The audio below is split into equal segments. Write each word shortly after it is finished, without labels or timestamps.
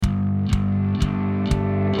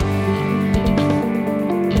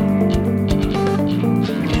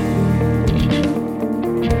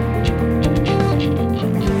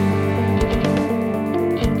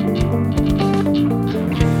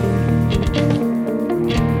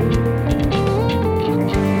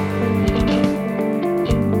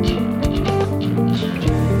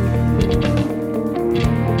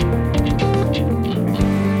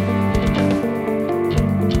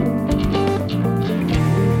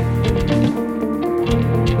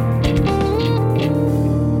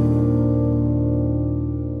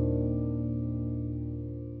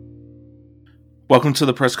Welcome to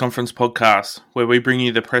the Press Conference Podcast, where we bring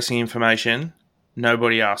you the pressing information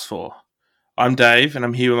nobody asked for. I'm Dave, and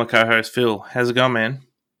I'm here with my co-host Phil. How's it going, man?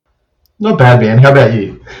 Not bad, man. How about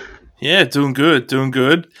you? Yeah, doing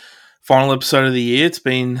good. Final episode of the year. It's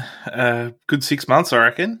been a good 6 months, I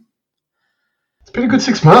reckon. It's been a good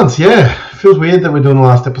 6 months, yeah. It feels weird that we're doing the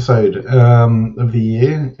last episode of the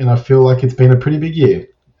year, and I feel like it's been a pretty big year.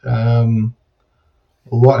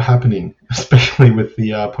 A lot happening, especially with the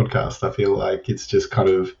podcast. I feel like it's just kind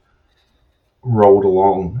of rolled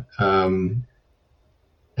along, and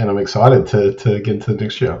I'm excited to get into the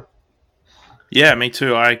next year. Yeah, me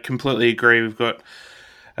too. I completely agree. We've got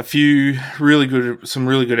some really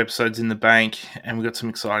good episodes in the bank, and we've got some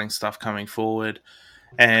exciting stuff coming forward.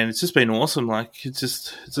 And it's just been awesome. Like it's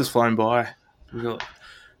just flown by. We've got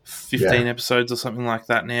 15 episodes or something like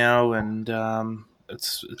that now, and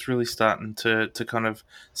it's really starting to kind of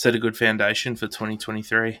set a good foundation for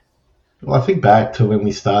 2023. Well, I think back to when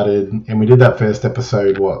we started, and we did that first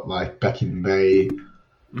episode, back in May.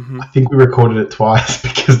 Mm-hmm. I think we recorded it twice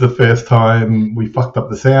because the first time we fucked up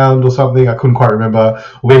the sound or something. I couldn't quite remember.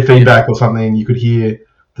 We had feedback or something. You could hear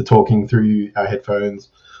the talking through our headphones.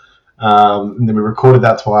 And then we recorded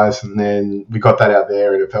that twice, and then we got that out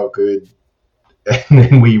there, and it felt good. And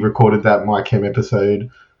then we recorded that Mike Hem episode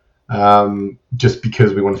just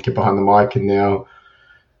because we wanted to get behind the mic. And now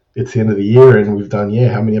it's the end of the year, and we've done,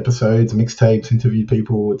 how many episodes, mixtapes, interviewed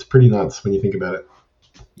people. It's pretty nuts when you think about it.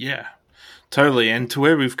 Yeah, totally. And to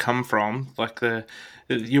where we've come from,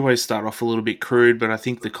 you always start off a little bit crude, but I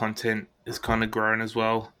think the content has kind of grown as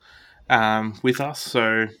well with us.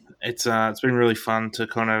 So it's been really fun to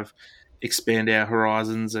kind of expand our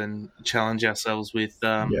horizons and challenge ourselves with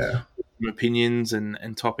opinions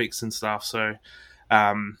and topics and stuff. So,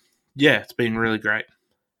 it's been really great.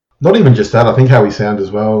 Not even just that. I think how we sound as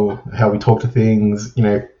well, how we talk to things,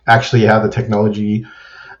 actually how the technology,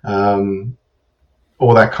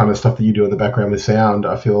 all that kind of stuff that you do in the background with sound.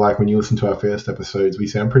 I feel like when you listen to our first episodes, we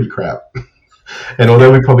sound pretty crap. And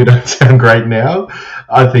although we probably don't sound great now,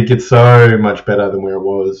 I think it's so much better than where it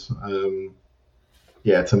was.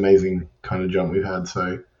 It's amazing kind of jump we've had.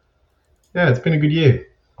 So, it's been a good year.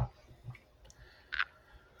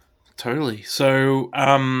 Totally. So,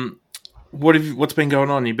 what's been going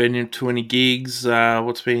on? You been into any gigs?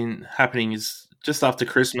 What's been happening is just after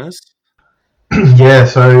Christmas. Yeah,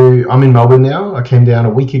 so I'm in Melbourne now. I came down a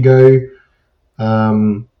week ago.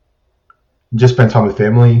 Just spent time with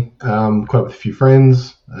family, caught up with a few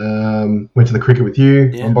friends, went to the cricket with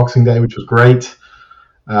you on Boxing Day, which was great.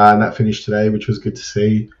 And that finished today, which was good to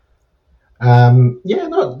see.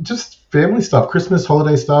 Not just family stuff, Christmas,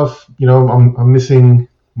 holiday stuff. I'm missing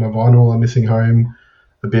my vinyl. I'm missing home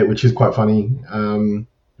a bit, which is quite funny.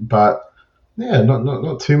 But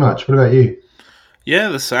not too much. What about you? Yeah,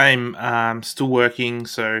 the same. Still working,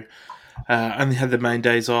 so only had the main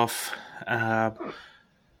days off. Went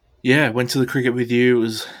to the cricket with you.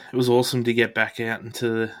 It was awesome to get back out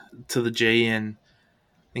into the G and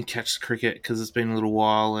catch the cricket because it's been a little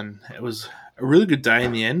while, and it was a really good day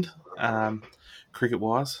in the end, cricket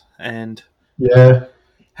wise. And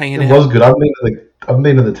hanging out. It was good. I've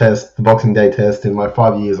been to the test, the Boxing Day test, in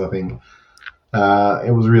 5 years, I think.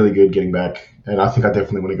 It was really good getting back, and I think I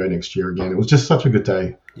definitely want to go next year again. It was just such a good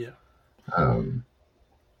day. Yeah. I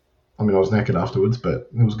was knackered afterwards,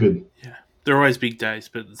 but it was good. Yeah. They're always big days,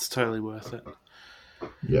 but it's totally worth it.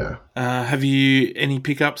 Yeah. Have you any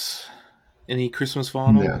pickups? Any Christmas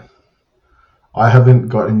vinyl? Yeah. I haven't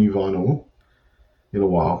got a new vinyl in a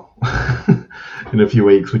while. In a few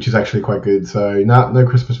weeks, which is actually quite good. So, no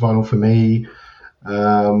Christmas vinyl for me.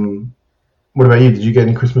 What about you? Did you get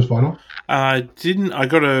any Christmas vinyl? I didn't. I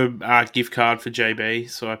got a gift card for JB,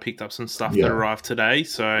 so I picked up some stuff that arrived today.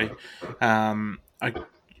 So, I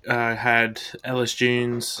had LS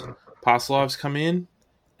Dunes Past Lives come in,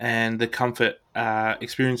 and the Comfort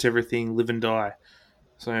Experience Everything Live and Die.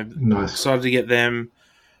 So nice. Excited to get them.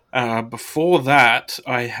 Before that,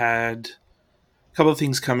 I had a couple of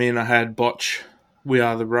things come in. I had Botch, We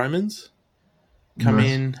Are the Romans come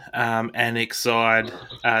in, and Excite,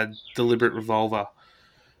 Deliberate Revolver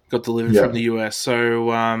got delivered from the US.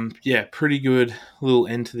 So, pretty good little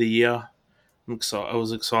end to the year. I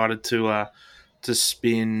was excited to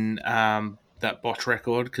spin that Botch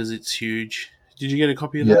record because it's huge. Did you get a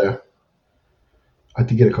copy of that? Yeah, I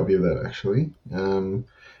did get a copy of that, actually.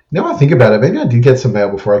 Now I think about it, maybe I did get some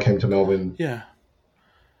mail before I came to Melbourne. Yeah.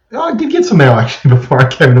 I did get some mail, actually, before I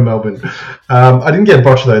came to Melbourne. I didn't get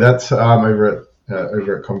Botch, though. That's over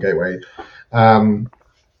at Com Gateway.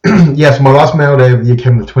 Yes, my last mail day of the year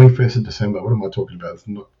came the 21st of December. What am I talking about? It's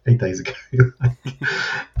not 8 days ago.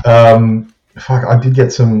 I did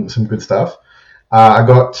get some good stuff. I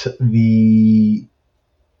got the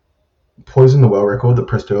Poison the Well record that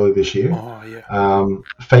pressed early this year. Oh, yeah.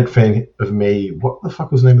 Fake Fan of Me. What the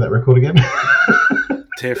fuck was the name of that record again?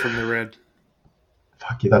 Tear from the Red.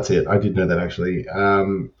 Fuck yeah, that's it. I did know that actually.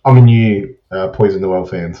 I'm a new Poison the Well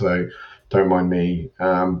fan, so don't mind me.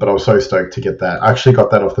 But I was so stoked to get that. I actually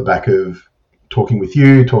got that off the back of talking with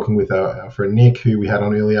you, talking with our friend Nick, who we had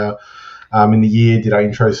on earlier. In the year, did our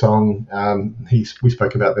intro song. We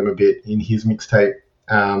spoke about them a bit in his mixtape.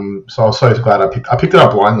 So I was so glad I picked it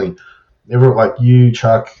up blindly. Everyone, like you,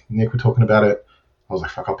 Chuck, Nick were talking about it. I was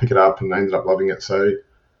like, fuck, I'll pick it up, and I ended up loving it. So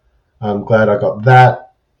I'm glad I got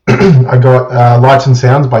that. I got Lights and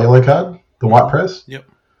Sounds by Yellowcard, the white press, yep,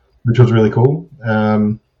 which was really cool.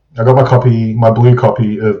 I got my blue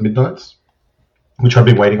copy of Midnights, which I've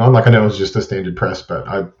been waiting on. Like, I know it was just a standard press, but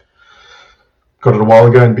I got it a while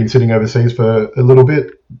ago and been sitting overseas for a little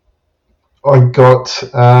bit. I got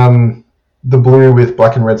the blue with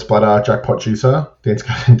black and red splatter, Jackpot Juicer, Dance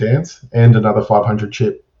Garden Dance, and another 500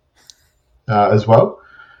 chip as well.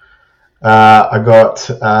 I got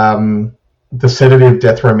the Sedative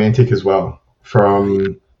Death Romantic as well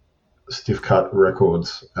from Stiff Cut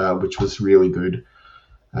Records, which was really good.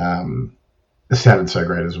 It sounded so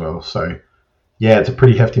great as well. So, yeah, it's a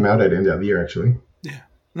pretty hefty mail day to end out the year, actually. Yeah,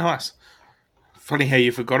 nice. Funny how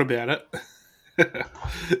you forgot about it.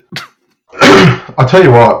 I'll tell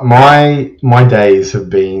you what, my days have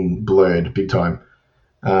been blurred big time.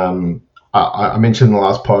 I mentioned in the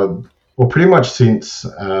last pod, well, pretty much since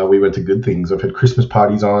we went to Good Things, I've had Christmas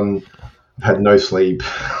parties on, I've had no sleep.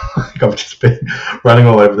 I've just been running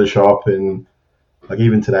all over the shop, and like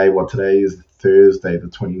even today is Thursday the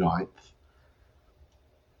 29th.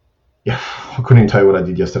 Yeah, I couldn't even tell you what I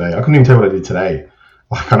did yesterday. I couldn't even tell you what I did today.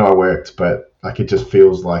 Like, I know I worked, but like it just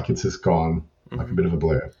feels like it's just gone, like a bit of a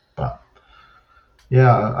blur. But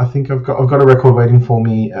yeah, I think I've got a record waiting for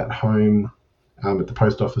me at home at the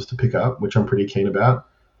post office to pick up, which I'm pretty keen about.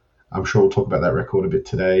 I'm sure we'll talk about that record a bit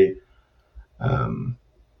today. And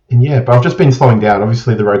yeah, but I've just been slowing down.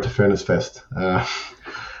 Obviously, the road to Furnace Fest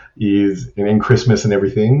is in Christmas and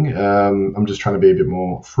everything. I'm just trying to be a bit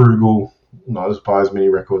more frugal, not just buy as many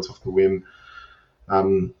records off the whim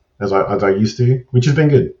as I used to, which has been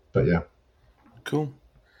good. But yeah, cool.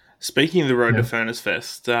 Speaking of the road to Furnace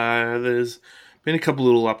Fest, there's been a couple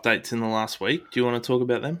little updates in the last week. Do you want to talk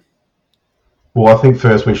about them? Well, I think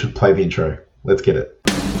first we should play the intro. Let's get it.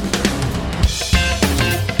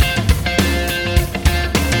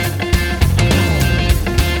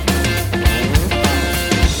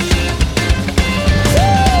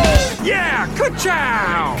 Yeah!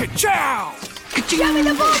 Ka-chow! Ka-chow! Ka-chow!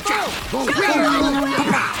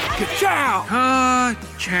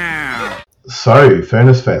 Ka-chow! So,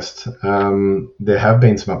 Furnace Fest. There have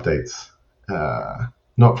been some updates.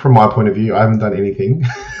 Not from my point of view. I haven't done anything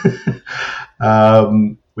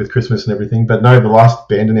with Christmas and everything. But no, the last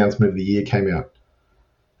band announcement of the year came out.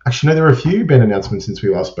 Actually, no, there were a few band announcements since we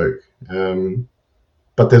last spoke.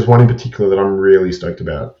 But there's one in particular that I'm really stoked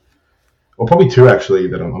about. Or probably two, actually,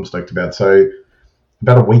 that I'm stoked about. So,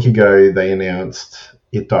 about a week ago, they announced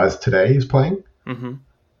It Dies Today is playing. Mm-hmm.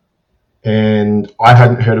 And I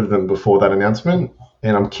hadn't heard of them before that announcement.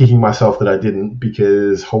 And I'm kicking myself that I didn't,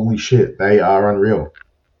 because holy shit, they are unreal.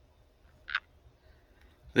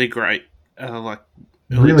 They're great. Like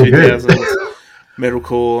really 2000s good.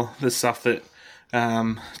 Metalcore, the stuff that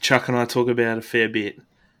Chuck and I talk about a fair bit.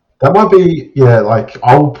 That might be, yeah, like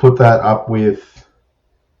I'll put that up with,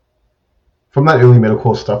 from that early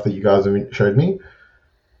metalcore stuff that you guys showed me,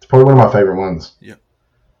 it's probably one of my favorite ones. Yeah.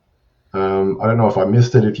 I don't know if I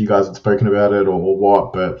missed it, if you guys had spoken about it or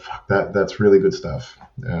what, but fuck, that's really good stuff.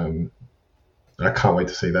 I can't wait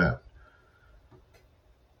to see that.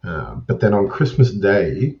 But then on Christmas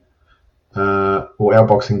Day, or our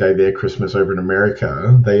Boxing Day, their Christmas over in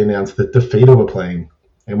America, they announced that Defeater were playing.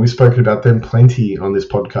 And we've spoken about them plenty on this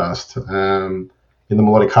podcast. In the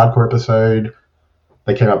Melodic Hardcore episode,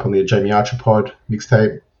 they came up on the Jamie Archer pod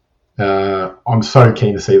mixtape. I'm so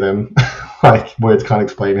keen to see them. Like, words can't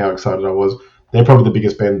explain how excited I was. They're probably the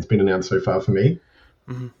biggest band that's been announced so far for me.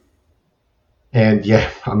 Mm-hmm. And yeah,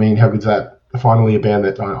 I mean, how good's that? Finally, a band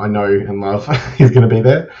that I know and love is going to be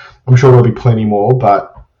there. I'm sure there'll be plenty more,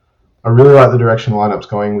 but I really like the direction the lineup's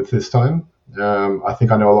going with this time. I think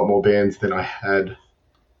I know a lot more bands than I had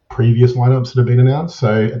previous lineups that have been announced.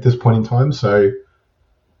 So at this point in time, so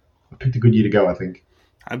I picked a good year to go, I think.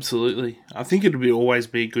 Absolutely. I think it'll always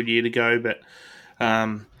be a good year to go, but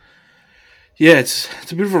yeah,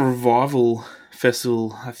 it's a bit of a revival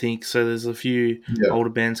festival, I think. So there's a few older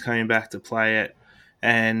bands coming back to play it,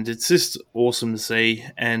 and it's just awesome to see.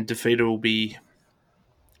 And Defeater will be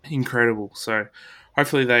incredible. So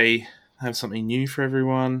hopefully they have something new for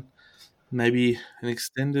everyone. Maybe an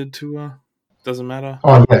extended tour. Doesn't matter.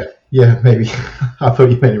 Oh, yeah, maybe. I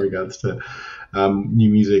thought you meant in regards to new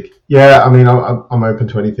music. Yeah, I mean, I'm open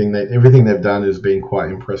to anything. Everything they've done has been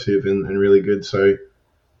quite impressive and really good. So,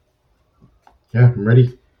 yeah, I'm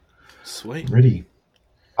ready. Sweet. I'm ready.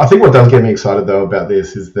 I think what does get me excited, though, about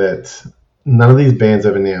this is that none of these bands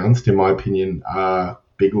I've announced, in my opinion, are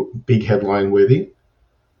big headline worthy.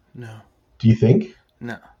 No. Do you think?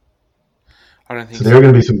 No. I don't think so. There are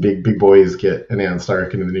going to be some big boys get announced, I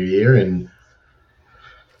reckon, in the new year. And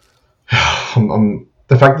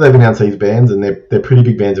the fact that they've announced these bands, and they're pretty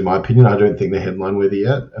big bands in my opinion, I don't think they're headline worthy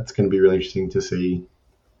yet. That's going to be really interesting to see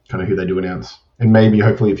kind of who they do announce. And maybe,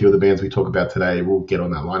 hopefully, a few of the bands we talk about today will get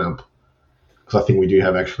on that lineup. Because I think we do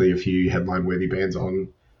have actually a few headline worthy bands on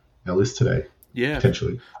our list today. Yeah,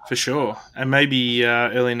 potentially. For sure. And maybe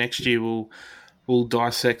early next year we'll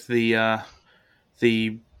dissect the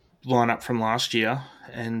lineup from last year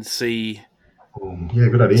and see... yeah,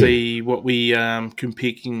 good idea. See what we can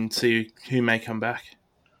pick and see who may come back.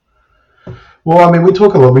 Well, I mean, we've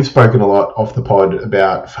spoken a lot off the pod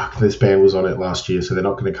about, this band was on it last year, so they're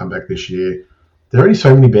not going to come back this year. There are already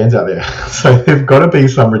so many bands out there, so there've got to be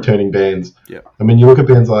some returning bands. Yeah. I mean, you look at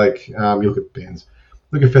bands like, look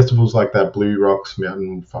at festivals like that Blue Rocks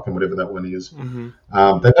Mountain, whatever that one is.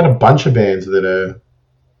 Mm-hmm. They've got a bunch of bands that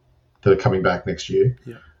are coming back next year.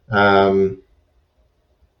 Yeah.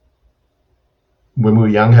 When we were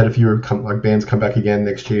young, had a few bands come back again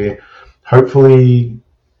next year. Hopefully,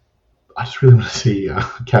 I just really want to see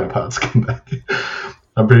Counterparts come back.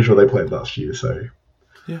 I'm pretty sure they played last year, so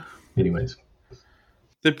yeah. Anyways,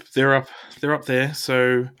 they're up there,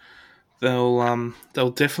 so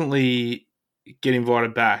they'll definitely get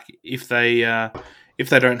invited back if they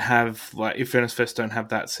don't have if Venice Fest don't have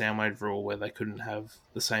that Soundwave rule where they couldn't have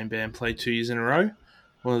the same band play 2 years in a row.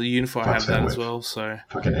 Well, the Unify have that as well, so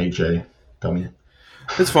fucking AJ dummy.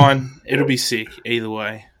 It's fine. It'll be sick either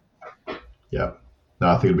way. Yeah. No,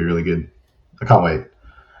 I think it'll be really good. I can't wait.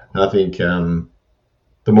 And I think the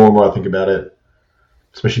more and more I think about it,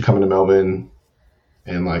 especially coming to Melbourne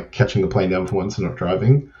and catching the plane down for once and not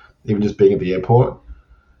driving, even just being at the airport,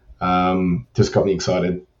 just got me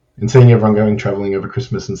excited. And seeing everyone traveling over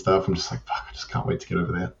Christmas and stuff, I'm just fuck, I just can't wait to get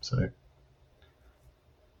over there. So,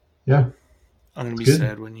 yeah. I'm going to be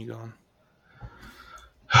sad when you're gone.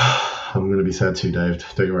 I'm going to be sad too, Dave.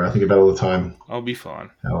 Don't you worry. I think about it all the time. I'll be fine.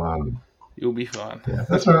 You'll be fine. Yeah,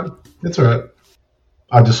 that's all right. It's all right.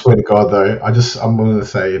 I just swear to God, though, I'm going to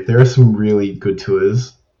say, if there are some really good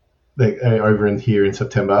tours that are over in here in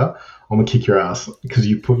September, I'm going to kick your ass because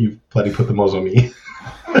you bloody put the moz on me.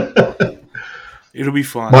 It'll be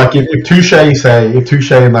fine. If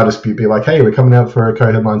Touche and La Dispute be like, hey, we're coming out for a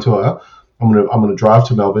co-headline tour, I'm gonna drive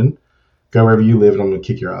to Melbourne, go wherever you live, and I'm going to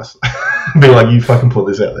kick your ass. Be like, you fucking put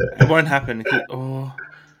this out there. It won't happen.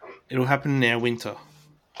 It'll happen in our winter.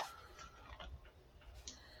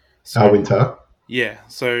 So, our winter? Yeah.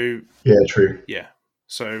 So. Yeah, true. Yeah.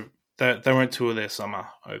 So they won't tour their summer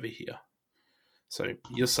over here. So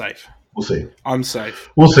you're safe. We'll see. I'm safe.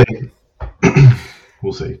 We'll see.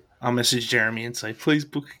 We'll see. I'll message Jeremy and say, please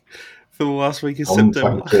book for the last week of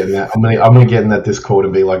September. I'm gonna get in that Discord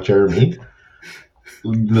and be like, Jeremy,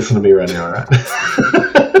 listen to me right now, all right?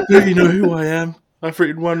 Do you know who I am? I've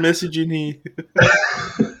written one message in here.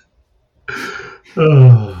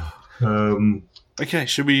 Okay,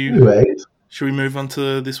 should we move on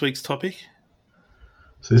to this week's topic?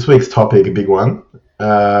 So this week's topic, a big one.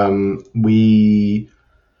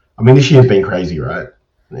 This year's been crazy, right?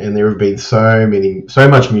 And there have been so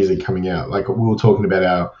much music coming out. Like we were talking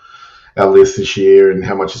about our list this year and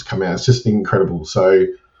how much has come out. It's just incredible. So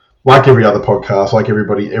like every other podcast, like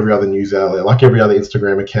every other news outlet, like every other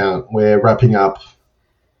Instagram account, we're wrapping up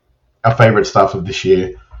our favorite stuff of this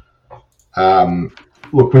year.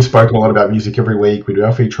 Look, we've spoken a lot about music every week. We do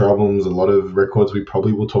our feature albums. A lot of records we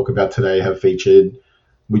probably will talk about today have featured.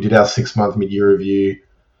 We did our 6-month mid-year review.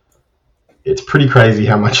 It's pretty crazy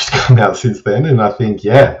how much has come out since then. And I think,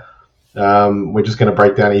 we're just going to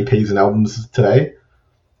break down EPs and albums today.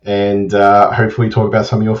 And hopefully talk about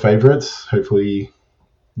some of your favorites. Hopefully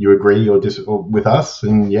you agree or with us.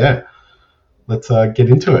 And, let's get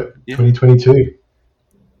into it. Yeah. 2022.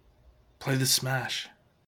 Play the smash.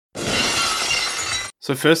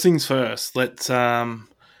 So first things first, let's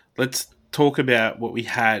talk about what we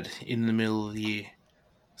had in the middle of the year.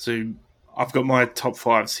 So I've got my top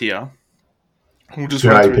 5s here. We'll just do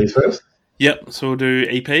EPs first? Yep, so we'll do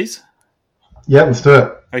EPs? Yeah, let's do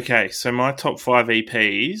it. Okay, so my top 5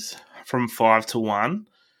 EPs from 5 to 1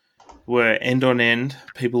 were End on End,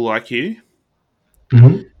 People Like You.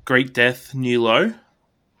 Mm-hmm. Great Death, New Low.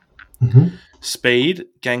 Mm-hmm. Speed,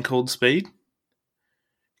 Gang Called Speed.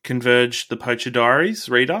 Converge, The Poacher Diaries,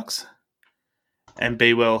 Redux. And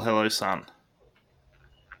Be Well, Hello Sun.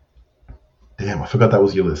 Damn, I forgot that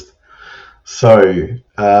was your list. So,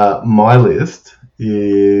 my list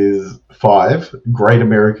is 5, Great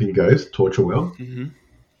American Ghost, Torture Well.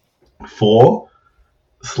 Mm-hmm. 4,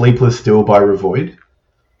 Sleepless Still by Revoid.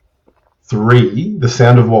 3, The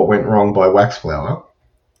Sound of What Went Wrong by Waxflower.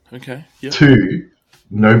 Okay, yep. 2,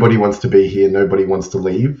 Nobody Wants to Be Here, Nobody Wants to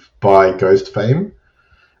Leave by Ghost Fame.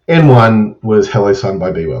 And 1 was Hello Sun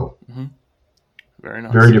by Be Well. Mm-hmm. Very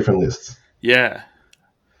nice. Very different lists. Yeah.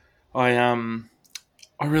 I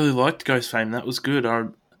really liked Ghost Fame. That was good. I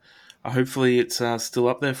hopefully it's still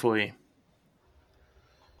up there for you.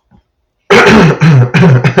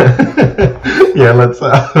 Yeah, let's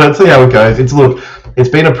see how it goes. It's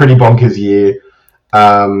been a pretty bonkers year.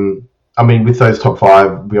 I mean, with those top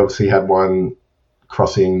 5, we obviously had one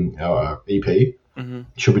crossing our EP. Mm-hmm.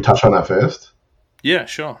 Should we touch on that first? Yeah,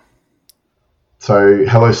 sure. So,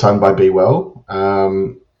 Hello Sun by Be Well.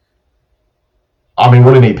 I mean,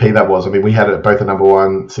 what an EP that was. I mean, we had it both at number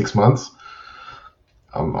 1 6 months.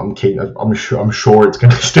 I'm keen. I'm sure it's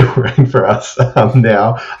going to still reign for us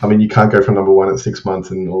now. I mean, you can't go from number 1 at 6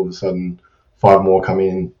 months and all of a sudden 5 more come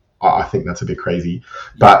in. I think that's a bit crazy.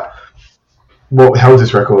 But how was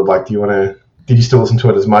this record? Like, did you still listen to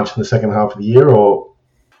it as much in the second half of the year, or?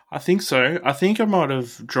 I think so. I think I might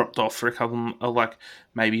have dropped off for a couple,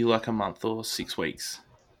 maybe a month or 6 weeks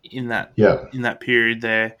in that period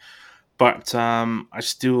there. But I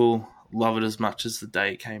still love it as much as the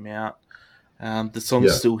day it came out. The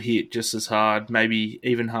songs still hit just as hard, maybe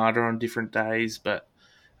even harder on different days. But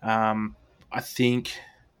I think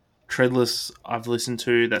Treadless I've listened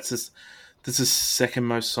to. That's the second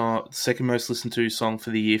most listened to song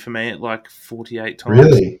for the year for me at 48 times.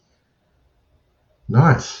 Really?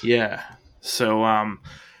 Nice. Yeah. So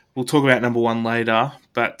we'll talk about number 1 later.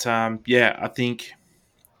 But I think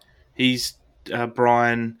he's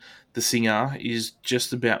Brian, the singer, is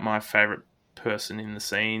just about my favourite person in the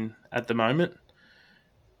scene at the moment.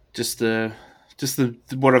 Just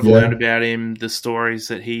what I've learned about him, the stories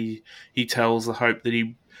that he tells, the hope that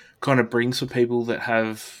he kind of brings for people that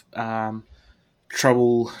have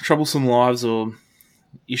troublesome lives or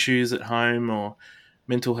issues at home or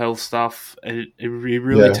mental health stuff. It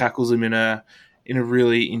really tackles them in a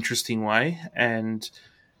really interesting way. And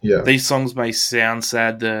these songs may sound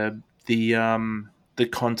sad. The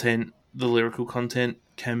content, the lyrical content,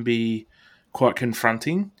 can be quite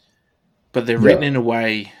confronting, but they're written in a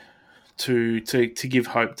way to give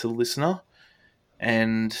hope to the listener,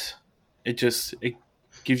 and it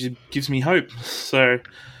gives me hope. So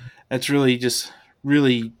it's really,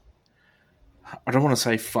 I don't want to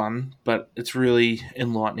say fun, but it's really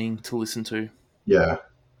enlightening to listen to. Yeah.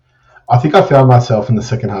 I think I found myself in the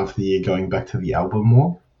second half of the year going back to the album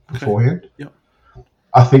more beforehand. Yep.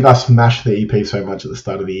 I think I smashed the EP so much at the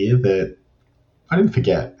start of the year that I didn't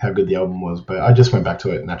forget how good the album was, but I just went back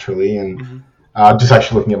to it naturally. And just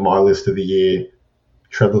actually looking at my list of the year,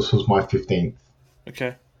 Treadless was my 15th.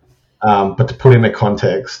 Okay. But to put in a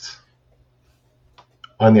context,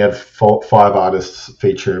 I only had 5 artists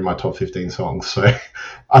feature in my top 15 songs. So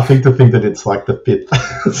I think to think that it's like the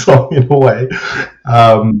 5th song in a way,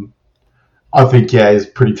 I think, is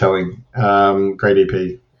pretty telling. Great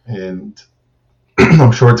EP. And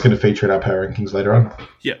I'm sure it's going to feature in our power rankings later on.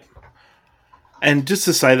 Yeah. And just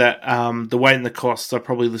to say that the weight and the cost, I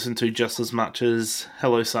probably listen to just as much as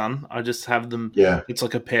Hello Sun. I just have them. Yeah. It's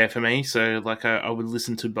like a pair for me. So I would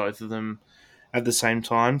listen to both of them at the same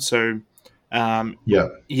time. So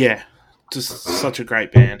just such a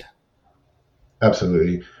great band.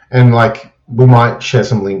 Absolutely. And we might share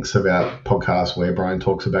some links about podcasts where Brian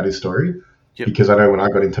talks about his story. Yep. Because I know when I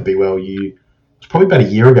got into Be Well, it's probably about a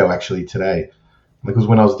year ago actually today. It was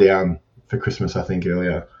when I was down for Christmas, I think,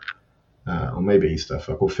 earlier. Or maybe Easter,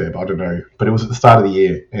 or Feb, I don't know. But it was at the start of the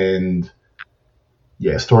year, and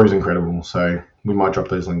story's incredible. So we might drop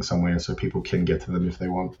those links somewhere so people can get to them if they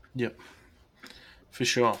want. Yep, for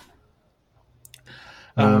sure.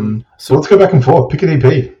 So let's go back and forth. Pick an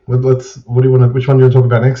EP. Which one do you want to talk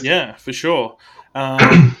about next? Yeah, for sure.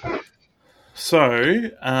 Let's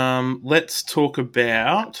talk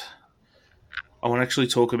about. I want to actually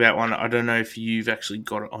talk about one. I don't know if you've actually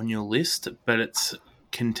got it on your list, but it's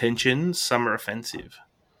Contention, Summer Offensive.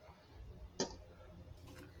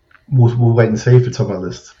 We'll wait and see if it's on my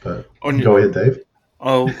list, but go ahead, Dave.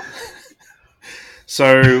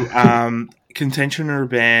 Contention are a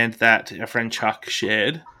band that our friend Chuck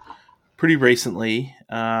shared pretty recently.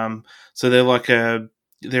 So they're like a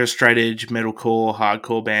they're a straight edge metalcore,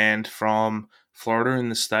 hardcore band from Florida in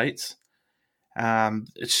the States.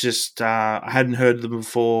 It's just I hadn't heard them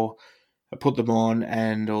before. I put them on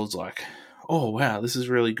and I was like, oh wow, this is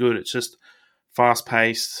really good. It's just fast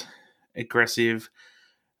paced, aggressive,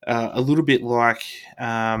 a little bit like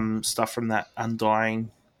stuff from that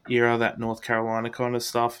Undying era, that North Carolina kind of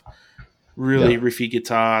stuff. Really riffy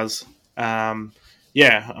guitars. I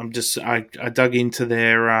dug into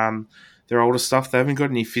their older stuff. They haven't got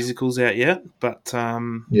any physicals out yet, but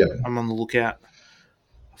I'm on the lookout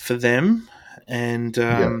for them. And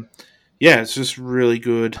it's just really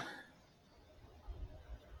good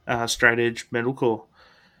straight edge metalcore.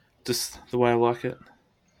 Just the way I like it.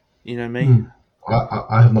 You know me.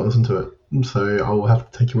 I have not listened to it, so I'll have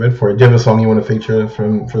to take your word for it. Do you have a song you want to feature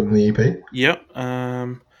from the EP? Yep.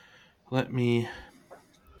 I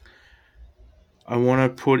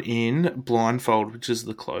want to put in Blindfold, which is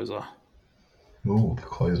the closer. Oh, the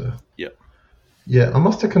closer. Yep. Yeah, I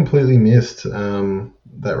must have completely missed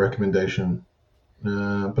that recommendation,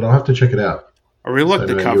 but I'll have to check it out. I really like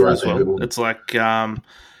the cover as well. It's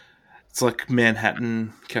like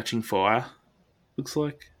Manhattan catching fire. Looks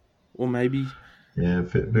like, or maybe. Yeah,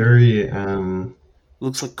 very.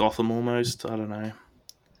 Looks like Gotham almost. I don't know.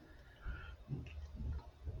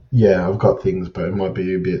 Yeah, I've got things, but it might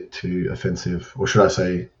be a bit too offensive, or should I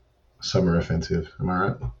say, summer offensive? Am I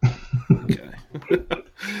right? Okay.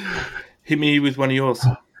 Hit me with one of yours.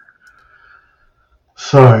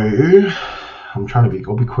 So, I'm trying to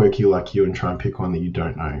I'll be quirky like you and try and pick one that you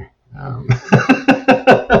don't know.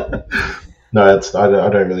 No, I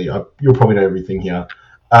don't really. You'll probably know everything here.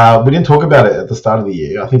 We didn't talk about it at the start of the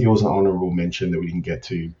year. I think it was an honourable mention that we didn't get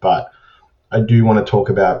to, but I do want to talk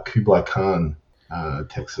about Kublai Khan,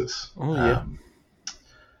 Texas. Oh, yeah.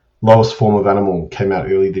 Lowest Form of Animal came out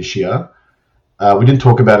early this year. We didn't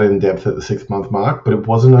talk about it in depth at the 6 month mark, but it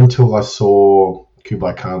wasn't until I saw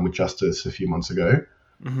Kublai Khan with Justice a few months ago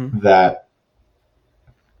that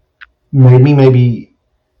made me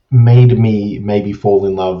maybe fall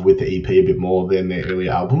in love with the EP a bit more than their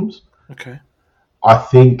earlier albums. Okay. I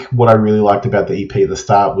think what I really liked about the EP at the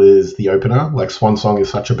start was the opener. Like, Swan Song is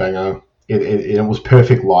such a banger. It was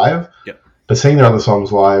perfect live. Yep. But seeing their other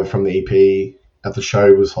songs live from the EP at the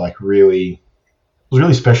show was really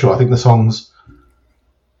special. I think the songs,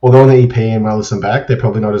 although on the EP and when I listen back, they're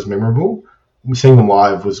probably not as memorable. Seeing them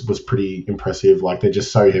live was pretty impressive. Like, they're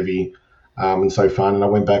just so heavy and so fun. And I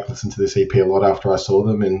went back and listened to this EP a lot after I saw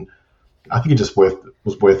them, and I think it just was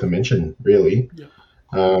worth a mention, really. Yep.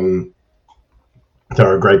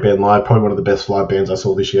 They're a great band live, probably one of the best live bands I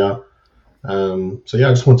saw this year. I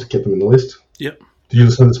just wanted to get them in the list. Yep. Did you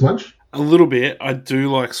listen to this much? A little bit. I do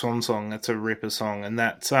like Swan Song. That's a ripper song, and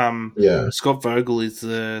that's Scott Vogel is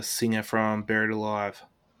the singer from Buried Alive.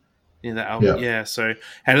 Yeah, that album. Yeah. So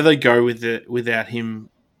how do they go with it without him?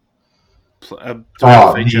 The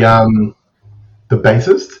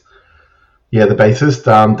bassist. Yeah, the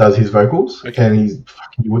bassist does his vocals, and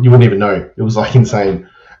you wouldn't even know. It was like insane.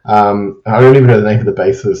 I don't even know the name of the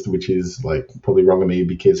bassist, which is like probably wrong of me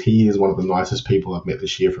because he is one of the nicest people I've met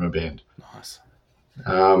this year from a band. Nice.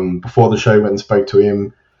 Before the show, went and spoke to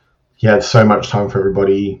him. He had so much time for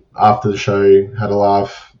everybody. After the show, had a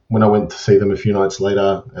laugh. When I went to see them a few nights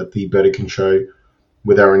later at the Burdekin show,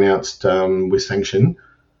 where they were announced with Sanction,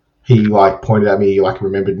 he pointed at me,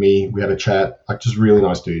 remembered me. We had a chat. Just really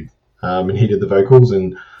nice dude. And he did the vocals,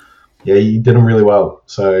 and yeah, he did them really well.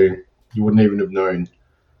 So you wouldn't even have known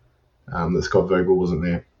that Scott Vogel wasn't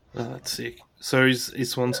there. Oh, that's sick. So is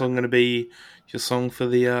Swan Song going to be your song for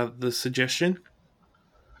the suggestion?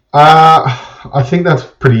 I think that's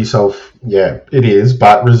pretty it is,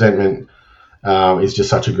 but Resentment is just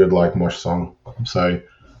such a good mosh song. So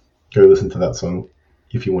go listen to that song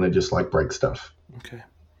if you want to just break stuff. Okay.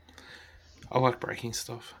 I like breaking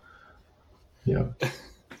stuff. Yeah.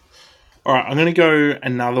 All right, I'm going to go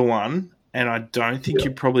another one, and I don't think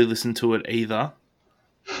you probably listened to it either.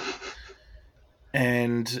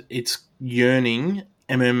 And it's Yearning,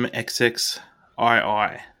 MMXXII.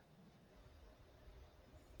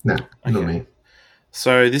 No, not me.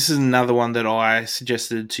 So this is another one that I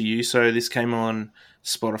suggested to you. So this came on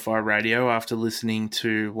Spotify radio after listening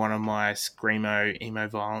to one of my Screamo emo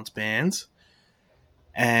violence bands.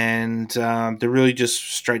 And they're really just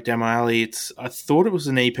straight down my alley. I thought it was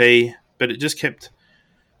an EP, but it just kept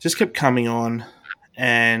coming on.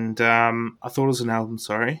 And I thought it was an album,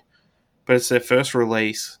 sorry. But it's their first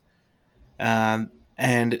release. And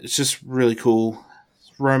it's just really cool.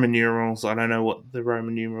 Roman numerals. I don't know what the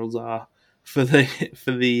Roman numerals are for the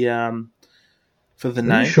name.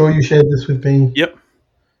 Are you sure you shared this with me? Yep.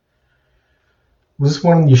 Was this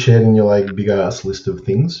one you shared in your like big ass list of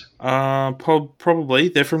things? Probably.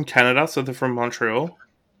 They're from Canada, so they're from Montreal.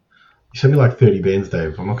 You sent me like 30 bands,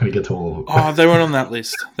 Dave. I'm not going to get to all of them. Oh, they weren't on that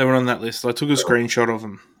list. I took a screenshot of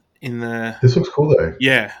them in the. This looks cool though.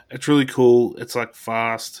 Yeah, it's really cool. It's like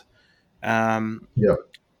fast. Yeah.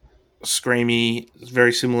 Screamy. It's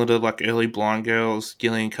very similar to like early Blind Girls,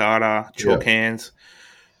 Gillian Carter, Chalk Hands.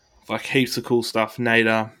 Like heaps of cool stuff.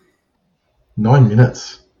 Nader. 9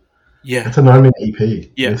 minutes. Yeah. That's a 9-minute EP.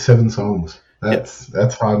 Yeah. With 7 songs.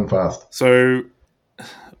 That's hard and fast. So,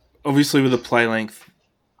 obviously with a play length,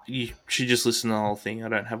 you should just listen to the whole thing. I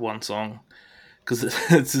don't have one song because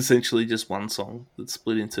it's essentially just one song that's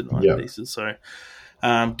split into 9 pieces. So,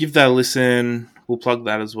 give that a listen. We'll plug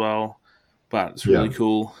that as well. But it's really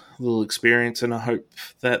cool little experience, and I hope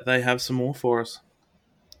that they have some more for us.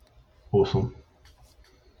 Awesome.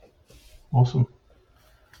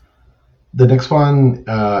 The next one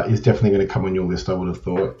is definitely going to come on your list, I would have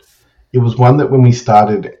thought. It was one that when we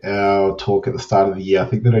started our talk at the start of the year, I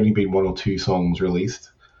think there'd only been 1 or 2 songs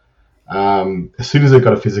released. As soon as it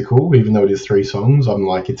got a physical, even though it is 3 songs, I'm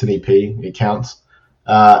like, it's an EP, it counts.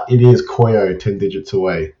 It is Koyo, 10 Digits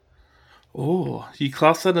Away. Oh, you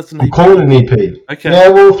class that as an EP? I'm calling it an EP. Okay. Yeah,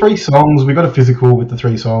 well, 3 songs. We got a physical with the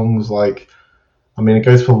 3 songs. Like, I mean, it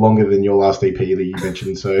goes for longer than your last EP that you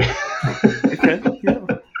mentioned, so... Okay, yeah.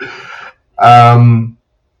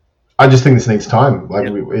 I just think this needs time. Like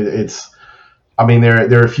it's, I mean,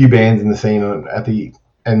 there are a few bands in the scene at the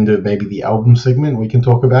end of maybe the album segment. We can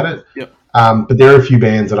talk about it. Yep. But there are a few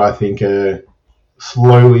bands that I think are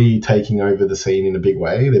slowly taking over the scene in a big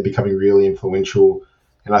way. They're becoming really influential,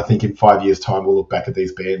 and I think in 5 years' time we'll look back at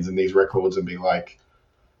these bands and these records and be like,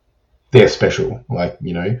 they're special. Like,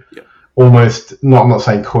 you know, almost. Not. I'm not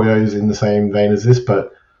saying Koyo's in the same vein as this,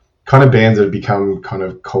 but kind of bands that have become kind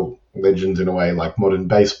of cult legends in a way, like modern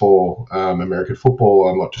baseball, American football.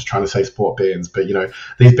 I'm not just trying to say sport bands, but you know,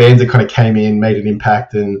 these bands that kind of came in, made an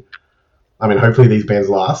impact, and I mean, hopefully these bands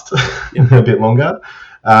last a bit longer.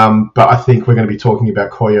 But I think we're going to be talking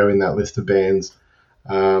about Koyo in that list of bands,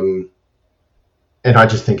 and I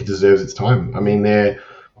just think it deserves its time. I mean, they're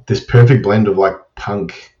this perfect blend of like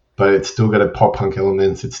punk, but it's still got a pop punk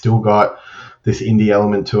elements. It's still got this indie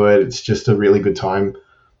element to it. It's just a really good time.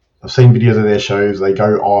 I've seen videos of their shows. They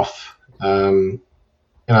go off. And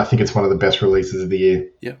I think it's one of the best releases of the year.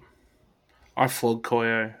 Yeah. I flog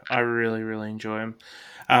Koyo. I really, really enjoy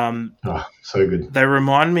them. So good. They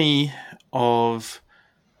remind me of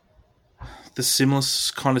the similar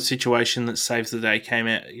kind of situation that Saves the Day came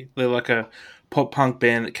out. They're like a pop punk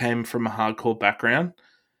band that came from a hardcore background,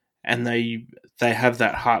 and they have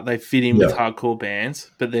that heart. They fit in with hardcore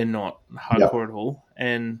bands, but they're not hardcore at all.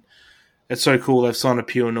 And it's so cool. They've signed a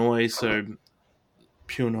Pure Noise, so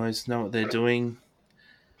Pure Noise know what they're doing.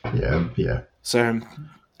 Yeah. So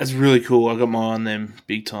it's really cool. I got my eye on them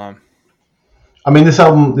big time. I mean, this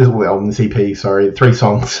EP, sorry, 3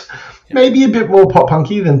 songs, maybe a bit more pop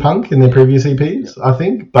punky than punk in their previous EPs, I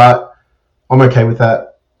think, but I'm okay with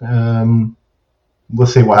that. We'll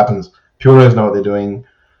see what happens. Pure Noise know what they're doing.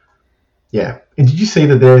 Yeah. And did you see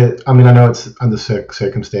that they're, I mean, I know it's under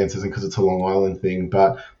circumstances and because it's a Long Island thing,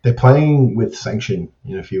 but they're playing with Sanction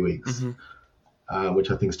in a few weeks, which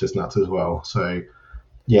I think is just nuts as well. So,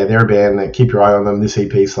 yeah, they're a band that keep your eye on them. This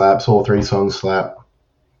EP slaps. All 3 songs slap.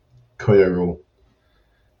 Koyo rule.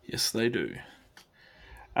 Yes, they do.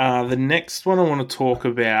 The next one I want to talk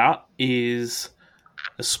about is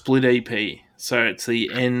a split EP. So it's the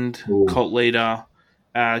End, Cult Leader,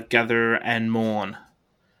 Gather, and Mourn.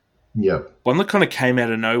 Yep. One that kind of came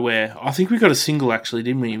out of nowhere. I think we got a single, actually,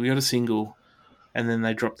 didn't we? We got a single, and then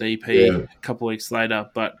they dropped the EP a couple of weeks later.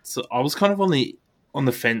 But so I was kind of on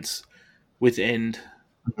the fence with End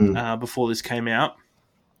before this came out.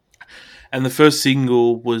 And the first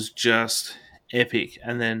single was just epic.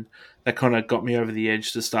 And then that kind of got me over the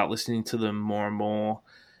edge to start listening to them more and more.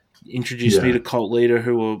 Introduced me to Cult Leader,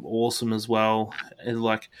 who were awesome as well. And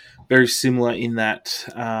like very similar in that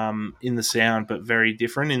in the sound, but very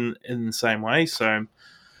different in the same way. So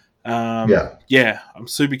I'm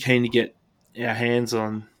super keen to get our hands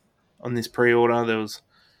on this pre-order. There was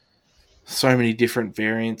so many different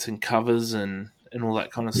variants and covers and all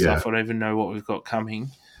that kind of stuff. I don't even know what we've got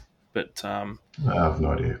coming. But I have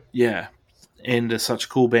no idea. Yeah, and they're such a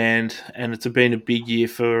cool band, and it's been a big year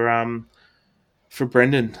for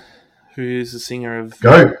Brendan, who is the singer of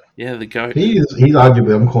Goat. Yeah, the Goat. He's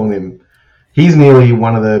arguably, I'm calling him. He's nearly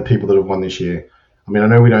one of the people that have won this year. I mean, I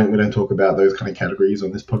know we don't talk about those kind of categories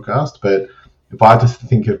on this podcast, but if I had to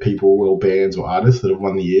think of people or bands or artists that have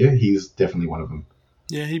won the year, he's definitely one of them.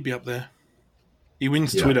 Yeah, he'd be up there. He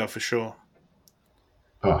wins Twitter for sure.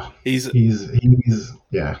 Oh, he's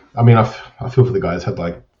yeah. I mean, I feel for the guy who's had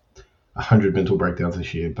like 100 mental breakdowns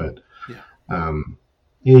this year, but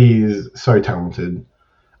he's so talented.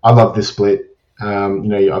 I love this split. I've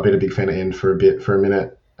been a big fan of End for a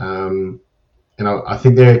minute, and I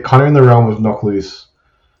think they're kind of in the realm of Knock Loose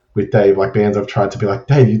with Dave. Like bands I've tried to be like,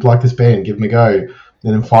 Dave, you'd like this band, give them a go.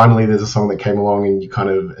 And then finally there's a song that came along and you kind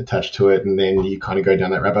of attach to it, and then you kind of go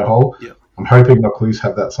down that rabbit hole. Yeah. I'm hoping Knock Loose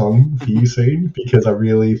have that song for you soon, because I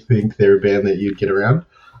really think they're a band that you'd get around.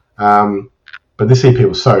 But this EP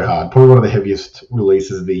was so hard. Probably one of the heaviest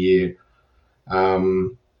releases of the year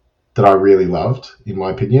that I really loved, in my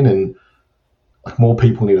opinion. And like, more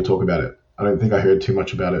people need to talk about it. I don't think I heard too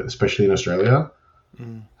much about it, especially in Australia.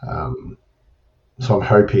 So I'm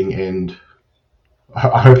hoping End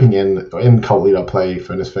Cult Leader play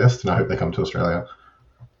Furnace Fest, and I hope they come to Australia.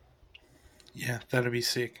 Yeah, that'd be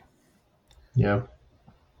sick. Yeah.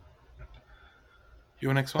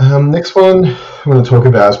 Your next one? Next one I'm going to talk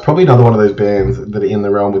about is probably another one of those bands that are in the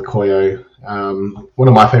realm with Koyo. One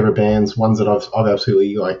of my favourite bands, ones that I've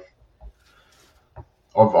absolutely like.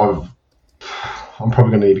 I'm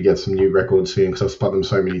probably going to need to get some new records soon because I've spun them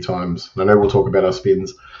so many times. And I know we'll talk about our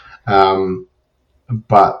spins.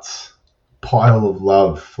 But Pile of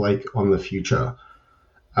Love, Flake on the Future.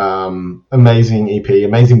 Amazing EP,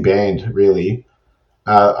 amazing band, really.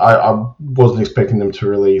 I wasn't expecting them to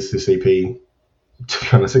release this EP. To be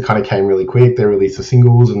honest, it kind of came really quick. They released the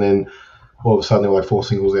singles, and then all of a sudden there were like 4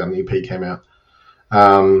 singles out and the EP came out.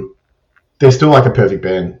 They're still like a perfect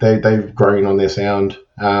band. They've grown on their sound,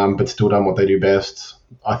 but still done what they do best.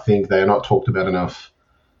 I think they are not talked about enough.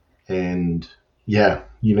 And yeah,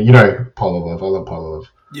 you know Pile of Love. I love Pile of Love.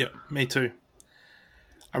 Yeah, me too.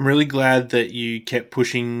 I'm really glad that you kept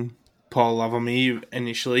pushing Pile of Love on me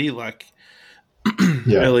initially, like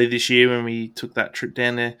early this year when we took that trip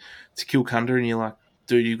down there to Kilcunda, and you're like,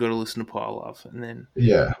 dude, you've got to listen to Pile of Love. And then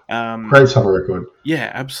great summer record. Yeah,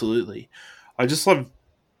 absolutely. I just love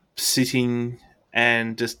sitting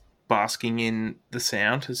and just basking in the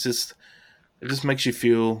sound. It just makes you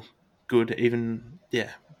feel good.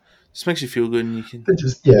 Just makes you feel good, and you can they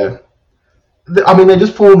just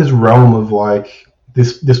fall in this realm of like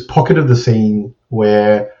this pocket of the scene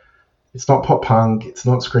where it's not pop punk, it's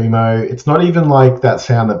not screamo, it's not even like that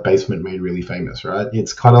sound that Basement made really famous, right?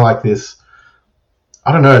 It's kind of like this,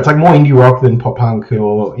 I don't know, it's like more indie rock than pop punk,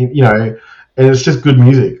 or and it's just good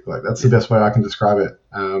music. Like, that's the best way I can describe it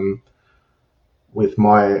with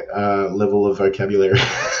my level of vocabulary.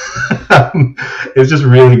 It's just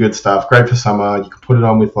really good stuff. Great for summer. You can put it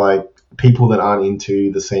on with like people that aren't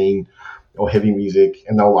into the scene or heavy music,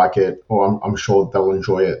 and they'll like it, or I'm sure they'll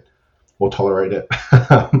enjoy it or tolerate it.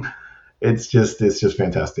 It's just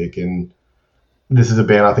fantastic, and this is a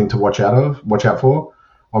band I think to watch out for.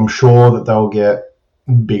 I'm sure that they'll get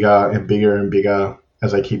bigger and bigger and bigger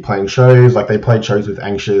as they keep playing shows. Like, they played shows with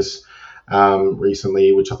Anxious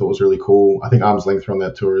recently, which I thought was really cool. I think Arm's Length are on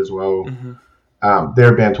that tour as well. Mm-hmm.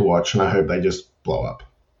 They're a band to watch, and I hope they just blow up.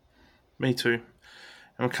 Me too.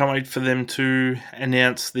 And I can't wait for them to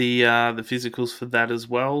announce the physicals for that as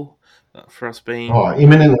well. For us being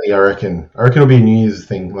imminently, I reckon it'll be a New Year's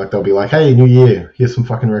thing. Like, they'll be like, "Hey, New Year, here's some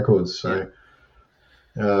fucking records." So,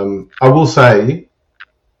 I will say,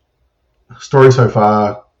 story so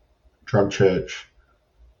far: Drug Church,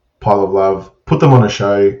 Pile of Love. Put them on a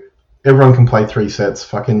show. Everyone can play 3 sets.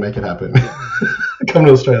 Fucking make it happen. Come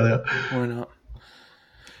to Australia. Why not?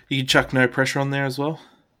 You can chuck No Pressure on there as well.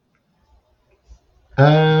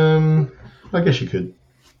 I guess you could.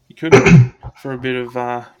 You could for a bit of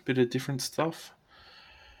different stuff.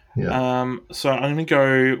 Yeah. So I'm going to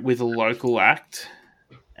go with a local act,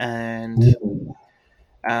 and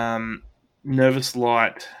Nervous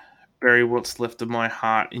Light, Bury What's Left of My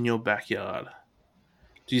Heart in Your Backyard.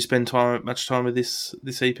 Do you spend much time with this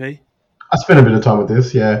EP? I spent a bit of time with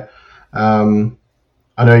this. Yeah.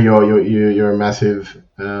 I know you're a massive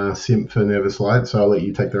simp for Nervous Light, so I'll let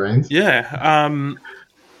you take the reins. Yeah.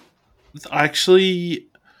 I actually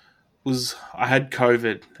I had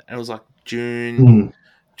COVID, and it was like June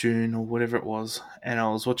or whatever it was, and I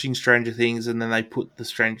was watching Stranger Things, and then they put the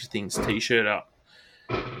Stranger Things t-shirt up,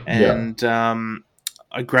 and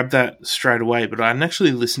I grabbed that straight away, but I hadn't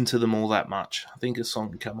actually listened to them all that much. I think a song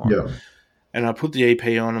had come on, and I put the EP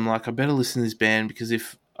on. I'm like, I better listen to this band, because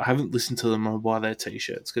if I haven't listened to them, I'll buy their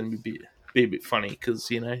t-shirt. It's going to be a bit funny, because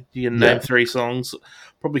you can name 3 songs.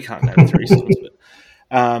 Probably can't name 3 songs,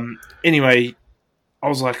 but anyway, I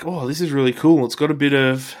was like, oh, this is really cool. It's got a bit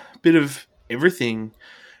of everything.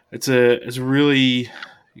 It's a really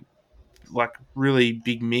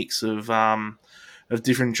big mix of of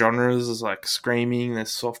different genres. There's like screaming,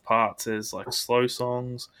 there's soft parts, there's like slow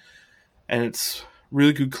songs, and it's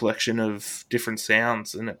really good collection of different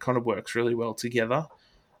sounds, and it kind of works really well together.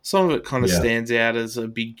 Some of it kind of stands out as a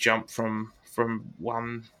big jump from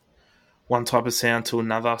one type of sound to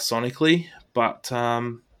another sonically, but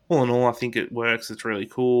all in all, I think it works. It's really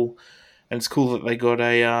cool, and it's cool that they got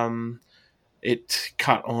it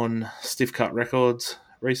cut on Stiff Cut Records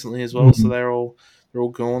recently as well. So they're all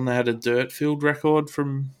gone. They had a Dirt Field record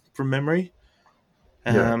from memory.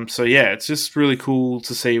 So it's just really cool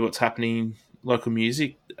to see what's happening local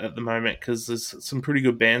music at the moment, because there's some pretty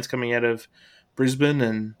good bands coming out of Brisbane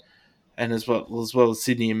and as well as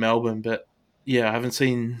Sydney and Melbourne. But I haven't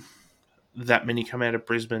seen that many come out of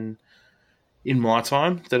Brisbane in my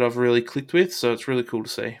time that I've really clicked with. So it's really cool to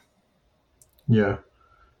see. Yeah.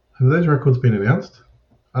 Have those records been announced?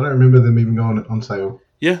 I don't remember them even going on sale.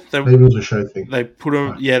 Yeah, maybe it was a show thing. They put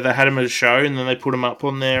them. Right. Yeah, they had them at a show, and then they put them up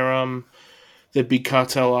on their Big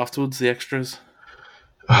Cartel afterwards. The extras.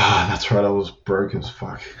 Ah, that's right. I was broke as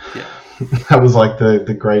fuck. Yeah, that was like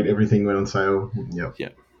the great everything went on sale. Yep. Yeah,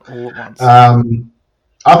 all at once.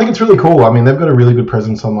 I think it's really cool. I mean, they've got a really good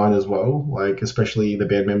presence online as well. Like, especially the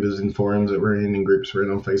band members in forums that we're in and groups we're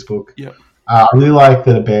in on Facebook. Yeah. I really like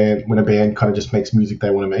that when a band kind of just makes music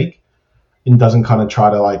they want to make and doesn't kind of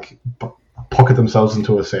try to like pocket themselves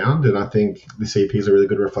into a sound. And I think this EP is a really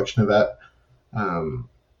good reflection of that.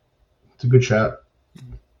 It's a good chat.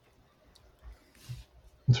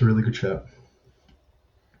 It's a really good chat.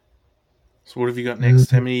 So what have you got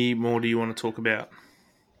next? How many more do you want to talk about?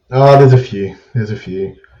 Oh, there's a few.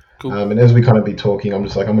 Cool. And as we kind of be talking, I'm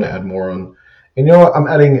going to add more on. And you know what? I'm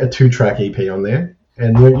adding a 2-track EP on there.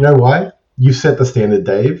 And you know why? You set the standard,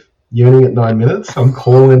 Dave. You're only at 9 minutes. I'm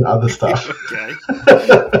calling other stuff. Okay.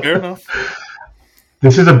 Fair enough.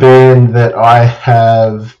 This is a band that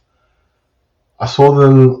I saw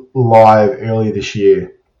them live earlier this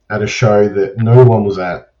year at a show that no one was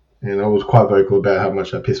at. And I was quite vocal about how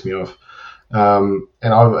much that pissed me off. And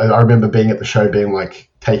I remember being at the show being like,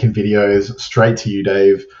 taking videos straight to you,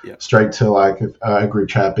 Dave, straight to like a group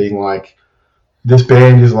chat being like, this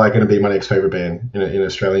band is like going to be my next favorite band in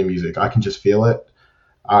Australian music. I can just feel it.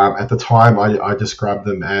 At the time, I described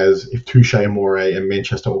them as if Touche Amore and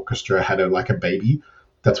Manchester Orchestra had a baby,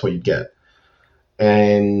 that's what you'd get.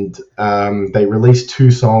 And they released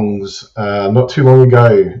 2 songs not too long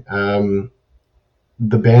ago.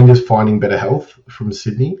 The band is Finding Better Health from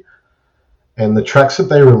Sydney. And the tracks that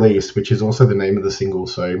they released, which is also the name of the single,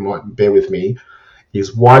 so you might bear with me,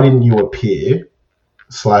 is Why Didn't You Appear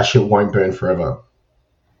 / It Won't Burn Forever.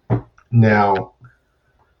 Now,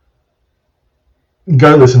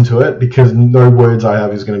 go listen to it, because no words I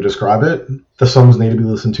have is going to describe it. The songs need to be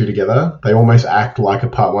listened to together. They almost act like a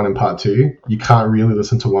part 1 and part 2. You can't really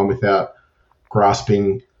listen to one without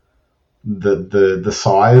grasping the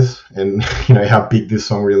size and how big this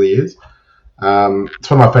song really is.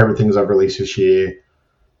 It's one of my favorite things I've released this year.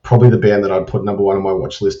 Probably the band that I'd put number 1 on my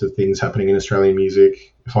watch list of things happening in Australian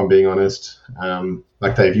music, if I'm being honest.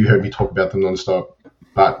 Like Dave, you heard me talk about them nonstop.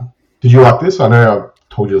 But did you like this? I know I've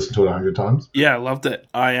told you to listen to it 100 times. Yeah, I loved it.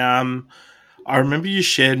 I remember you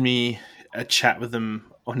shared me a chat with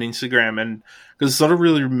them on Instagram, and because it's not a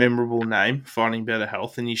really memorable name, Finding Better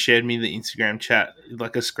Health, and you shared me the Instagram chat,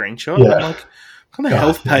 like a screenshot. Yeah. I'm like, what kind of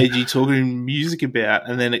health page are you talking music about?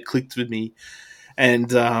 And then it clicked with me, and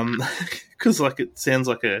because like it sounds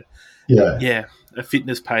like a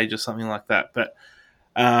fitness page or something like that. But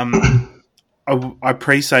I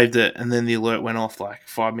pre-saved it, and then the alert went off like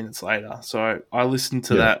 5 minutes later. So I listened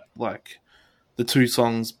to that, like the 2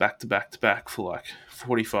 songs back to back to back for like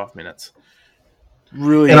 45 minutes.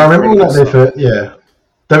 Really, and I remember when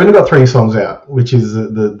they've only got 3 songs out, which is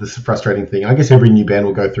the frustrating thing. I guess every new band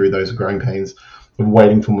will go through those growing pains of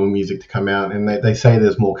waiting for more music to come out, and they say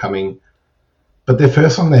there's more coming. But their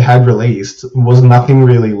first song they had released was nothing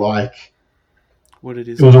really like what it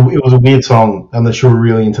is. It was a weird song, unless you're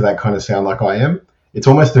really into that kind of sound like I am. It's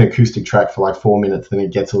almost an acoustic track for like 4 minutes, then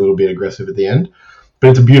it gets a little bit aggressive at the end.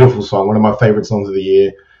 But it's a beautiful song, one of my favorite songs of the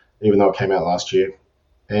year, even though it came out last year.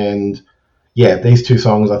 And yeah, these 2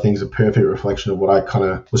 songs I think is a perfect reflection of what I kind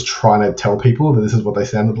of was trying to tell people, that this is what they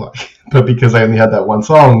sounded like. But because they only had that one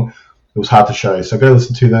song, it was hard to show. So go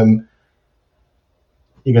listen to them.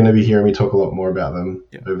 You're going to be hearing me talk a lot more about them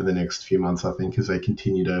over the next few months, I think, as they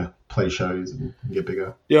continue to play shows and get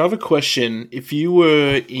bigger. Yeah, I have a question. If you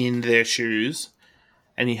were in their shoes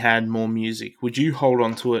and you had more music, would you hold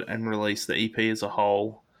on to it and release the EP as a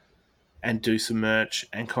whole and do some merch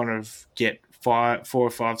and kind of get 4 or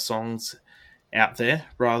 5 songs out there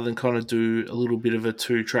rather than kind of do a little bit of a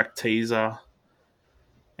 2-track teaser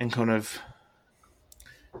and kind of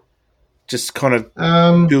just kind of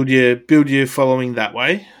build your following that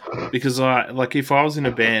way. Because if I was in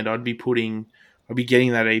a band, I'd be getting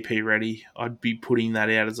that EP ready. I'd be putting that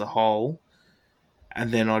out as a whole,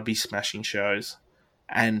 and then I'd be smashing shows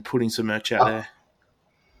and putting some merch out there.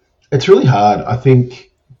 It's really hard. I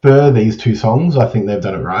think for these two songs, I think they've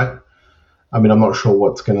done it right. I mean, I'm not sure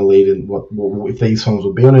what's going to lead in if these songs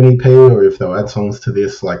will be on an EP or if they'll add songs to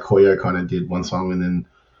this. Like Koyo kind of did one song and then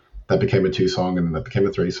that became a 2-song and then that became a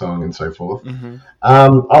 3-song and so forth. Mm-hmm. I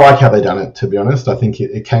like how they've done it, to be honest. I think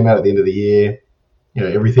it came out at the end of the year. You know,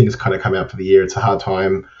 everything's kind of come out for the year. It's a hard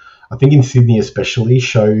time. I think in Sydney especially,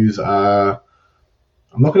 shows are,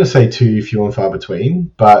 I'm not going to say too few and far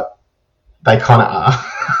between, but they kind of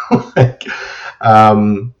are.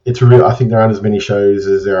 It's real. I think there aren't as many shows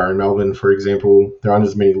as there are in Melbourne, for example. There aren't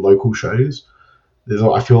as many local shows.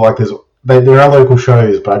 I feel like there are local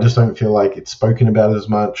shows, but I just don't feel like it's spoken about as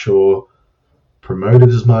much or promoted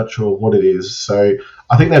as much or what it is. So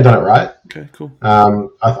I think they've done it right. Okay, cool.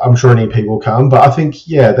 I'm sure an EP will come, but I think,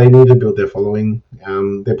 yeah, they need to build their following. I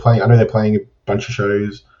know they're playing a bunch of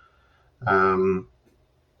shows,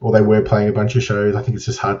 or they were playing a bunch of shows. I think it's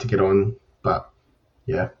just hard to get on, but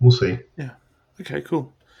yeah, we'll see. Yeah. Okay,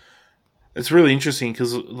 cool. It's really interesting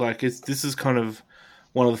because this is kind of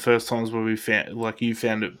one of the first times where we've had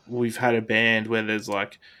a band where there's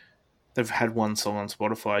they've had one song on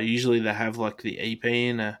Spotify. Usually they have the EP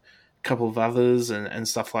and a couple of others and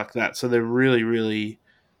stuff like that. So they're really, really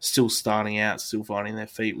still starting out, still finding their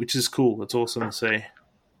feet, which is cool. It's awesome to see.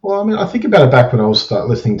 Well, I mean, I think about it back when I was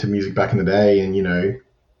listening to music back in the day, and a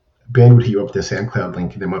band would hit you up their SoundCloud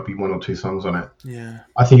link and there might be 1 or 2 songs on it. Yeah.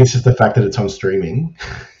 I think it's just the fact that it's on streaming.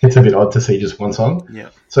 It's a bit odd to see just one song. Yeah.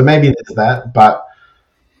 So maybe there's that, but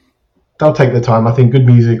they'll take their time. I think good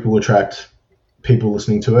music will attract people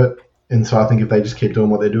listening to it. And so I think if they just keep doing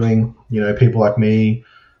what they're doing, people like me,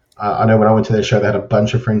 I know when I went to their show, they had a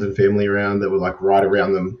bunch of friends and family around that were right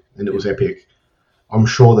around them, and it was epic. I'm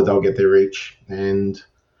sure that they'll get their reach, and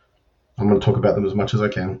I'm going to talk about them as much as I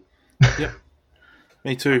can. Yep.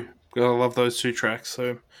 Me too. I love those 2 tracks,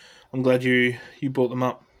 so I'm glad you brought them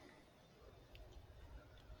up.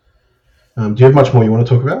 Do you have much more you want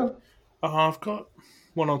to talk about? I've got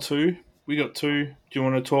 1 or 2. We got 2. Do you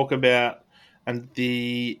want to talk about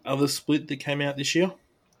the other split that came out this year?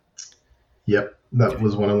 Yep, that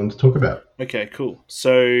was what I wanted to talk about. Okay, cool.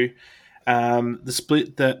 So the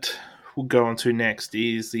split that we'll go on to next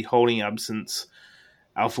is the Holding Absence,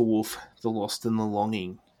 Alpha Wolf, The Lost and the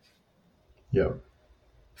Longing. Yep.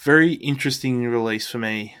 Very interesting release for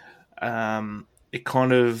me. It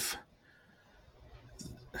kind of...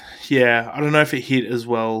 Yeah, I don't know if it hit as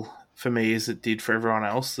well for me as it did for everyone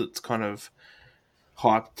else that's kind of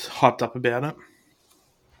hyped up about it.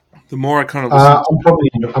 The more I kind of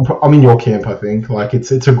listen I'm in your camp, I think.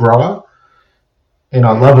 It's a grower, and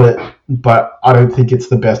I love it, but I don't think it's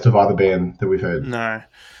the best of either band that we've heard. No.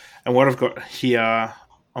 And what I've got here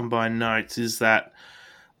on my notes is that,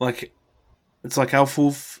 it's like Alpha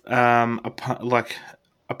Wolf,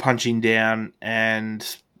 a punching down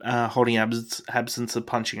and Holding Absence are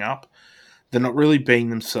punching up. They're not really being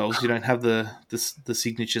themselves. You don't have the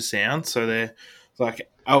signature sound, so they're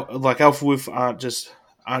Alpha Wolf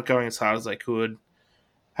aren't going as hard as they could.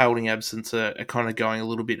 Holding Absence are kind of going a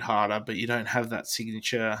little bit harder, but you don't have that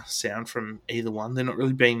signature sound from either one. They're not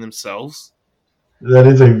really being themselves. That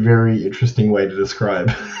is a very interesting way to describe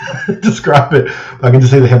it. I can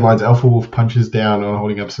just see the headlines: Alpha Wolf punches down on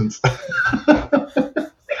Holding Absence.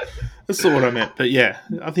 That's not what I meant, but yeah,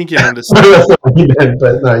 I think you understand. That's not what you meant,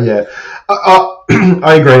 but no, yeah.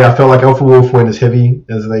 I agree. I felt like Alpha Wolf weren't as heavy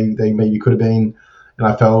as they maybe could have been, and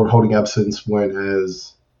I felt Holding Absence weren't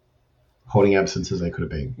as Holding Absence as they could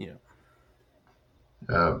have been. Yeah.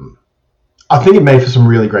 I think it made for some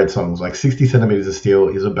really great songs. 60 Centimeters of Steel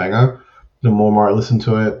is a banger. The more I listen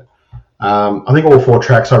to it, I think all 4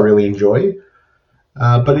 tracks I really enjoy.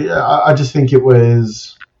 But I just think it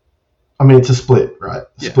was... I mean, it's a split, right?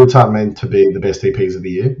 Yeah. Splits aren't meant to be the best EPs of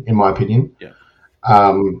the year, in my opinion. Yeah.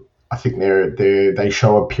 I think they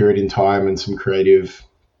show a period in time and some creative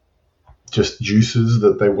just juices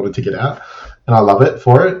that they wanted to get out, and I love it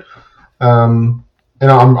for it. And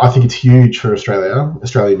I think it's huge for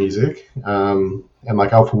Australian music. And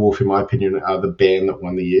Alpha Wolf, in my opinion, are the band that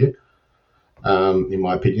won the year. In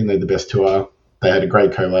my opinion, they're the best tour. They had a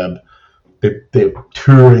great collab. They're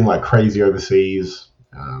touring like crazy overseas.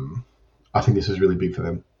 I think this is really big for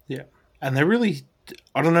them. Yeah. And they really,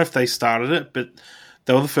 I don't know if they started it, but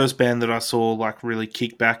they were the first band that I saw really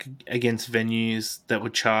kick back against venues that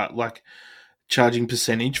would charging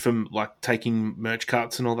percentage from taking merch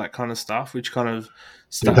cuts and all that kind of stuff, which kind of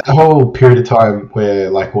Yeah, that whole period of time where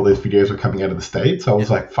like all those videos were coming out of the States, I was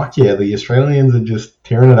like, fuck yeah, the Australians are just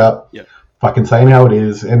tearing it up, fucking saying how it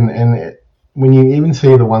is. And when you even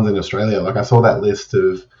see the ones in Australia, like I saw that list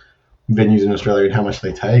of venues in Australia and how much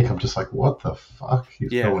they take, I'm just like, what the fuck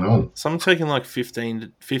is going on? Some taking like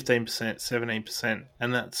 15%, 17%,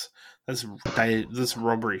 and that's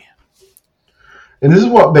robbery. And this is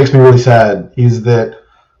what makes me really sad, is that,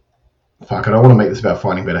 fuck, I don't want to make this about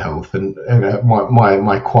finding better health and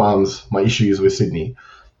my qualms, my issues with Sydney.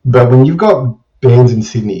 But when you've got bands in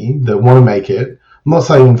Sydney that want to make it, I'm not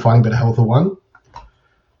saying Finding Better Health are one.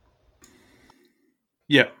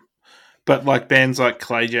 Yeah. But like bands like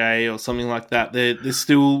Clay J or something like that, they're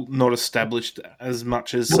still not established as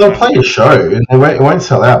much as... Well, they'll play a show and it won't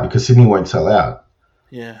sell out because Sydney won't sell out.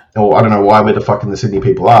 Yeah. Or I don't know where the fucking the Sydney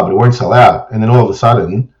people are, but it won't sell out. And then all of a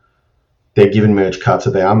sudden, they're giving merch cuts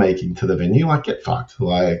that they are making to the venue. Like, get fucked.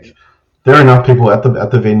 Like, there are enough people at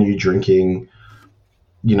the venue drinking,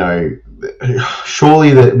 you know,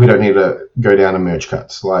 surely that we don't need to go down to merch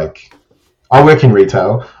cuts. Like, I work in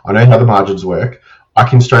retail. I know how the margins work. I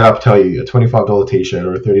can straight up tell you a $25 t-shirt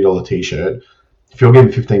or a $30 t-shirt, if you're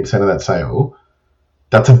getting 15% of that sale,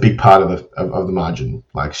 that's a big part of the margin,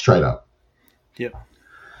 like straight up. Yep.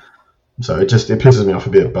 So it pisses me off a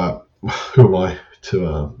bit, but who am I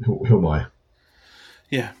to who am I?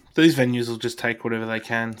 Yeah, these venues will just take whatever they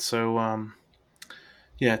can. So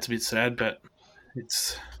yeah, it's a bit sad, but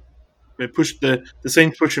the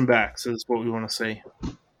scene's pushing back, so that's what we want to see.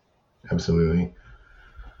 Absolutely.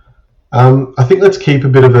 I think let's keep a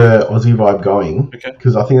bit of a Aussie vibe going,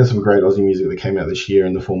 because I think there's some great Aussie music that came out this year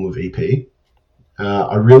in the form of EP.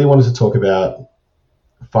 I really wanted to talk about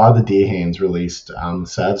Father Dear Hands released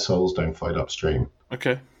Sad Souls Don't Float Upstream.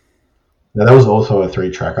 Okay. Now, that was also a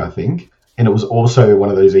 3-track, I think, and it was also one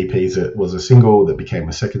of those EPs that was a single that became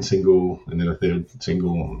a second single and then a third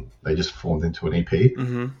single, and they just formed into an EP.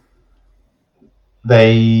 Mm-hmm.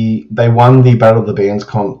 They won the Battle of the Bands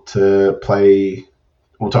comp to play...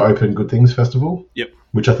 to open Good Things Festival,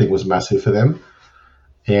 which I think was massive for them.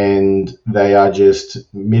 And they are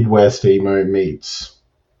just Midwest emo meets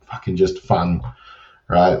fucking just fun,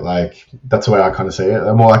 right? Like, that's the way I kind of see it.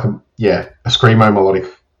 They're more like a screamo melodic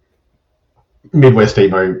Midwest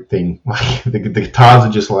emo thing. Like, the guitars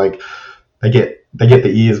are just like, they get the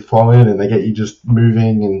ears flowing and they get you just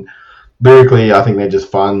moving. And lyrically, I think they're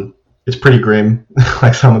just fun. It's pretty grim,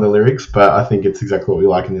 like some of the lyrics, but I think it's exactly what we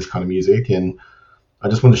like in this kind of music. And I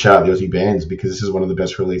just want to shout out the Aussie bands because this is one of the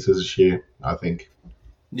best releases this year, I think.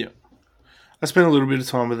 Yeah. I spent a little bit of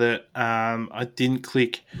time with it. I didn't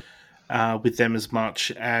click with them as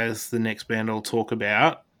much as the next band I'll talk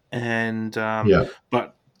about. And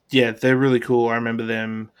but yeah, they're really cool. I remember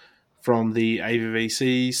them from the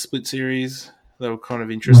AVVC split series. They were kind of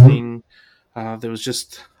interesting. Mm-hmm. There was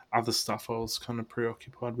just other stuff I was kind of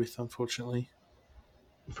preoccupied with, unfortunately.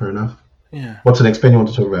 Fair enough. Yeah. What's the next band you want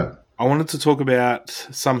to talk about? I wanted to talk about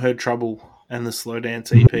Some Heard Trouble and the Slow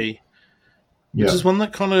Dance EP, which is one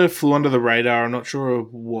that kind of flew under the radar. I'm not sure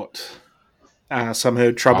what Some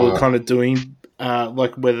Heard Trouble are kind of doing,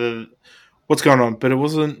 like what's going on, but it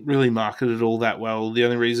wasn't really marketed all that well. The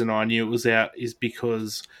only reason I knew it was out is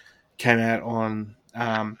because it came out on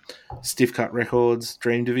Stiff Cut Records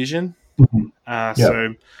Dream Division.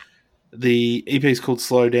 So the EP is called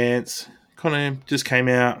Slow Dance. Kind of just came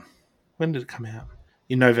out. When did it come out?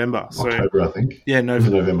 In November. October, I think. Yeah,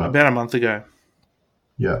 November. About a month ago.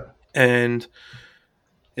 Yeah. And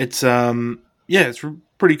it's it's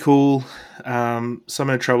pretty cool. Some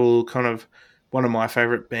Heard Trouble, kind of one of my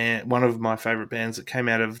favorite bands that came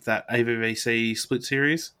out of that AVVC split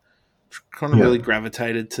series. Kind of really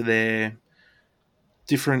gravitated to their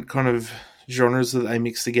different kind of genres that they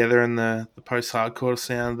mix together and the post-hardcore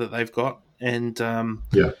sound that they've got. And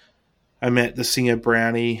I met the singer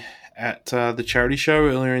Brownie at the charity show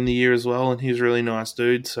earlier in the year as well, and he was a really nice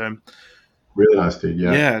dude. So, really nice dude,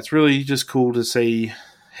 yeah, it's really just cool to see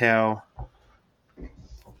how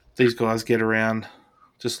these guys get around.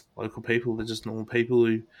 Just local people, they're just normal people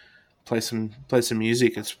who play some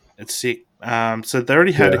music. It's sick. So they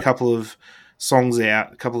already had a couple of songs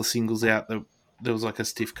out, a couple of singles out. That there was like a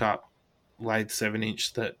Stiff Cut laid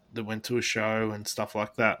 7-inch that went to a show and stuff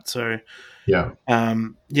like that. So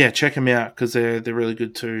check them out because they're really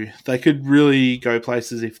good too. They could really go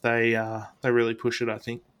places if they really push it, I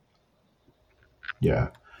think. Yeah,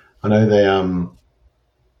 I know they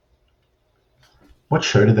what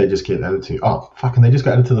show did they just get added to? Oh, fucking! They just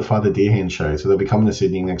got added to the Father Dear Hands show, so they'll be coming to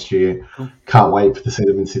Sydney next year. Cool. Can't wait to see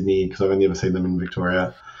them in Sydney because I've only ever seen them in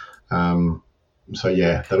Victoria. So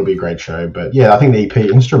yeah, that'll be a great show. But yeah, I think the EP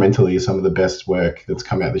instrumentally is some of the best work that's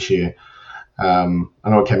come out this year. I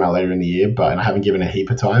know it came out later in the year, but I haven't given it a heap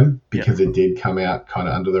of time because it did come out kind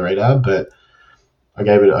of under the radar. But I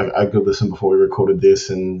gave it a good listen before we recorded this,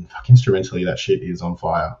 and instrumentally that shit is on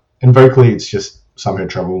fire. And vocally, it's just somehow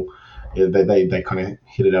trouble. Yeah, they kind of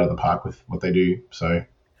hit it out of the park with what they do. So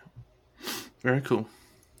very cool.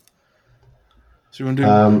 So you want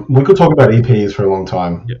to we could talk about EPs for a long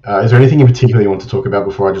time. Yep. Is there anything in particular you want to talk about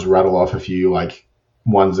before I just rattle off a few like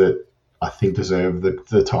ones that I think deserve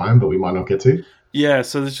the time, but we might not get to? Yeah,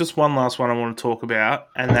 so there's just one last one I want to talk about,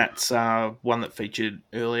 and that's one that featured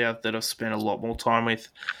earlier that I've spent a lot more time with,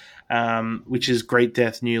 which is Great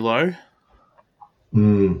Death New Low.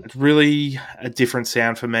 It's really a different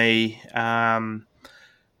sound for me,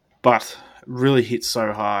 but really hits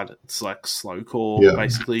so hard. It's like slowcore,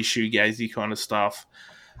 basically shoegazy kind of stuff.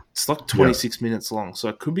 It's like 26 minutes long, so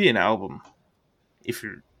it could be an album if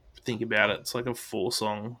you think about it. It's like a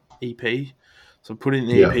 4-song EP, so put it in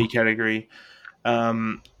the EP category.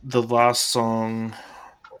 The last song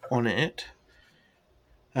on it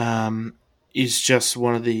is just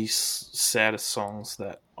one of these saddest songs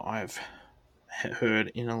that I've heard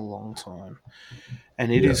in a long time,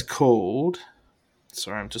 and it is called,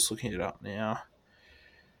 sorry, I'm just looking it up now.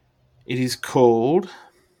 It is called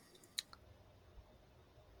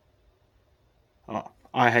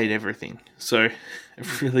I Hate Everything. So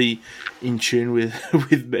really in tune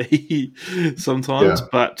with me sometimes,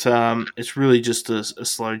 but it's really just a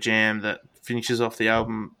slow jam that finishes off the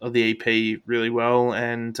album of the EP really well,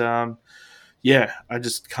 and I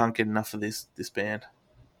just can't get enough of this band.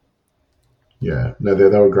 Yeah, no,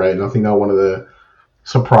 they were great, and I think they were one of the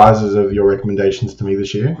surprises of your recommendations to me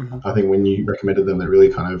this year. I think when you recommended them, that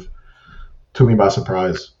really kind of took me by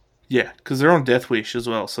surprise. Yeah, because they're on Death Wish as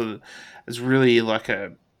well, so it's really like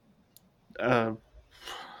a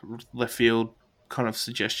left field kind of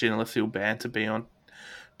suggestion, a left field band to be on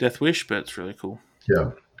Death Wish, but it's really cool.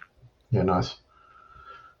 Yeah, nice.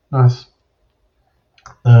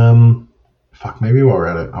 Maybe while we're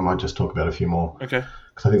at it, I might just talk about a few more. Okay.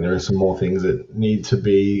 Because I think there are some more things that need to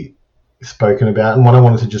be spoken about, and one I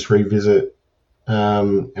wanted to just revisit,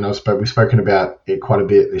 and we've spoken about it quite a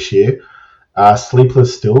bit this year.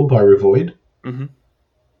 Sleepless Still by Revoid. Mm-hmm.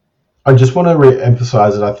 I just want to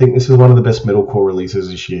re-emphasize that I think this is one of the best metalcore releases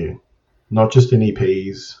this year, not just in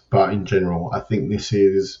EPs, but in general. I think this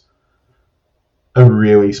is a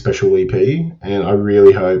really special EP, and I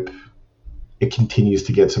really hope it continues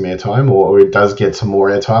to get some airtime, or it does get some more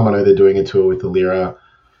airtime. I know they're doing a tour with the Lyra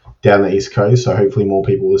down the East Coast, so hopefully more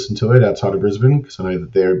people listen to it outside of Brisbane, because I know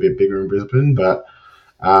that they're a bit bigger in Brisbane, but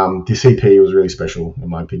this EP was really special, in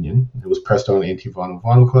my opinion. It was pressed on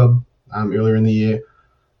Anti-Vinyl Club earlier in the year.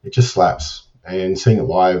 It just slaps, and seeing it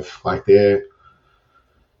live, like they're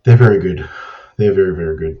very good. They're very,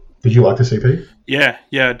 very good. Did you like this EP? Yeah,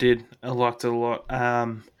 I did. I liked it a lot.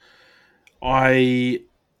 I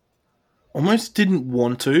almost didn't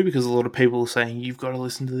want to, because a lot of people are saying, you've got to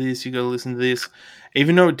listen to this,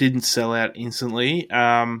 even though it didn't sell out instantly.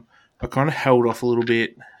 I kind of held off a little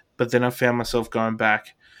bit, but then I found myself going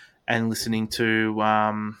back and listening to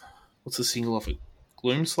what's the single off it?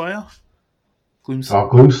 Gloomslayer?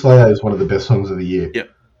 Gloomslayer is one of the best songs of the year. Yep.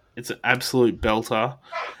 It's an absolute belter.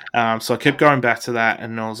 So I kept going back to that,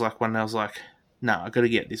 and I was like, I got to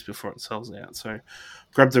get this before it sells out. So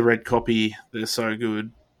grabbed the red copy. They're so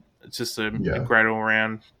good. It's just a great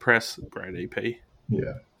all-around press, great EP.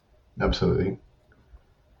 Yeah, absolutely.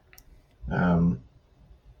 Are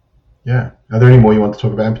there any more you want to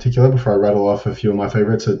talk about in particular before I rattle off a few of my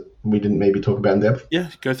favourites that we didn't maybe talk about in depth? Yeah,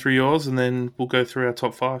 go through yours, and then we'll go through our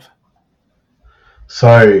top 5.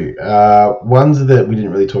 So, ones that we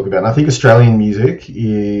didn't really talk about, and I think Australian music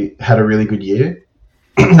had a really good year.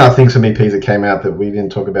 I think some EPs that came out that we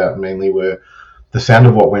didn't talk about mainly were The Sound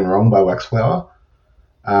of What Went Wrong by Waxflower,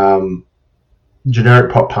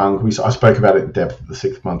 generic pop punk. I spoke about it in depth at the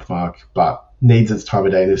 6th month mark, but needs its time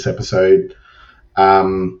of day in this episode.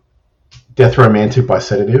 Death Romantic by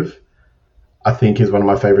Sedative, I think, is one of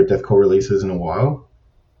my favourite deathcore releases in a while.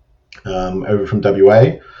 Over from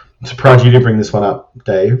WA. I'm surprised you didn't bring this one up,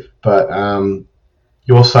 Dave, but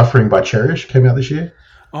You're Suffering by Cherish came out this year.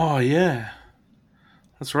 Oh, yeah.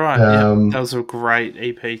 That's right. That was a great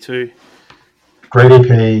EP too. Great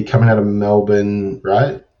EP coming out of Melbourne,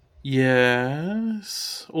 right?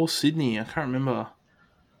 Yes. Or Sydney. I can't remember.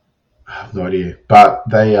 I have no idea. But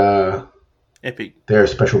they are epic. They're a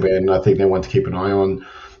special band, and I think they're one to keep an eye on.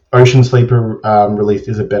 Ocean Sleeper released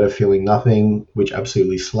Is a Better Feeling Nothing, which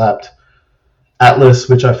absolutely slapped. Atlas,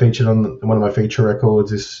 which I featured on one of my feature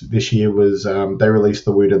records this year, was they released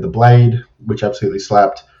The Wound of the Blade, which absolutely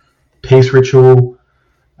slapped. Peace Ritual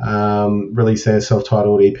released their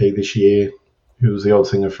self-titled EP this year. who was the old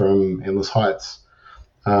singer from Endless Heights,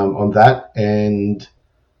 on that. And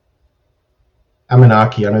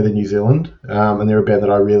Amanaki, I know they're New Zealand, and they're a band that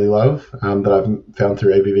I really love, that I've found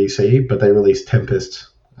through ABVC, but they released Tempest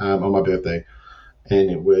on my birthday, and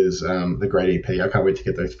it was a great EP. I can't wait to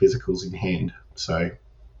get those physicals in hand. So,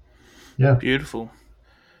 yeah. Beautiful.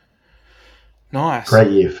 Nice.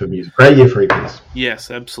 Great year for music. Great year for EPs. Yes,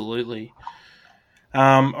 absolutely.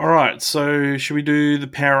 All right, so should we do the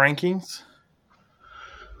power rankings?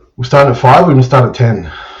 We'll start at 5. We're going to start at 10.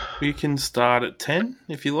 We can start at 10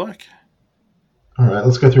 if you like. All right,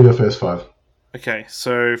 let's go through your first 5. Okay,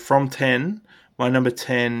 so from 10, my number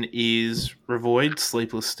 10 is Revoid,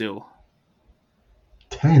 Sleepless Still.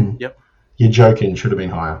 10? Yep. You're joking. Should have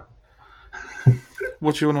been higher.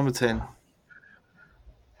 What's your number 10?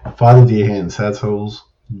 Father Dear Hand, Sad Souls,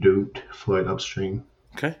 Don't Float Upstream.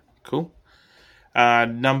 Okay, cool.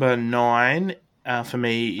 Number 9 for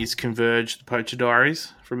me is Converge, The Poacher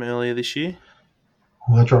Diaries from earlier this year.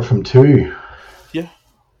 Well, that dropped from 2. Yeah,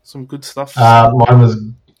 some good stuff.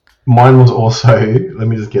 Mine was also, let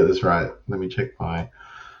me just get this right. Let me check mine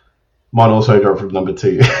also dropped from number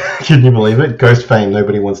 2. Can you believe it? Ghost Fame,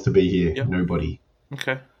 Nobody Wants to Be Here. Yep. Nobody.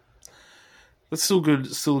 Okay. That's still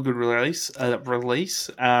good. Still a good release.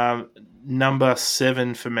 Number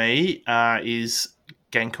 7 for me is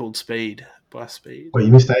Gang Called Speed by Speed. Wait,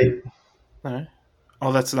 you missed 8. No.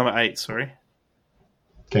 Oh, that's number 8. Sorry.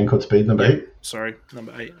 Gang Called Speed, number 8. Sorry,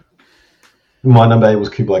 number 8. My number 8 was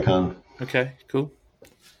Kublai Khan. Okay, cool.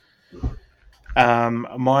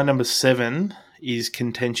 My number 7 is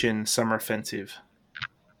Contention, Summer Offensive.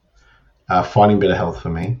 Finding Better Health for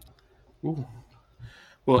me. Ooh.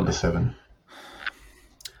 Well, number 7.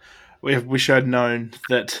 We wish I'd known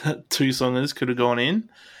that 2 songers could have gone in.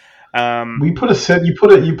 You put a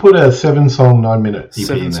 7-song 9-minute EP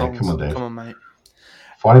 7 in there. songs. Come on, Dave. Come on, mate.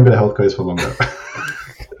 Finding Better Health goes for longer.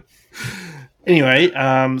 Anyway,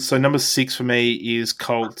 so number 6 for me is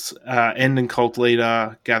Cult, End and Cult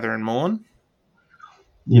Leader, Gather and Mourn.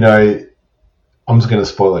 You know, I'm just going to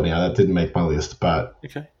spoil it now. That didn't make my list, but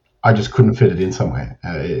okay. I just couldn't fit it in somewhere.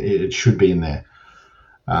 It should be in there.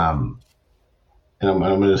 And I'm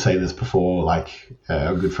going to say this before, like,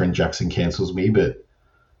 our good friend Jackson cancels me, but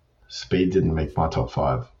Speed didn't make my top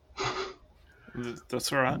 5.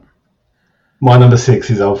 That's all right. My number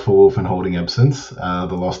 6 is Alpha Wolf and Holding Absence, The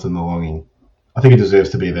Lost and the Longing. I think it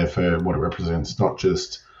deserves to be there for what it represents, not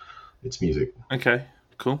just its music. Okay,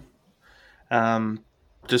 cool.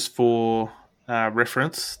 Just for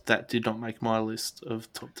reference, that did not make my list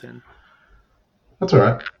of top 10. That's all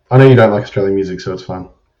right. I know you don't like Australian music, so it's fine.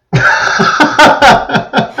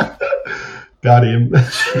 Got him.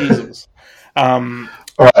 Jesus. All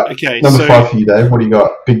right. Okay. Number 5 for you, Dave. What do you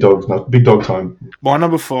got? Big dog time. My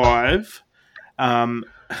number 5.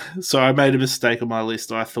 So I made a mistake on my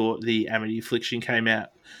list. I thought the Amity Affliction came out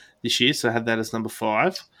this year, so I had that as number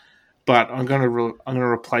 5. But I'm gonna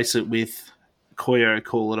replace it with Koyo,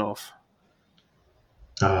 Call It Off.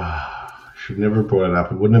 Should never have brought it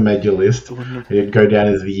up. It wouldn't have made your list. It'd go down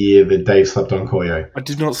as the year that Dave slept on Koyo. I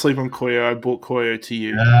did not sleep on Koyo. I bought Koyo to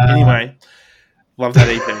you. Anyway, love that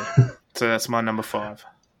EP. So that's my number 5.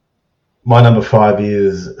 My number 5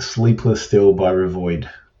 is Sleepless Still by Revoid.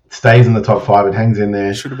 It stays in the top 5. It hangs in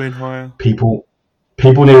there. Should have been higher. People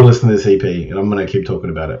need to listen to this EP, and I'm going to keep talking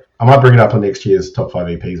about it. I might bring it up on next year's top 5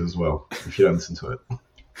 EPs as well, if you don't listen to it.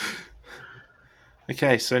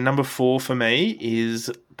 Okay, so number 4 for me is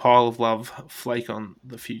Pile of Love, Flake on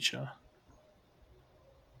the Future.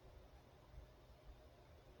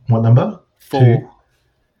 What number? 4. 2?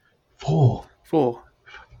 4. 4.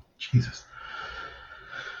 Jesus.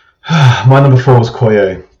 My number 4 was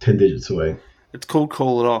Koyo, 10 Digits Away. It's called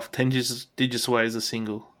Call It Off. 10 Digits Away is a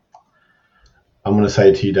single. I'm going to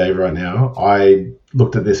say to you, Dave, right now, I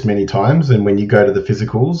looked at this many times, and when you go to the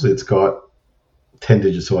physicals, it's got 10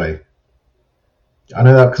 Digits Away. I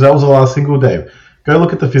know that because that was the last single, Dave. Go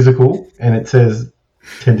look at the physical, and it says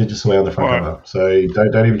 10 Digits Away on the front cover. So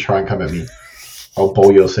don't even try and come at me. I'll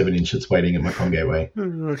bowl your 7-inch that's waiting at my con gateway.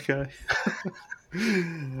 Okay.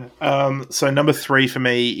 So number 3 for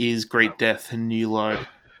me is Great Death and New Low.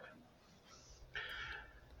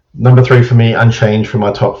 Number 3 for me, unchanged from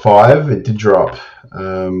my top 5. It did drop.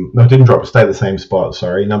 No, it didn't drop. It stayed the same spot,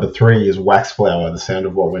 sorry. Number 3 is Waxflower, The Sound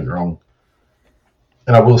of What Went Wrong.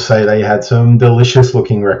 And I will say they had some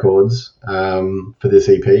delicious-looking records for this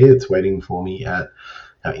EP. It's waiting for me at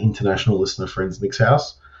our international listener friends Nick's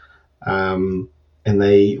house. And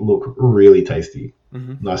they look really tasty.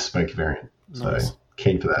 Mm-hmm. Nice smoky variant. Nice. So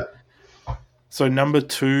keen for that. So number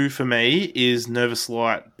 2 for me is Nervous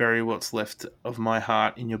Light, Bury What's Left of My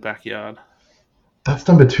Heart in Your Backyard. That's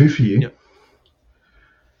number 2 for you? Yep.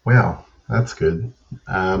 Wow, that's good.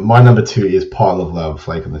 My number 2 is Pile of Love,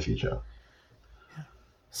 Flake in the Future.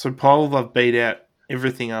 So Pile of Love beat out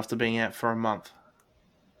everything after being out for a month.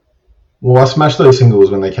 Well, I smashed those singles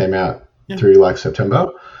when they came out through like September.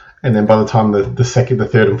 And then by the time the second, the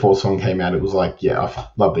third and fourth song came out, it was like, yeah, I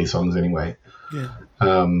love these songs anyway. Yeah.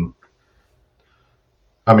 I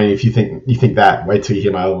mean, if you think that, wait till you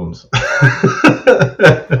hear my albums.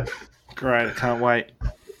 Great, I can't wait.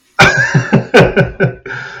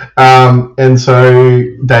 And so,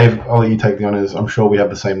 Dave, I'll let you take the honours. I'm sure we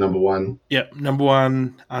have the same number 1. Yep, number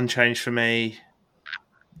 1, unchanged for me.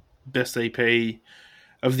 Best EP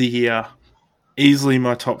of the year. Easily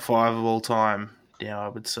my top 5 of all time now, I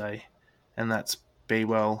would say. And that's Be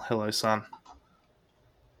Well, Hello Sun.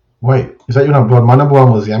 Wait, is that your number 1? My number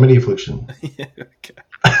 1 was The Amity Affliction. Yeah, okay.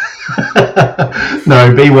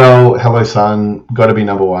 No, Be Well, Hello Sun, got to be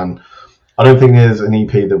number 1. I don't think there's an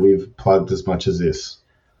EP that we've plugged as much as this.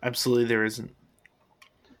 Absolutely there isn't.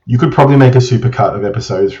 You could probably make a supercut of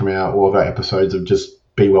episodes from all of our episodes of just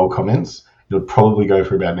Be Well comments. It would probably go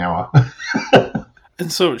for about an hour.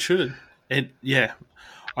 And so it should. I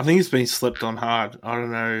think it's been slept on hard. I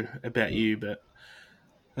don't know about you, but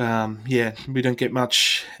we don't get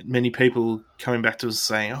many people coming back to us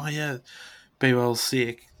saying, "Oh yeah, Be Well's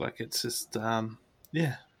sick." Like it's just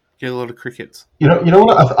get a lot of crickets. You know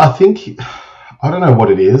what? I think I don't know what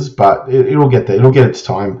it is, but it'll get there. It'll get its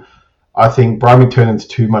time. I think Brian McTernan's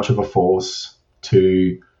too much of a force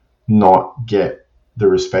to not get the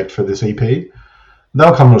respect for this EP.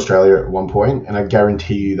 They'll come to Australia at one point, and I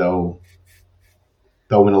guarantee you they'll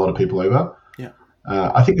win a lot of people over. Yeah.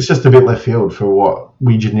 I think it's just a bit left field for what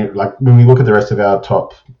we like when we look at the rest of our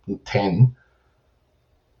top 10.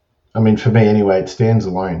 I mean, for me anyway, it stands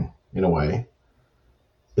alone in a way.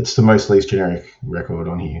 It's the most least generic record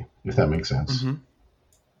on here, if that makes sense. Mm-hmm.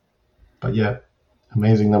 But yeah,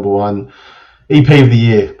 amazing number 1. EP of the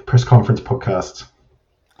year, press conference podcast.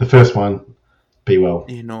 The first one, Be Well.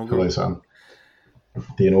 The inaugural. Hello, Sun.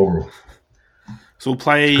 The inaugural. So we'll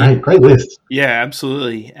play... Great list. Yeah,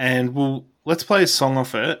 absolutely. And let's play a song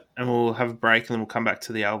off it, and we'll have a break, and then we'll come back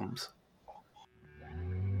to the albums.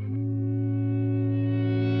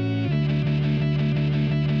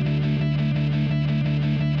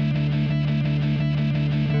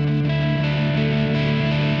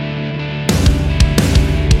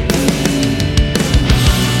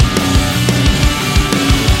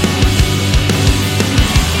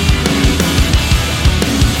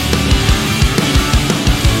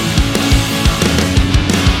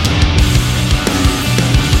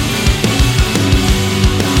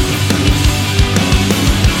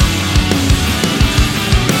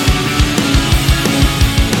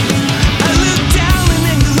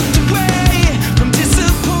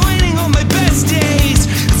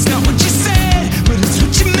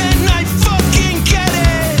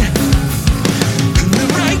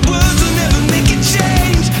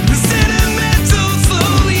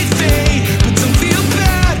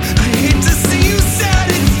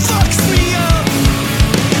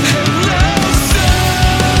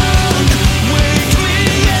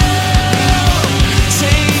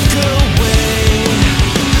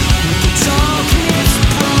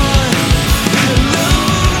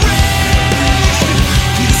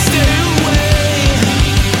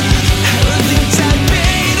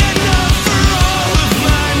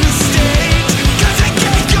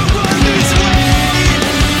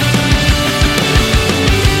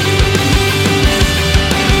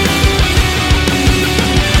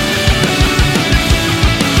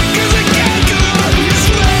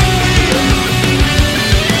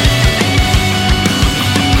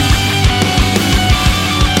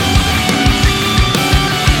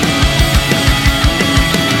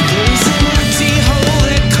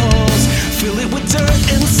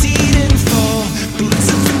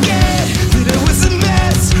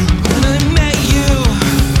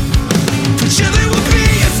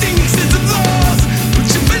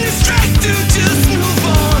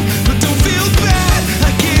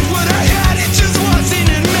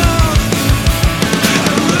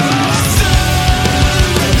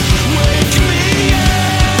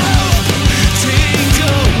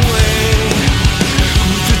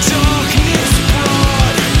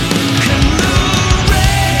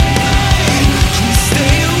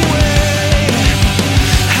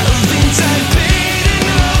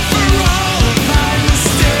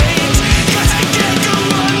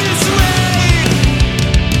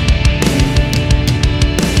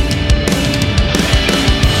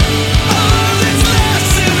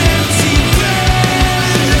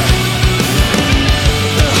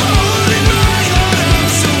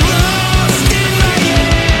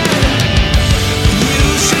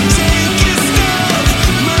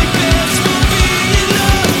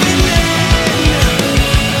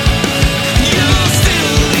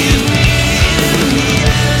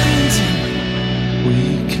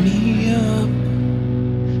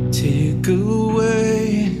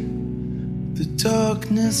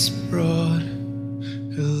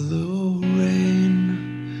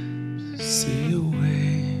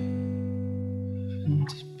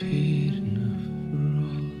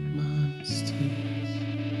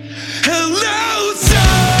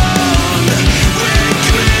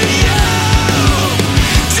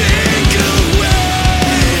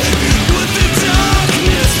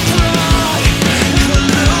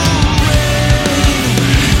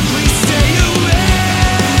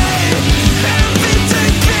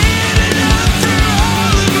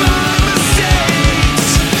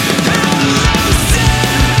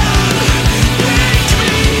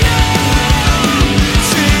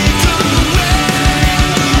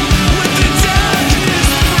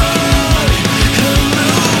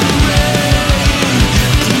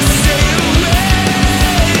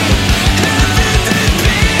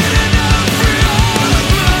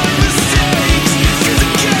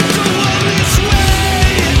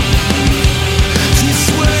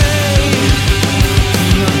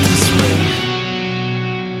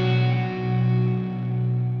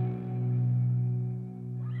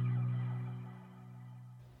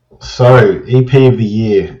 So, EP of the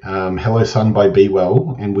year, Hello Sun by Be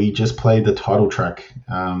Well, and we just played the title track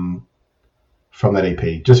from that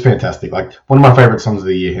EP. Just fantastic. Like, one of my favourite songs of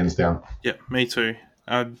the year, hands down. Yeah, me too.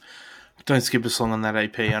 Don't skip a song on that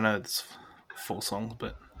EP. I know it's 4 songs,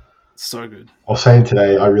 but it's so good. I was saying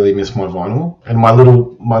today, I really miss my vinyl and my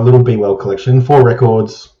little Be Well collection. 4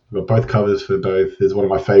 records. I've got both covers for both. Is one of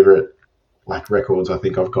my favourite records I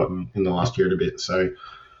think I've gotten in the last year and a bit. So,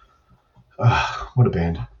 what a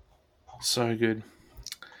band! So good.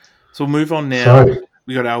 So we'll move on now. So,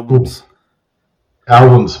 we got albums.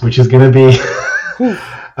 Albums, which is going to be...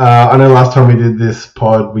 I know last time we did this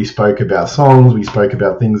pod, we spoke about songs, we spoke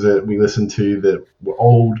about things that we listened to that were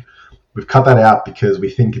old. We've cut that out because we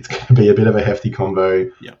think it's going to be a bit of a hefty combo.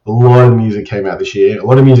 Yep. A lot of music came out this year. A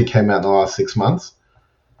lot of music came out in the last 6 months.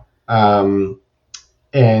 And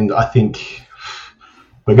I think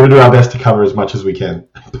we're going to do our best to cover as much as we can.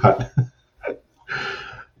 But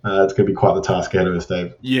it's going to be quite the task ahead of us,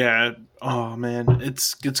 Dave. Yeah. Oh, man.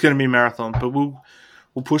 It's going to be a marathon, but we'll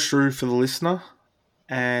push through for the listener.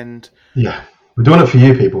 And yeah, we're doing it for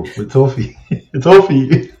you, people. It's all for you. It's all for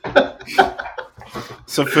you.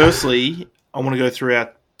 So, firstly, I want to go through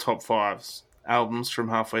our top 5 albums from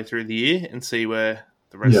halfway through the year and see where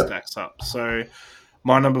the rest stacks up. So,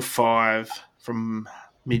 my number 5 from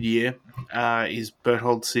mid-year is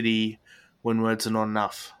Berthold City, When Words Are Not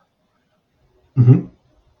Enough. Mm-hmm.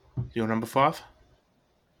 Your number 5?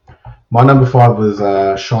 My number 5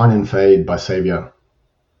 was Shine and Fade by Savior.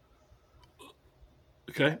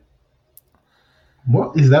 Okay.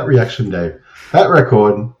 What is that reaction, Dave? That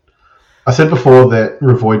record, I said before that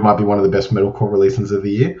Revoid might be one of the best metalcore releases of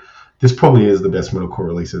the year. This probably is the best metalcore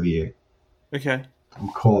release of the year. Okay. I'm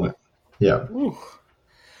calling it. Yeah.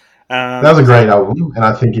 That was a great album, and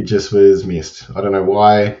I think it just was missed. I don't know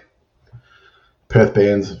why. Perth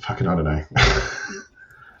bands, fucking I don't know.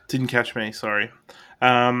 Didn't catch me, sorry.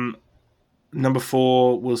 Number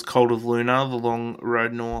 4 was Cold of Luna, The Long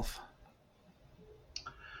Road North.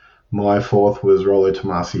 My 4th was Rollo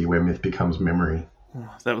Tomasi, Where Myth Becomes Memory.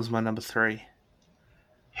 Oh, that was my number 3.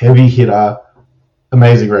 Heavy hitter,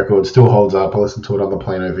 amazing record, still holds up. I listened to it on the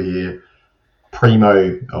plane over here.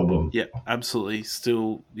 Primo album. Yeah, absolutely.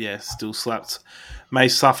 Still slaps. May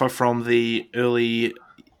suffer from the early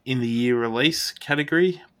in the year release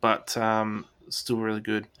category, but still really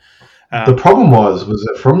good. The problem was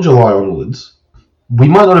that from July onwards, we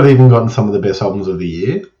might not have even gotten some of the best albums of the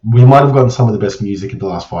year. We might have gotten some of the best music in the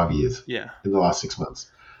last 5 years. Yeah. In the last 6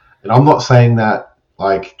 months. And I'm not saying that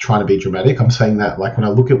like trying to be dramatic. I'm saying that like when I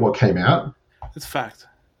look at what came out. It's fact.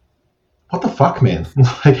 What the fuck, man?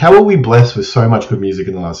 Like how are we blessed with so much good music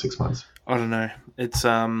in the last 6 months? I don't know. It's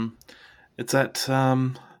that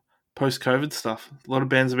post-COVID stuff. A lot of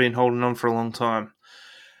bands have been holding on for a long time.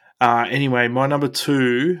 Anyway, my number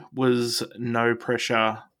 2 was No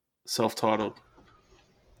Pressure, self-titled.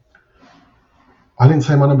 I didn't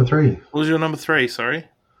say my number 3. What was your number 3? Sorry.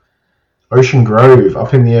 Ocean Grove,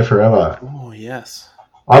 Up in the Air Forever. Oh, yes.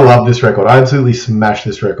 I love this record. I absolutely smashed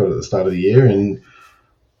this record at the start of the year, and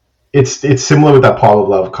it's similar with that Pile of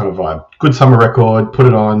Love kind of vibe. Good summer record, put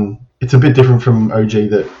it on. It's a bit different from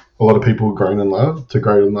OG that a lot of people have grown in love,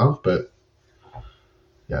 but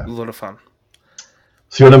yeah. A lot of fun.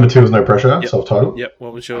 So your number 2 was No Pressure, self-titled? Yep,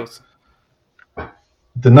 what was yours?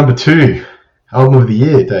 The number 2 album of the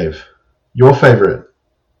year, Dave. Your favourite.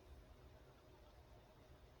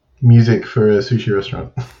 Music for a sushi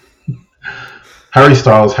restaurant. Harry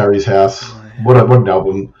Styles, Harry's House. Oh, yeah. What an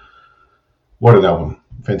album. What an album.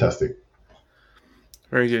 Fantastic.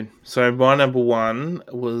 Very good. So my number 1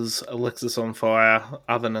 was Alexis on Fire,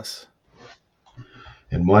 Otherness.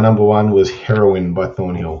 And my number 1 was Heroin by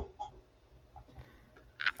Thornhill.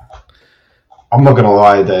 I'm not going to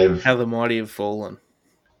lie, Dave. How the Mighty Have Fallen.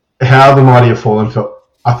 How the Mighty Have Fallen.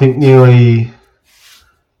 I think nearly...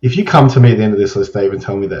 If you come to me at the end of this list, Dave, and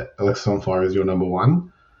tell me that Alexis on Fire is your number 1,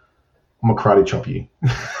 I'm going to karate chop you.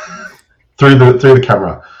 through the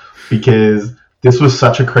camera. Because this was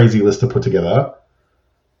such a crazy list to put together.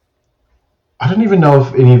 I don't even know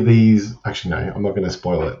if any of these... Actually, no, I'm not going to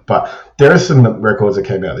spoil it. But there are some records that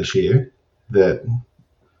came out this year that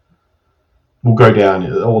will go down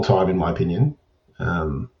all time, in my opinion.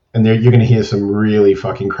 And you're going to hear some really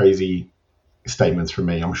fucking crazy statements from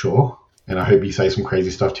me, I'm sure. And I hope you say some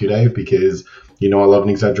crazy stuff too, Dave, because you know I love an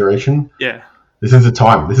exaggeration. Yeah. This is the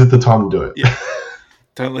time. This is the time to do it. Yeah.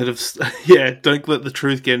 Don't let the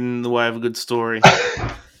truth get in the way of a good story.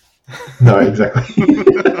 No, exactly.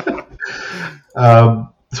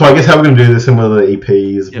 So I guess how we're going to do this similar to the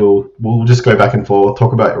EPs, we'll just go back and forth,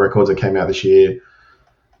 talk about records that came out this year,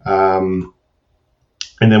 and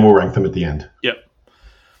then we'll rank them at the end. Yep.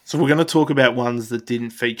 So we're going to talk about ones that didn't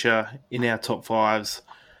feature in our top fives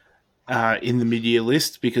in the mid-year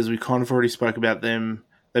list because we kind of already spoke about them.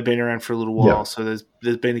 They've been around for a little while, so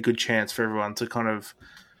there's been a good chance for everyone to kind of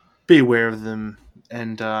be aware of them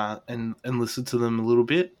and listen to them a little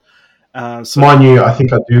bit. Mind you, I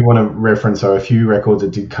think I do want to reference a few records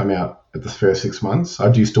that did come out at the first 6 months.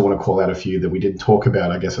 I do still want to call out a few that we didn't talk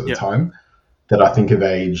about, I guess, at the time, that I think have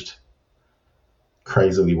aged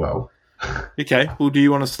crazily well. Okay, well, do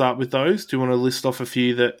you want to start with those? Do you want to list off a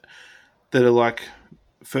few that are like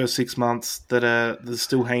first 6 months that are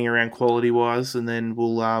still hanging around quality-wise, and then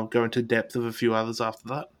we'll go into depth of a few others after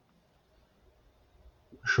that?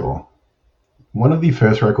 Sure. One of the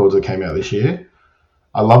first records that came out this year,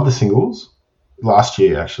 I love the singles. Last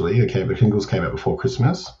year, actually, the singles came out before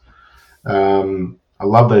Christmas. I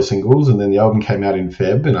love those singles, and then the album came out in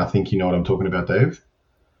Feb, and I think you know what I'm talking about, Dave.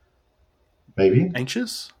 Maybe?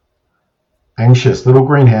 Anxious, Little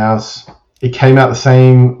Greenhouse. It came out the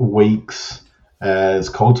same weeks as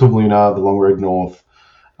Cult of Luna, The Long Road North,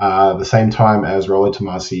 the same time as Rollo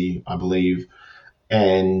Tomasi, I believe.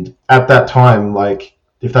 And at that time, like,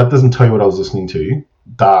 if that doesn't tell you what I was listening to,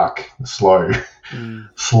 dark, slow,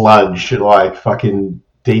 sludge, like fucking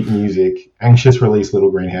deep music. Anxious released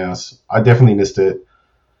Little Greenhouse. I definitely missed it.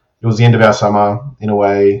 It was the end of our summer in a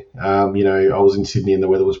way. I was in Sydney and the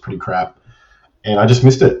weather was pretty crap, and I just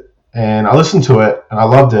missed it. And I listened to it and I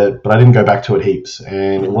loved it, but I didn't go back to it heaps.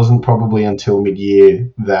 And it wasn't probably until mid-year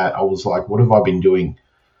that I was like, what have I been doing?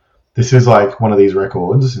 This is like one of these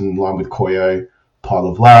records in line with Koyo, Pile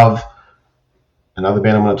of Love, another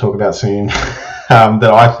band I'm going to talk about soon, that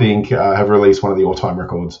I think have released one of the all-time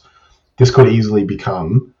records. This could easily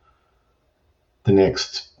become the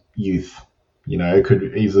next Youth. It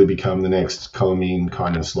could easily become the next Colour Me and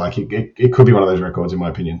Kindness. Like, it could be one of those records, in my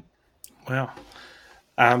opinion. Wow.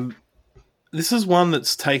 This is one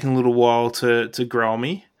that's taken a little while to grow on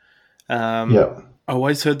me. I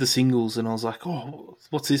always heard the singles and I was like, oh,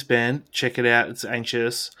 what's this band? Check it out. It's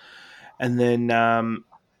Anxious. And then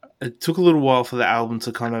it took a little while for the album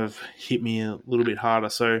to kind of hit me a little bit harder.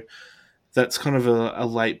 So that's kind of a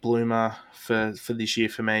late bloomer for this year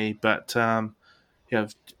for me. But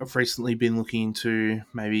I've recently been looking into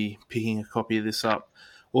maybe picking a copy of this up.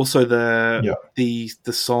 Also, the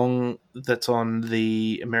song that's on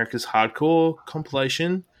the America's Hardcore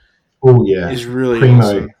compilation is really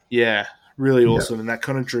awesome. Yeah, really awesome. And that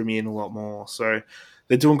kind of drew me in a lot more. So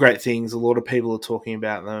they're doing great things. A lot of people are talking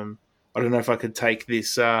about them. I don't know if I could take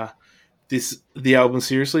the album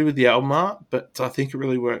seriously with the album art, but I think it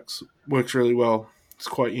really works really well. It's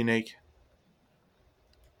quite unique.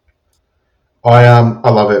 I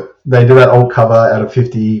love it. They did that old cover out of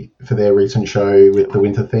 50 for their recent show with the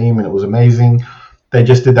winter theme, and it was amazing. They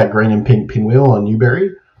just did that green and pink pinwheel on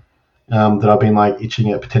Newberry that I've been like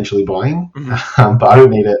itching at potentially buying, but I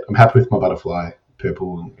don't need it. I'm happy with my butterfly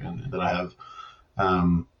purple that I have.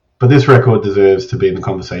 But this record deserves to be in the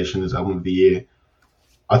conversation as album of the year.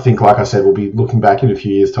 I think, like I said, we'll be looking back in a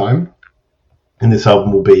few years' time, and this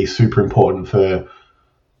album will be super important for,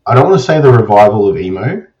 I don't want to say the revival of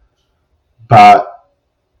emo, but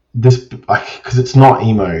this, because it's not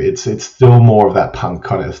emo, it's still more of that punk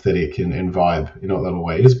kind of aesthetic and vibe in a lot of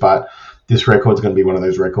ways. But this record's going to be one of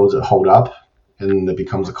those records that hold up and that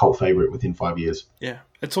becomes a cult favorite within 5 years. Yeah,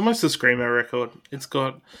 it's almost a screamo record. It's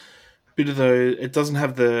got a bit of it doesn't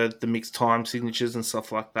have the mixed time signatures and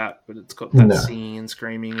stuff like that, but it's got that singing and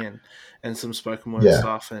screaming and some spoken word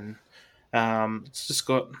stuff, and it's just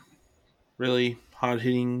got really hard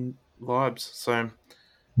hitting vibes. So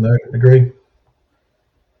no, agreed.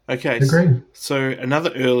 Okay, so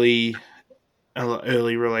another early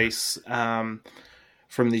release from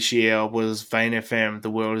this year was Vane FM, The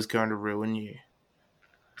World Is Going to Ruin You.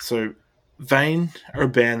 So Vane are a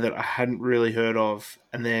band that I hadn't really heard of,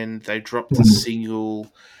 and then they dropped a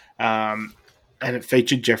single, and it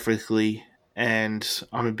featured Jeff Rickley, and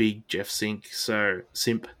I'm a big Jeff simp. So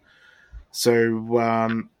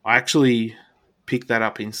I actually picked that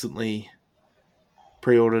up instantly,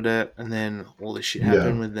 pre-ordered it, and then all this shit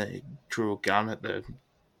happened when they drew a gun at the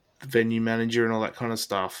venue manager and all that kind of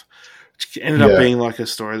stuff. Which ended up being like a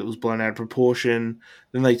story that was blown out of proportion.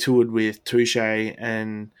 Then they toured with Touche,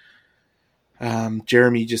 and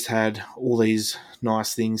Jeremy just had all these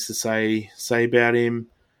nice things to say about him,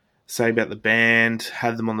 say about the band,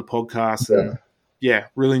 had them on the podcast, and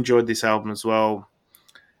really enjoyed this album as well.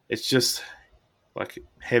 It's just like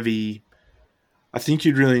heavy. I think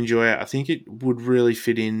you'd really enjoy it. I think it would really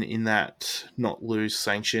fit in that not loose,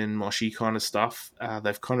 sanction, moshy kind of stuff.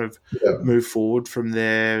 They've kind of moved forward from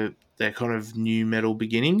their kind of new metal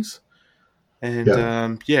beginnings. And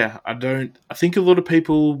I think a lot of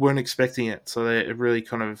people weren't expecting it, so it really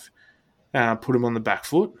kind of put him on the back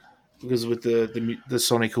foot because with the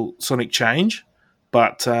sonic change.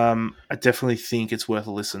 But I definitely think it's worth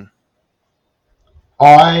a listen.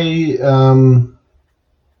 I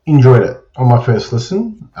enjoyed it on my first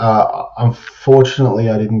listen. Unfortunately,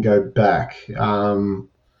 I didn't go back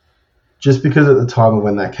just because at the time of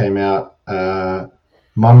when that came out,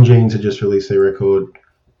 Mum Jeans had just released their record.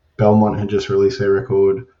 Belmont had just released their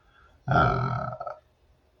record.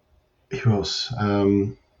 Who else?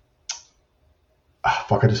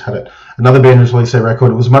 I just had it. Another band just released their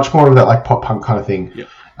record. It was much more of that like pop punk kind of thing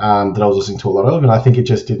that I was listening to a lot of, and I think it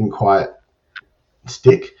just didn't quite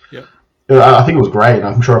stick. Yeah. I think it was great, and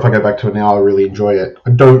I'm sure if I go back to it now, I'll really enjoy it.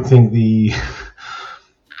 I don't think the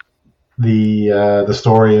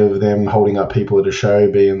story of them holding up people at a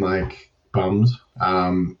show being like bums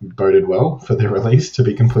boded well for their release, to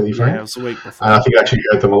be completely frank. Yeah, it was the week before. And I think it actually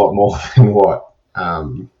hurt them a lot more than what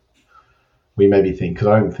we maybe think, because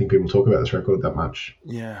I don't think people talk about this record that much.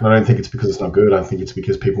 Yeah. And I don't think it's because it's not good. I think it's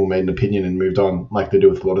because people made an opinion and moved on, like they do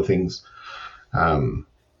with a lot of things. And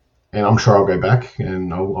I'm sure I'll go back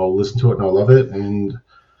and I'll listen to it and I'll love it. And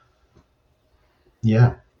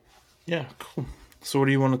yeah. Yeah, cool. So what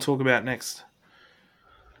do you want to talk about next?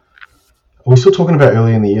 Are we still talking about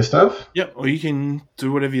early in the year stuff? Yep, or you can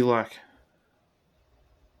do whatever you like.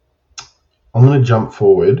 I'm going to jump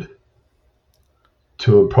forward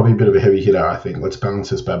to probably a bit of a heavy hitter, I think. Let's balance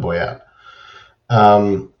this bad boy out.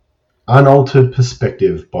 Unaltered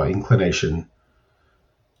Perspective by Inclination.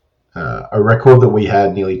 A record that we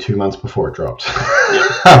had nearly 2 months before it dropped.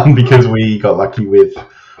 Because we got lucky with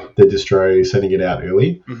the distro sending it out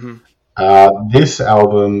early. Mm-hmm. This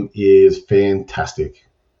album is fantastic.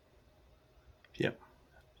 Yep.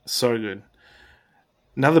 So good.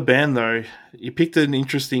 Another band, though, you picked an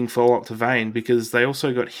interesting follow-up to Vane because they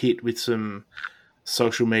also got hit with some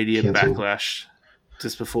social media backlash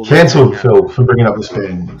just before. Cancelled, Phil, for bringing up this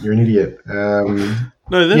band. You're an idiot. No,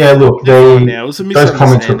 look, now. It was a those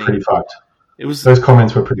comments were pretty fucked. Those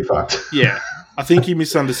comments were pretty fucked. Yeah, I think he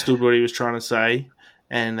misunderstood what he was trying to say,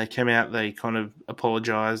 and they came out. They kind of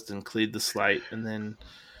apologized and cleared the slate, and then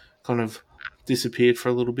kind of disappeared for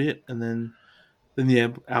a little bit, and then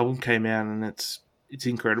the album came out, and it's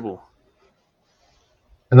incredible.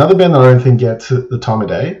 Another band that I don't think gets the time of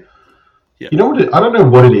day. Yep. You know what? I don't know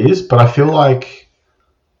what it is, but I feel like,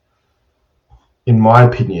 in my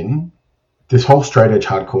opinion, this whole straight edge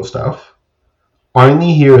hardcore stuff, I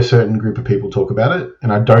only hear a certain group of people talk about it,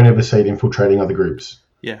 and I don't ever see it infiltrating other groups.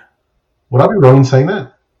 Yeah. Would I be wrong in saying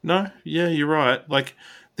that? No, yeah, you're right. Like,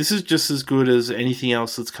 this is just as good as anything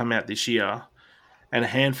else that's come out this year, and a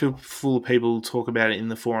handful of people talk about it in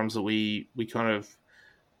the forums that we kind of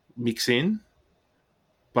mix in.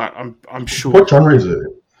 But I'm sure. What genre is it?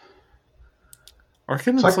 I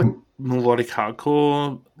reckon it's like melodic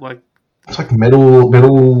hardcore, like it's like metal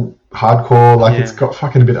hardcore. Like it's got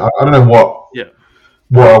fucking a bit. I don't know what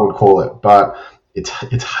I would call it, but it's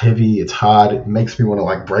heavy, it's hard. It makes me want to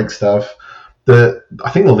like break stuff. I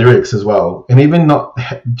think the lyrics as well, and even not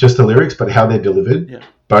just the lyrics, but how they're delivered,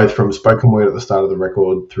 both from spoken word at the start of the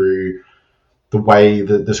record through the way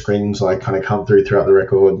that the screams like kind of come throughout the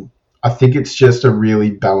record. I think it's just a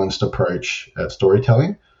really balanced approach at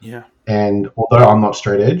storytelling. Yeah. And although I'm not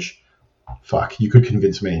straight edge, fuck, you could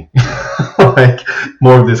convince me. Like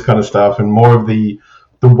more of this kind of stuff and more of the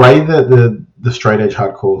way that the straight edge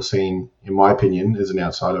hardcore scene, in my opinion, as an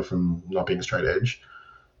outsider from not being straight edge,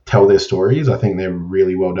 tell their stories. I think they're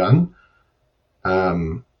really well done.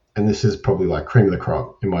 And this is probably like cream of the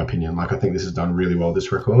crop, in my opinion. Like I think this is done really well,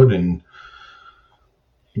 this record, and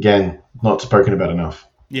again, not spoken about enough.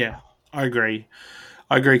 Yeah, I agree.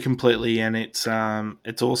 I agree completely, and it's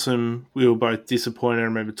awesome. We were both disappointed. I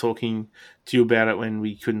remember talking to you about it when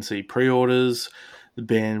we couldn't see pre-orders. The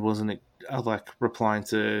band wasn't replying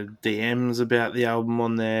to DMs about the album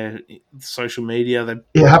on their social media.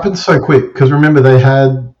 It happened so quick because remember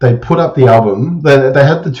they put up the album. They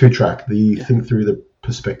had the 2-track, the Think Through the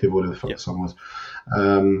Perspective, whatever the fuck the song was,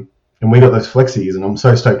 and we got those flexies, and I'm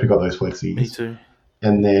so stoked we got those flexies. Me too.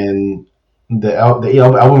 And then the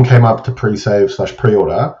album came up to pre-save /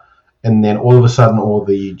 pre-order, and then all of a sudden all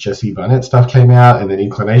the Jesse Barnett stuff came out, and then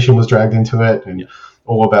Inclination was dragged into it, and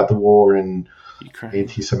all about the war and Ukraine.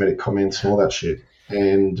 Anti-Semitic comments and all that shit.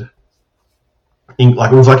 And it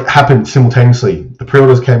was like it happened simultaneously. The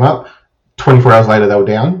pre-orders came up, 24 hours later they were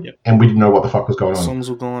down, and we didn't know what the fuck was going on. Songs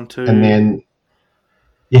were gone too. And then,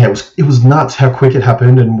 it was nuts how quick it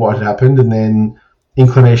happened and what had happened, and then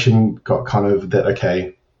Inclination got kind of that,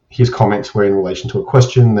 okay, his comments were in relation to a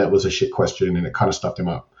question that was a shit question, and it kind of stuffed him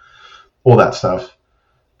up. all that stuff.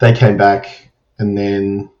 They came back, and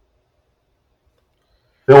then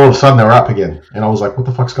all of a sudden they were up again, and I was like, "What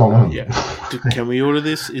the fuck's going on?" Yeah. Can we order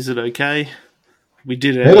this? Is it okay? We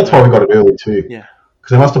did it. Yeah, that's why we got it early too. Yeah.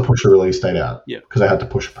 Because they must have pushed a release date out. Yeah. Because they had to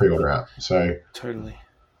push a pre-order out. So totally.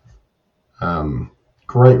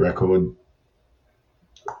 Great record.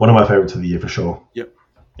 One of my favorites of the year for sure. Yep.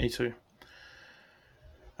 Me too.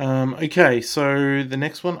 Okay, so the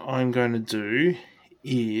next one I'm going to do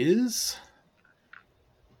is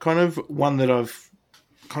kind of one that I've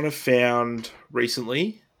kind of found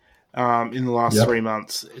recently in the last 3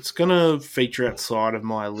 months. It's going to feature outside of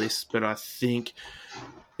my list, but I think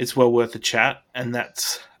it's well worth a chat, and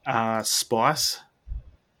that's Spice,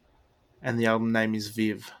 and the album name is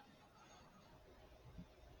Viv.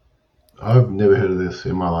 I've never heard of this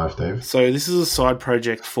in my life, Dave. So this is a side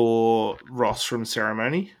project for Ross from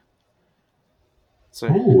Ceremony. So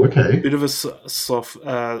okay. A bit of a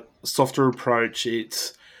softer approach.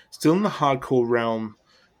 It's still in the hardcore realm,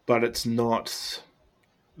 but it's not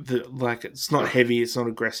it's not heavy. It's not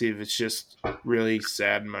aggressive. It's just really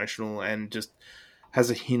sad, emotional, and just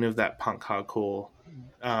has a hint of that punk hardcore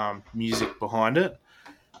music behind it.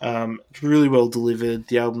 It's really well delivered.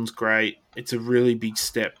 The album's great. It's a really big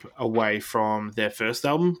step away from their first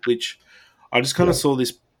album, which I just kind of saw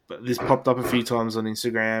this popped up a few times on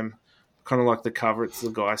Instagram. Kind of like the cover. It's a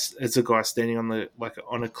guy standing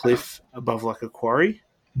on a cliff above like a quarry.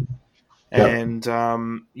 And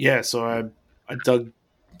so I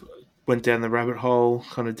went down the rabbit hole,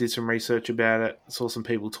 kind of did some research about it, saw some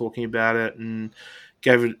people talking about it, and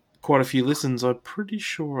gave it quite a few listens. I'm pretty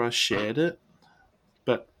sure I shared it,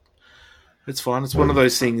 but it's fine. It's one of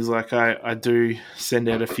those things, like I do send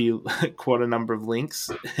out quite a number of links,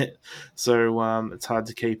 so it's hard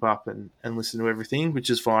to keep up and listen to everything, which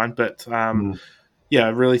is fine. But I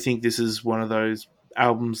really think this is one of those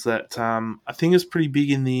albums that I think is pretty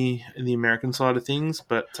big in the American side of things,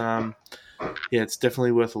 but it's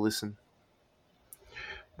definitely worth a listen.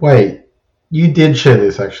 Wait, you did share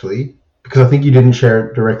this actually, because I think you didn't share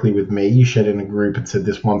it directly with me. You shared it in a group and said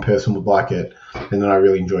this one person would like it, and then I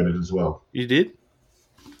really enjoyed it as well. You did?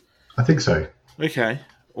 I think so. Okay.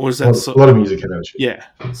 Or is that a lot of music energy? Yeah.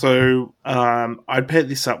 So I'd paired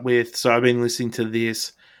this up with. So I've been listening to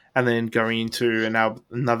this, and then going into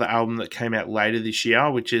another album that came out later this year,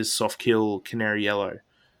 which is Softkill Canary Yellow.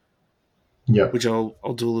 Yeah. Which I'll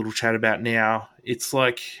do a little chat about now. It's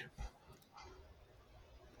like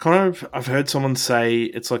kind of, I've heard someone say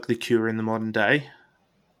it's like The Cure in the modern day.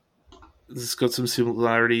 It's got some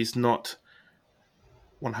similarities, not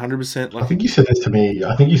 100% like. I think you said this to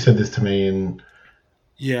me. And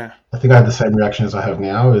yeah, I think I had the same reaction as I have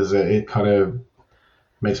now. Is that it kind of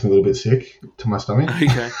makes me a little bit sick to my stomach. Okay,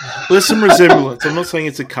 well, there's some resemblance. I'm not saying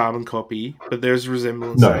it's a carbon copy, but there's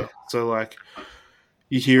resemblance there. So like,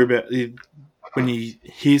 you hear about when you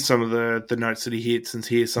hear some of the notes that he hits and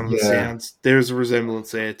hear some of the sounds, there's a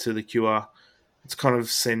resemblance there to The Cure. It's kind of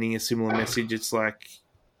sending a similar message. It's like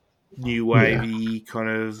new wavy, kind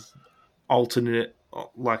of alternate,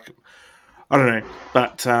 like, I don't know.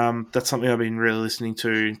 But that's something I've been really listening to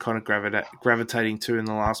and kind of gravitating to in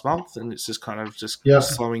the last month, and it's just kind of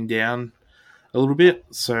slowing down a little bit.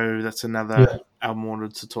 So that's another album I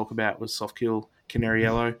wanted to talk about, was Softkill Canary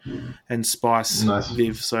Yellow and Spice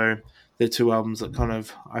Viv. So they're two albums that kind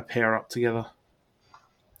of I pair up together.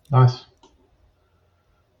 Nice.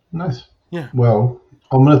 Yeah. Well,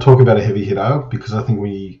 I'm going to talk about a heavy hitter because I think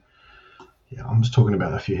I'm just talking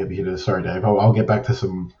about a few heavy hitters. Sorry, Dave. I'll get back to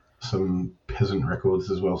some peasant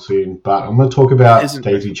records as well soon. But I'm going to talk about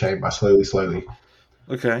Daisy Chain by Slowly Slowly.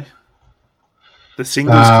 Okay. The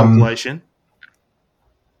singles compilation.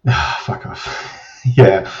 Fuck off.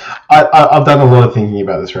 Yeah, I've done a lot of thinking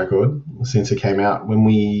about this record since it came out. When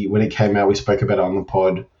it came out, we spoke about it on the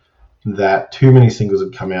pod that too many singles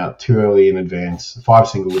had come out too early in advance. 5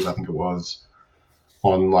 singles, I think it was,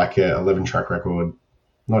 on like a 11-track record.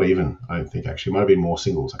 Not even, I don't think, actually. It might have been more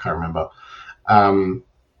singles. I can't remember. And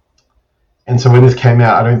so when this came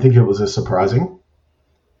out, I don't think it was as surprising.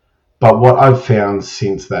 But what I've found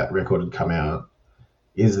since that record had come out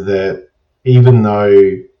is that even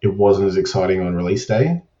though it wasn't as exciting on release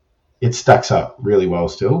day, it stacks up really well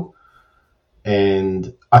still.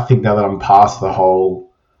 And I think now that I'm past the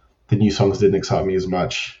new songs didn't excite me as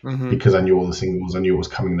much because I knew all the singles, I knew it was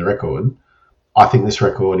coming in the record. I think this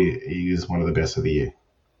record is one of the best of the year.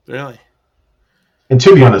 Really? And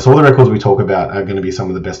to be honest, all the records we talk about are going to be some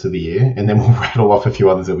of the best of the year, and then we'll rattle off a few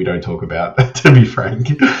others that we don't talk about, to be frank.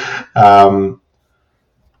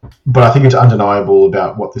 But I think it's undeniable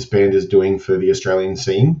about what this band is doing for the Australian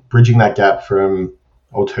scene, bridging that gap from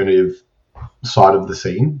alternative side of the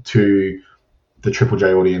scene to the Triple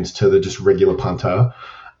J audience, to the just regular punter.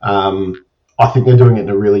 I think they're doing it in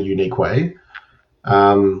a really unique way.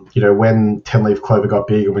 When 10 Leaf Clover got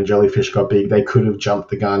big and when Jellyfish got big, they could have jumped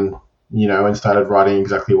the gun, and started writing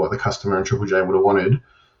exactly what the customer and Triple J would have wanted,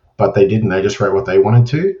 but they didn't. They just wrote what they wanted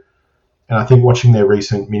to. And I think watching their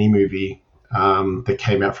recent mini movie that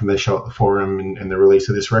came out from their show at the Forum and the release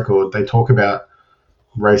of this record, they talk about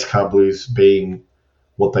Race Car Blues being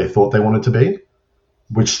what they thought they wanted to be,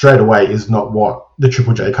 which straight away is not what the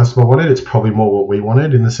Triple J customer wanted. It's probably more what we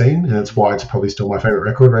wanted in the scene, and that's why it's probably still my favorite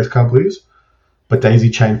record, Race Car Blues. But Daisy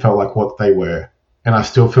Chain felt like what they were, and I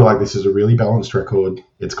still feel like this is a really balanced record.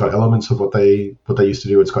 It's got elements of what they used to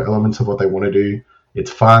do. It's got elements of what they want to do.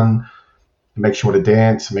 It's fun. It makes you want to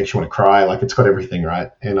dance. It makes you want to cry. Like, it's got everything,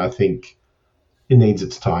 right? And I think it needs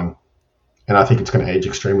its time, and I think it's going to age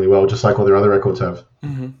extremely well, just like all their other records have.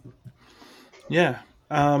 Mm-hmm. Yeah.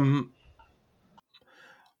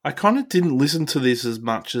 I kind of didn't listen to this as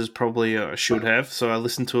much as probably I should have. So I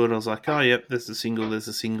listened to it. I was like, oh, yep, there's a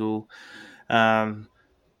single.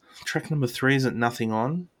 Track number 3 isn't Nothing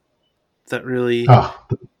On. That really... the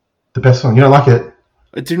best song. You don't like it?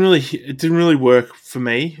 It didn't really work for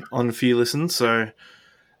me on a few listens, so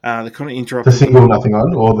they kind of interrupted. The single Nothing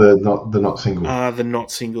On, or the not single? The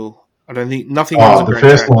not single. I don't think Nothing On. The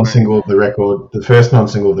first non-single of the record. The first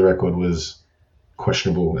non-single of the record was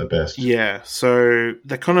questionable at best. Yeah, so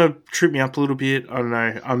that kind of tripped me up a little bit. I don't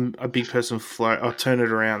know. I'm a big person for flow. I'll turn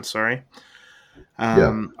it around. Sorry.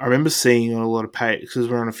 I remember seeing on a lot of pages, because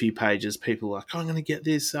we're on a few pages, people like, oh, I'm going to get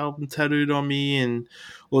this album tattooed on me and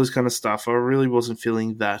all this kind of stuff. I really wasn't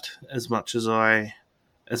feeling that as much as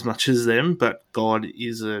them, but God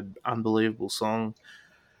is an unbelievable song.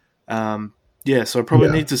 So I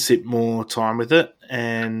probably need to sit more time with it.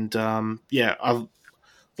 And I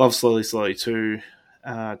love Slowly too.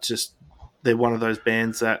 Just they're one of those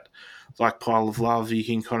bands that, like Pile of Love, you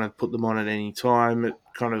can kind of put them on at any time. It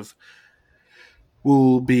kind of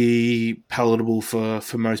will be palatable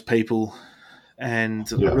for most people, and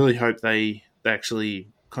I really hope they actually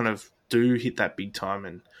kind of do hit that big time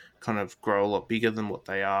and kind of grow a lot bigger than what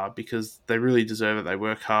they are, because they really deserve it. They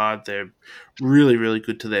work hard. They're really, really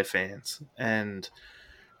good to their fans and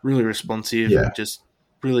really responsive and just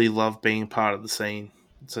really love being a part of the scene.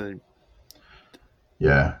 So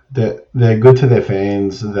they're good to their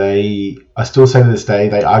fans. I still say to this day,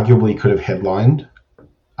 they arguably could have headlined.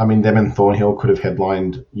 I mean, them and Thornhill could have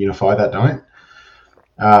headlined Unify that night.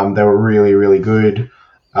 They were really, really good.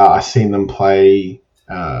 I seen them play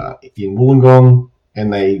in Wollongong,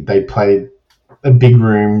 and they played a big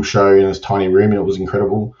room show in this tiny room, and it was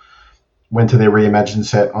incredible. Went to their reimagined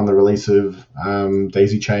set on the release of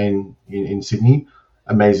Daisy Chain in Sydney.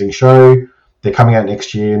 Amazing show. They're coming out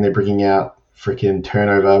next year, and they're bringing out freaking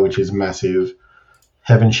Turnover, which is massive.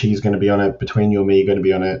 Heaven She's going to be on it. Between You and Me going to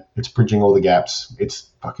be on it. It's bridging all the gaps. It's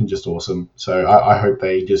fucking just awesome. So I hope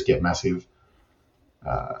they just get massive.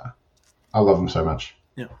 I love them so much.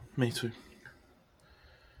 Yeah, me too.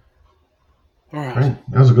 All right. Great.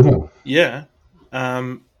 That was a good one. Yeah.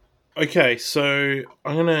 Okay, so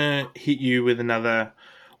I'm going to hit you with another,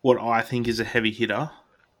 what I think is a heavy hitter.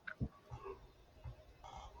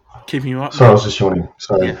 Keeping you up? Sorry, I was just yawning.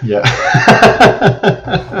 Sorry. Yeah.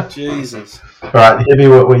 Jesus. All right, heavy.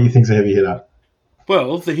 What do you think's a heavy hitter?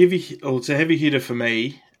 Well, it's a heavy hitter for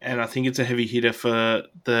me, and I think it's a heavy hitter for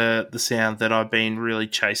the sound that I've been really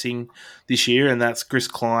chasing this year, and that's Chris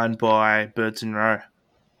Klein by Birds in Row.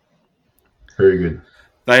 Very good.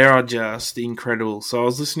 They are just incredible. So I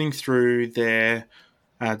was listening through their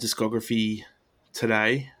discography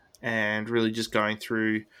today, and really just going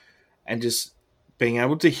through and just being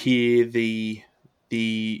able to hear the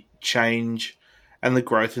change and the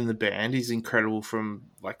growth in the band is incredible from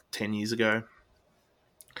like 10 years ago.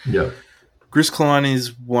 Yeah. Chris Klein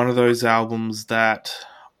is one of those albums that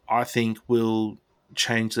I think will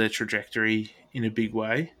change their trajectory in a big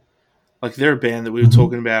way. Like, they're a band that we were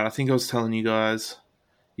talking about. I think I was telling you guys,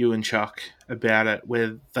 you and Chuck, about it,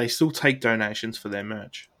 where they still take donations for their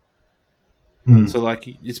merch. So, like,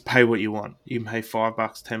 it's pay what you want. You can pay $5,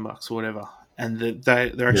 $10, or whatever. And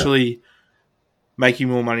they're actually making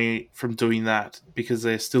more money from doing that because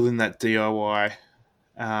they're still in that DIY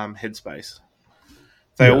headspace.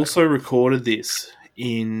 They also recorded this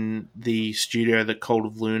in the studio that Cult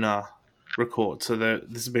of Luna records. So this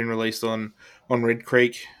has been released on Red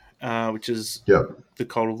Creek, which is the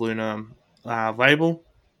Cult of Luna label.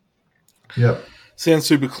 Yep. Sounds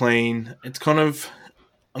super clean. It's kind of,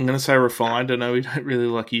 I'm going to say refined. I know we don't really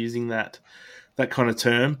like using that kind of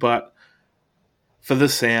term, but for the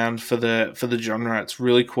sound, for the genre, it's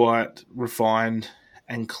really quite refined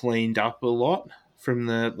and cleaned up a lot from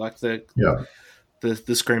the Yeah.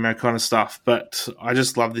 the screamo kind of stuff. But I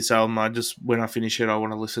just love this album. When I finish it, I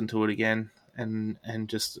want to listen to it again and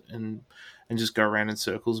just go around in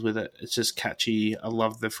circles with it. It's just catchy. I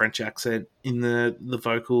love the French accent in the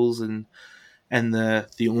vocals and the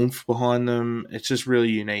oomph behind them. It's just really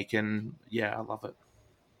unique, and yeah, I love it.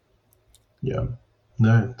 Yeah.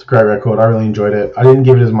 No, it's a great record. I really enjoyed it. I didn't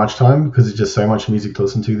give it as much time because it's just so much music to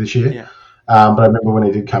listen to this year. Yeah. But I remember when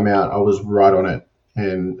it did come out, I was right on it,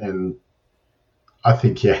 and I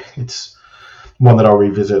think it's one that I'll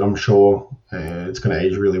revisit. I'm sure it's going to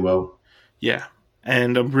age really well. Yeah,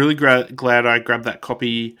 and I'm really glad I grabbed that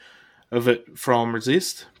copy of it from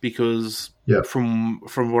Resist because from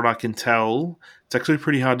what I can tell, it's actually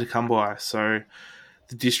pretty hard to come by. So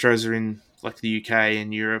the distros are in like the UK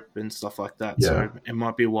and Europe and stuff like that. Yeah. So it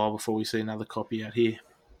might be a while before we see another copy out here.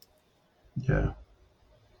 Yeah,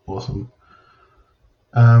 awesome.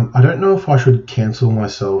 I don't know if I should cancel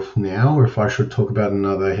myself now or if I should talk about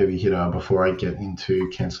another heavy hitter before I get into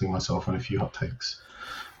cancelling myself on a few hot takes.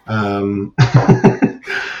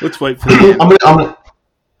 Let's wait for the end. I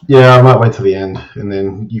might wait till the end, and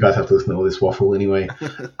then you guys have to listen to all this waffle anyway.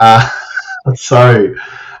 So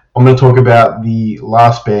I'm going to talk about the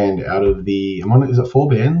last band out of the... is it 4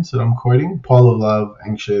 bands that I'm quoting? Pile of Love,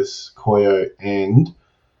 Anxious, Koyo, and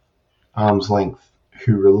Arm's Length,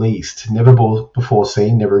 who released Never Before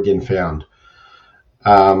Seen, Never Again Found.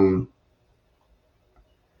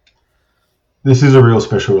 This is a real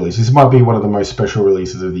special release. This might be one of the most special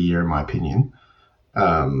releases of the year, in my opinion.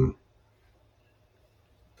 I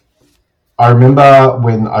remember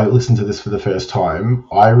when I listened to this for the first time,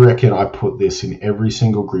 I reckon I put this in every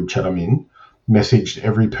single group chat I'm in, messaged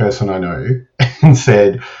every person I know, and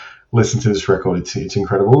said, listen to this record, it's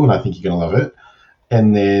incredible, and I think you're going to love it.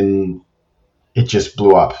 And then it just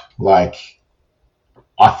blew up. Like,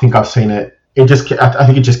 I think I've seen it.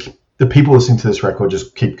 The people listening to this record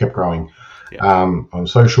just kept growing. Yeah. On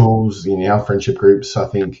socials, in our friendship groups, I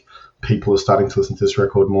think people are starting to listen to this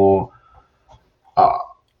record more.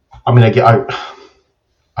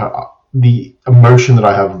 The emotion that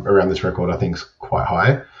I have around this record, I think, is quite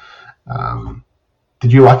high.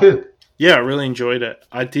 Did you like it? Yeah, I really enjoyed it.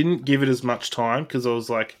 I didn't give it as much time because I was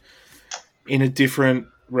like in a different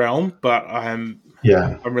realm, but I'm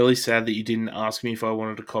really sad that you didn't ask me if I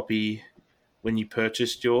wanted a copy when you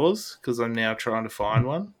purchased yours because I'm now trying to find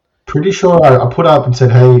one. Pretty sure I put up and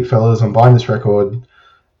said, hey, fellas, I'm buying this record,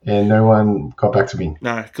 and no one got back to me.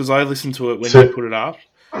 No, because I listened to it when you put it up,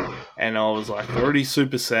 and I was like already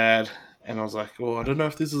super sad, and I was like, oh, I don't know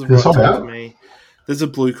if this is the right time for me. There's a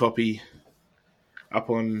blue copy up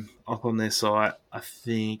on their site, I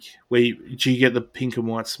think. Did you get the pink and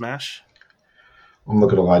white smash? I'm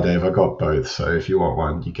not gonna lie, Dave. I got both, so if you want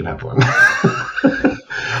one, you can have one.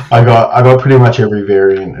 I got pretty much every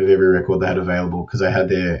variant of every record they had available because they had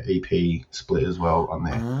their EP split as well on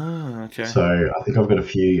there. Oh, okay. So I think I've got a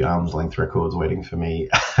few Arm's Length records waiting for me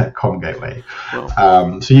at Com Gateway.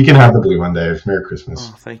 Well, so you can have the blue one, Dave. Merry Christmas.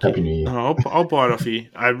 Oh, thank you. Happy New Year. Oh, I'll buy it off you.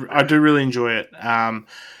 I do really enjoy it.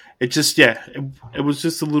 It just it was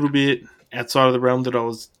just a little bit outside of the realm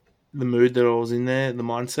that the mood that I was in there, the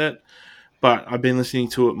mindset. But I've been listening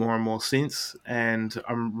to it more and more since, and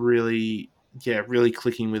I'm really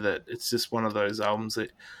clicking with it. It's just one of those albums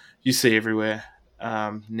that you see everywhere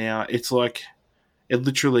now. It's like, it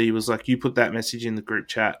literally was like you put that message in the group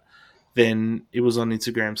chat, then it was on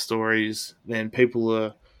Instagram stories, then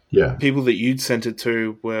people that you'd sent it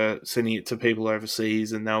to were sending it to people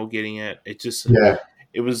overseas, and they were getting it. It just,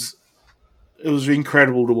 it was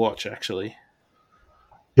incredible to watch, actually.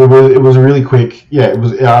 It was really quick. Yeah, it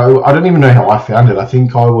was. I don't even know how I found it. I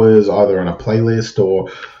think I was either on a playlist or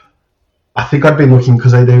I think I'd been looking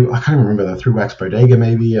because I can't even remember. They're through Wax Bodega,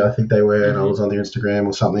 maybe. I think they were, and I was on their Instagram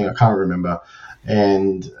or something. I can't remember.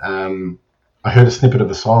 And I heard a snippet of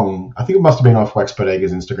the song. I think it must have been off Wax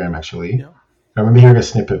Bodega's Instagram, actually. Yeah. I remember hearing a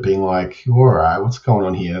snippet being like, all right, what's going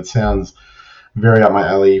on here? It sounds very up my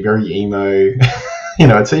alley, very emo.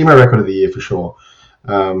 It's an emo record of the year for sure.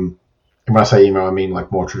 And when I say emo, I mean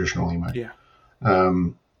like more traditional emo. Yeah.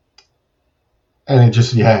 And it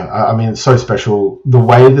just, it's so special. The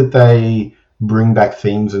way that they bring back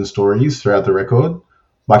themes and stories throughout the record,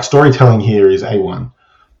 like storytelling here is A1,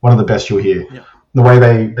 one of the best you'll hear. Yeah. The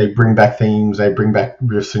way they bring back themes, they bring back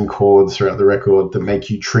riffs and chords throughout the record that make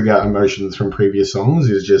you trigger emotions from previous songs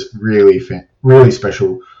is just really, really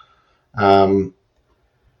special. And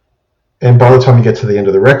by the time you get to the end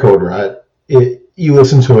of the record, right, you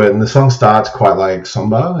listen to it and the song starts quite like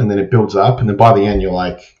somber and then it builds up and then by the end you're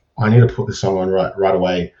like, I need to put this song on right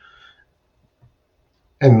away.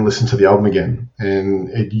 and listen to the album again, and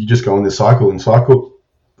you just go on this cycle of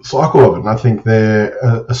it. And I think they're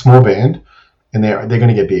a small band, and they're going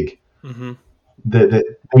to get big. Mm-hmm.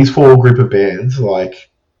 These 4 group of bands, like,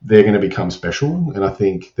 they're going to become special, and I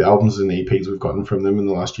think the albums and the EPs we've gotten from them in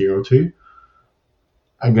the last year or two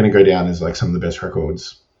are going to go down as like some of the best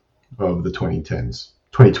records of the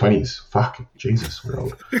 2020s. Fuck, Jesus, we're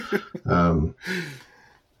old.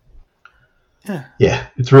 Yeah,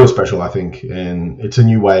 it's real special, I think, and it's a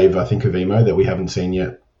new wave, I think, of emo that we haven't seen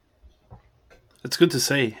yet. It's good to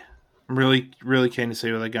see. I'm really, really keen to see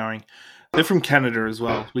where they're going. They're from Canada as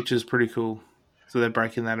well, which is pretty cool. So they're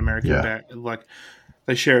breaking that American back. Like,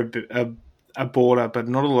 they share a border, but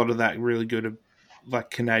not a lot of that really good, like,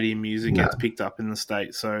 Canadian music gets picked up in the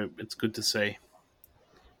States. So it's good to see.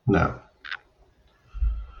 No.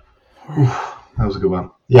 Oof, that was a good one.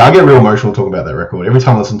 Yeah, I get real emotional talking about that record. Every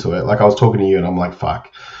time I listen to it, like, I was talking to you and I'm like,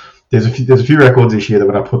 fuck. There's a few records this year that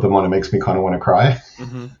when I put them on, it makes me kind of want to cry.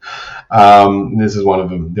 Mm-hmm. This is one of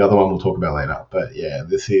them. The other one we'll talk about later. But yeah,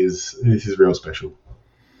 this is real special.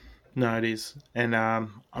 No, it is. And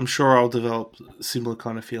I'm sure I'll develop similar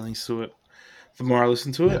kind of feelings to it the more I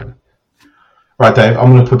listen to it. Yeah. Right, Dave,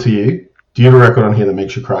 I'm going to put to you, do you have a record on here that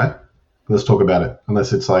makes you cry? Let's talk about it,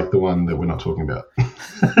 unless it's like the one that we're not talking about.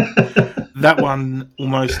 That one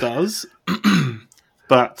almost does.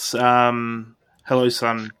 But Hello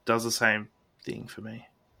Sun does the same thing for me.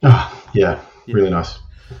 Oh, yeah, really nice.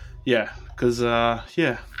 Yeah, because,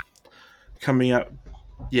 coming up,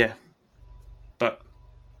 but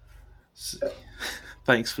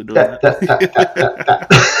thanks for doing that.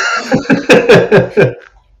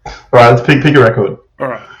 All right, let's pick a record. All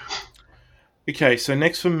right. Okay, so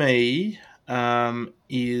next for me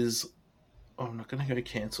is... Oh, I'm not going to go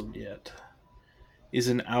cancelled yet. Is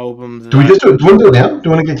an album that... Do we just do it? Do you want to do it now? Do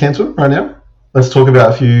you want to get cancelled right now? Let's talk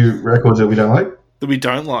about a few records that we don't like. That we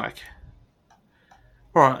don't like.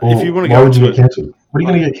 All right, or if you want to why go... Why would you get cancelled? What are you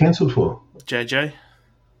going to get cancelled for? JJ?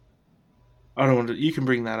 I don't want to... You can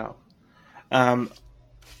bring that up.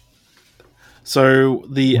 So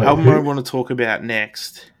the album I want to talk about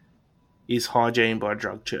next is Hygiene by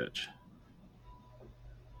Drug Church.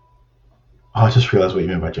 Oh, I just realised what you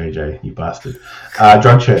meant by JJ, you bastard.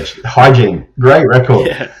 Drug Church, Hygiene, great record.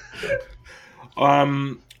 Yeah.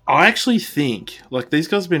 I actually think, like, these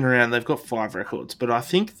guys have been around, they've got 5 records, but I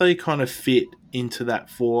think they kind of fit into that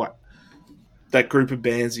group of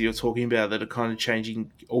bands that you're talking about that are kind of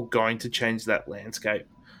changing or going to change that landscape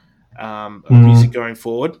of music going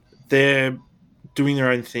forward. They're doing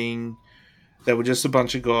their own thing. They were just a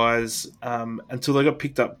bunch of guys until they got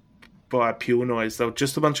picked up by Pure Noise. They were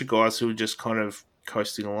just a bunch of guys who were just kind of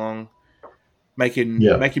coasting along, making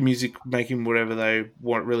music, making whatever they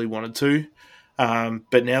really wanted to.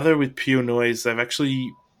 But now they're with Pure Noise. They've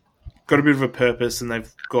actually got a bit of a purpose, and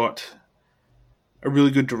they've got a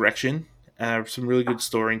really good direction, some really good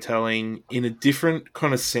storytelling in a different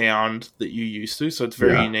kind of sound that you're used to. So it's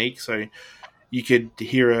very unique. So you could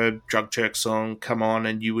hear a Drug Church song come on,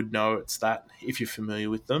 and you would know it's that if you're familiar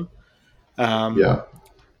with them.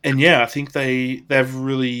 And I think they have a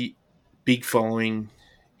really big following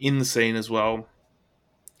in the scene as well.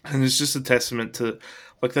 And it's just a testament to,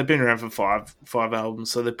 like, they've been around for five albums,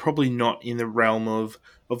 so they're probably not in the realm of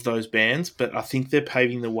those bands, but I think they're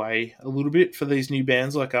paving the way a little bit for these new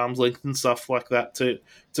bands like Arm's Length and stuff like that to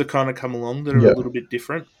kind of come along that are a little bit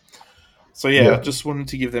different. So I just wanted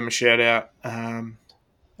to give them a shout out.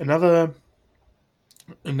 Another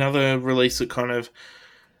release that kind of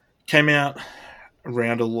came out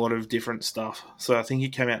around a lot of different stuff. So I think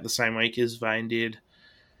it came out the same week as Vane did,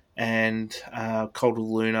 and Cold of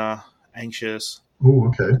Luna, Anxious. Oh,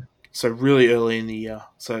 okay. So really early in the year.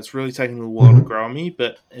 So it's really taken a little while to grow on me,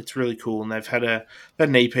 but it's really cool. And they've had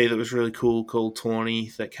an EP that was really cool called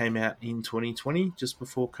Tawny that came out in 2020, just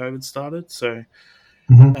before COVID started. So,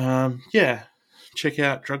 check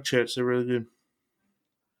out Drug Church. They're really good.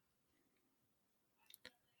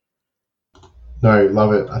 No,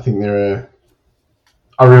 love it. I think they're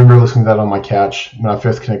I remember listening to that on my couch when I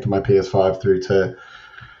first connected my PS5 through to,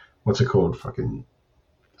 what's it called? Fucking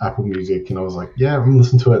Apple Music. And I was like, yeah, I'm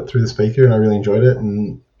listening to it through the speaker, and I really enjoyed it.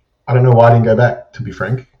 And I don't know why I didn't go back, to be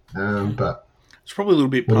frank. But it's probably a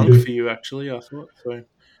little bit punk for you, actually, I thought. So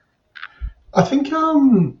I think,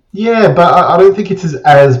 but I don't think it's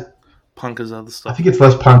as punk as other stuff. I think it's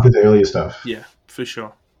less punk as earlier stuff. Yeah, for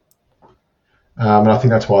sure. And I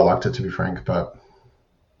think that's why I liked it, to be frank. But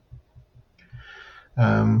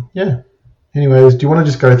anyways, do you want to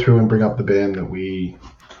just go through and bring up the band that we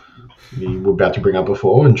were about to bring up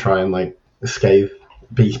before and try and like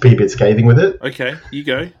be a bit scathing with it? Okay, you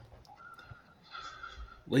go.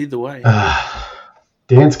 Lead the way.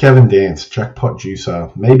 Dance Gavin Dance, Jackpot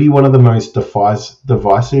Juicer, maybe one of the most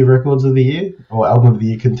divisive records of the year, or album of the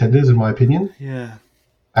year contenders, in my opinion. Yeah.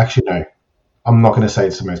 Actually, no. I'm not going to say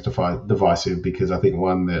it's the most divisive, because I think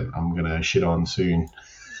one that I'm going to shit on soon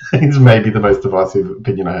is maybe the most divisive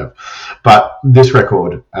opinion I have. But this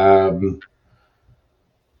record, to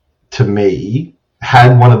me,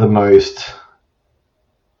 had one of the most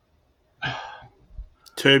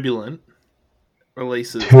turbulent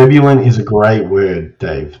releases. Turbulent is a great word,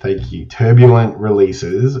 Dave. Thank you. Turbulent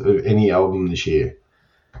releases of any album this year.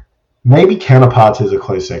 Maybe Counterparts is a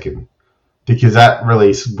close second, because that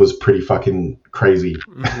release was pretty fucking crazy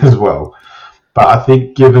as well. But I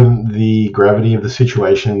think given the gravity of the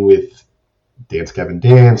situation with Dance Gavin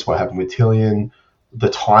Dance, what happened with Tillian, the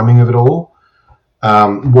timing of it all,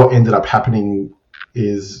 what ended up happening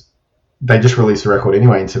is they just released a record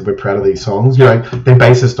anyway and said, we're proud of these songs. You know, their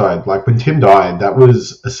bassist died. Like, when Tim died, that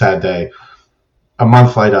was a sad day. A few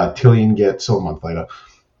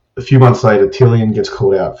months later, Tillian gets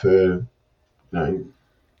called out for, you know,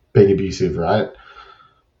 being abusive, right?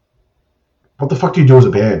 What the fuck do you do as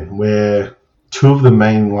a band where two of the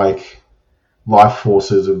main, like, life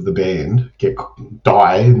forces of the band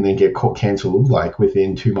die and then get cancelled, like,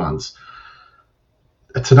 within 2 months?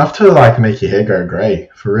 It's enough to, like, make your hair go grey,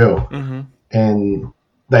 for real. Mm-hmm. And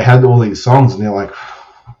they had all these songs, and they're like,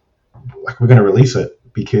 we're going to release it,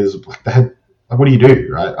 because they had, like, what do you do,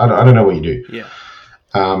 right? I don't know what you do. Yeah.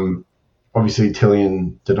 Obviously,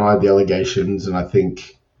 Tillian denied the allegations, and I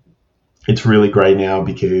think it's really grey now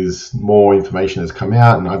because more information has come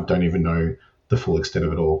out, and I don't even know the full extent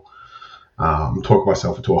of it all. I'm talking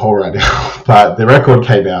myself into a hole right now. But the record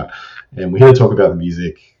came out, and we're here to talk about the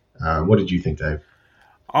music. What did you think, Dave?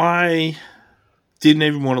 I didn't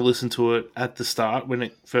even want to listen to it at the start when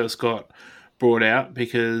it first got brought out,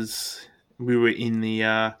 because we were in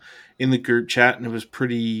the group chat and it was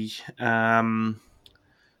pretty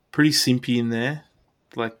simpy in there,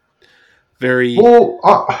 like very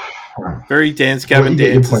Dance Gavin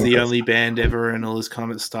Dance is the only band ever and all this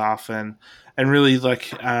kind of stuff, and really like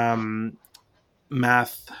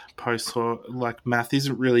math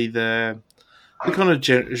isn't really the kind of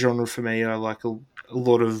genre for me. I like a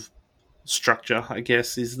lot of structure, I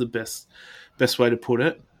guess, is the best way to put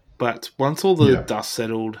it. But once all the dust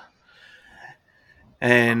settled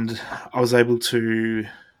and I was able to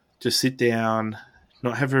just sit down,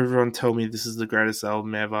 not have everyone tell me this is the greatest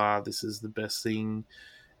album ever, this is the best thing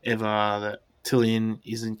ever, that Tillian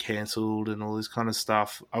isn't cancelled and all this kind of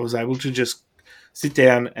stuff, I was able to just sit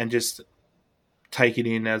down and just take it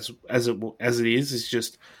in as it is. It's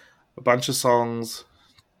just a bunch of songs,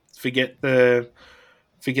 forget the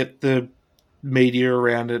media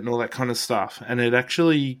around it and all that kind of stuff, and it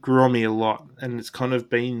actually grew on me a lot, and it's kind of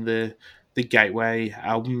been the gateway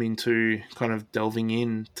album into kind of delving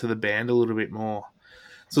into the band a little bit more.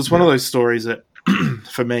 So it's one of those stories that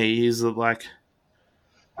for me is that, like,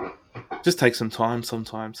 just take some time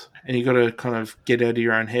sometimes, and you got to kind of get out of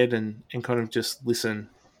your own head and kind of just listen.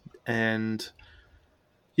 And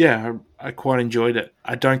yeah, I quite enjoyed it.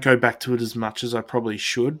 I don't go back to it as much as I probably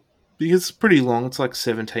should, because it's pretty long. It's like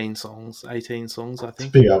 18 songs, I think. It's a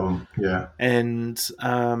big album, yeah. And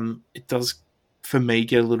it does, for me,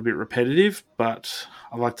 get a little bit repetitive, but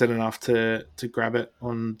I liked it enough to grab it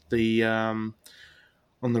on the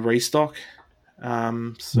restock.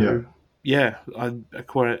 I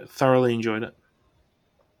quite thoroughly enjoyed it.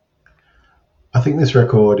 I think this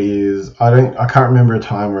record is, I can't remember a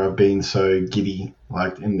time where I've been so giddy,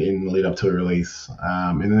 like in the lead up to a release.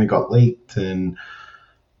 And then it got leaked, and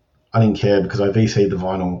I didn't care because I VC'd the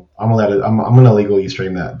vinyl. I'm going to legally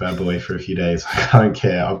stream that bad boy for a few days. I don't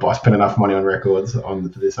care. I spent enough money on records for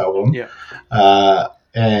this album. Yeah.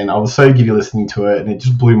 And I was so giddy listening to it, and it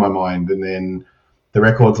just blew my mind. And then the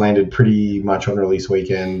records landed pretty much on release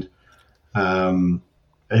weekend.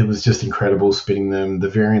 It was just incredible spinning them. The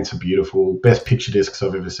variants are beautiful. Best picture discs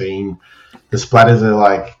I've ever seen. The splatters are,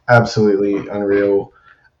 like, absolutely unreal.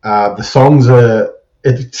 The songs are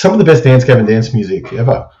some of the best Dance Gavin Dance music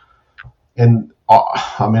ever. And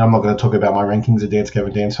I mean, I'm not going to talk about my rankings of Dance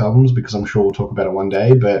Gavin Dance albums, because I'm sure we'll talk about it one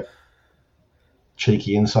day, but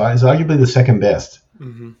Cheeky Insight is arguably the second best.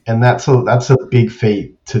 Mm-hmm. And that's a big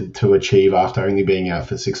feat to achieve after only being out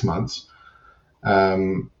for 6 months.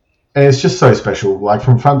 And it's just so special, like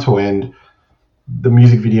from front to end. The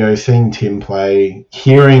music video, seeing Tim play,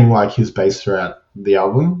 hearing like his bass throughout the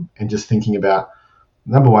album, and just thinking about,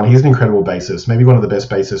 number one, he's an incredible bassist, maybe one of the best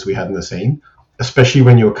bassists we had in the scene, especially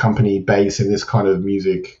when you accompany bass in this kind of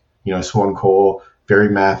music, you know, swancore, very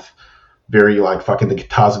math, very like fucking the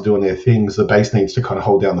guitars are doing their things, the bass needs to kind of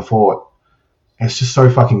hold down the fort. And it's just so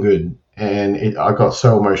fucking good. and I got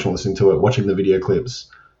so emotional listening to it, watching the video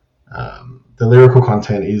clips. The lyrical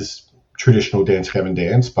content is traditional Dance Gavin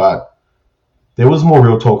Dance, but there was more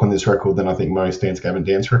real talk on this record than I think most Dance Gavin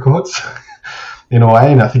Dance records in a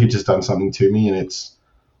way, and I think it just done something to me, and it's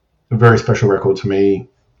a very special record to me,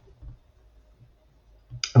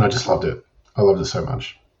 and I just loved it. I loved it so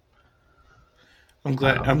much. I'm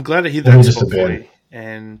glad to hear that spot for you,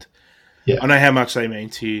 and yeah. I know how much they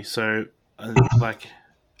mean to you. So,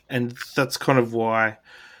 and that's kind of why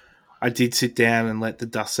I did sit down and let the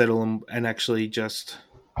dust settle and actually just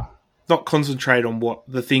not concentrate on what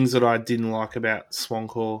the things that I didn't like about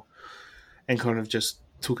Swancore, and kind of just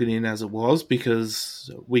took it in as it was,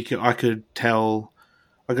 because I could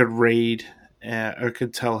read. I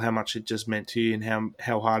could tell how much it just meant to you and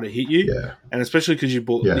how hard it hit you, and especially because you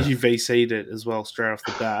VC'd it as well straight off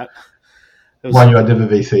the bat. Mind you, I never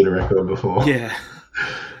VC'd a record before. Yeah,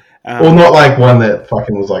 or not like one that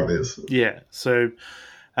fucking was like this. Yeah, so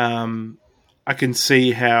I can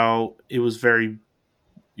see how it was very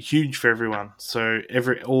huge for everyone. So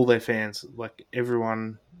all their fans, like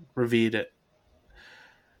everyone, revered it.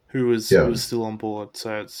 Who was still on board?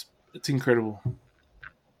 So it's incredible.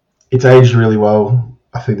 It's aged really well.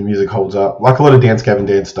 I think the music holds up. Like a lot of Dance Gavin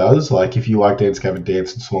Dance does. Like if you like Dance Gavin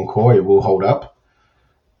Dance and Swancore, it will hold up.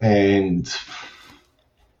 And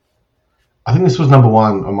I think this was number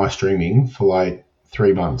 1 on my streaming for like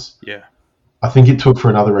 3 months. Yeah. I think it took for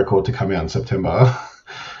another record to come out in September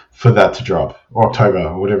for that to drop, or October,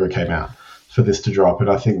 or whatever it came out, for this to drop. And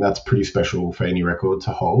I think that's pretty special for any record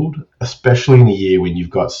to hold, especially in a year when you've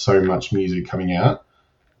got so much music coming out.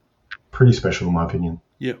 Pretty special in my opinion.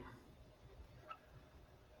 Yep.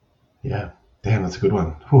 Yeah, damn, that's a good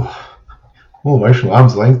one. Whew. All emotional.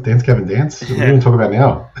 Arm's length, Dance Gavin Dance. What are we going to talk about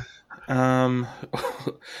now? Do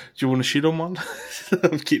you want to shoot on one?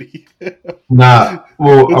 I'm kidding. Nah.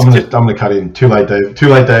 Well, I'm gonna cut in. Too late, Dave.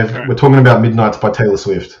 Right. We're talking about Midnights by Taylor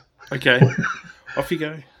Swift. Okay. Off you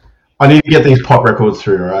go. I need to get these pop records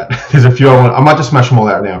through. All right. There's a few I might just smash them all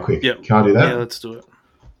out now, quick. Yep. Can I do that? Yeah, let's do it.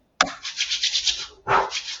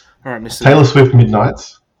 All right, Mr. Taylor Swift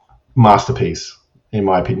Midnights, masterpiece in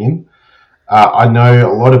my opinion. I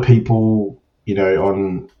know a lot of people, that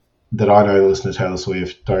I know that listen to Taylor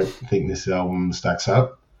Swift don't think this album stacks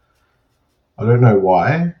up. I don't know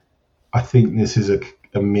why. I think this is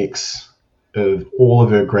a mix of all of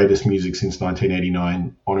her greatest music since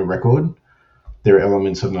 1989 on a record. There are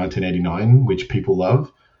elements of 1989, which people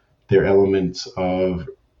love. There are elements of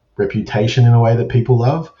Reputation in a way that people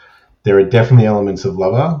love. There are definitely elements of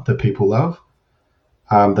Lover that people love.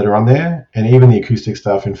 That are on there, and even the acoustic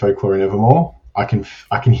stuff in Folklore and Evermore, I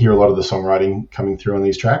can hear a lot of the songwriting coming through on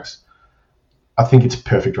these tracks. I think it's a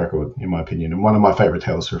perfect record, in my opinion, and one of my favourite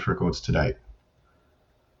Taylor Swift records to date.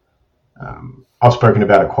 I've spoken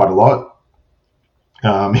about it quite a lot.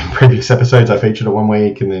 In previous episodes, I featured it one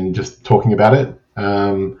week and then just talking about it.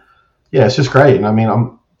 It's just great. And I mean,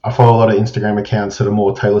 I follow a lot of Instagram accounts that are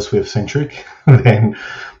more Taylor Swift centric than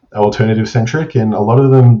alternative centric, and a lot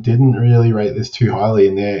of them didn't really rate this too highly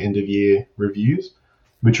in their end of year reviews,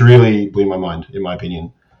 which really blew my mind, in my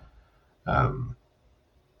opinion. I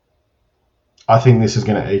think this is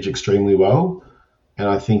going to age extremely well, and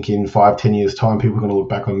I think in 5-10 years time people are going to look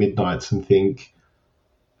back on Midnights and think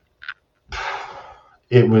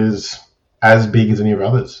it was as big as any of her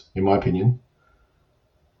others, in my opinion.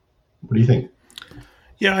 What do you think?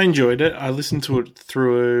 Yeah, I enjoyed it. I listened to it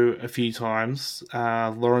through a few times.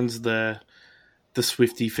 Lauren's the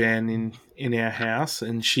Swiftie fan in our house,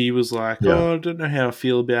 and she was like, I don't know how I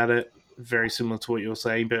feel about it. Very similar to what you're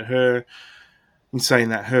saying, but in saying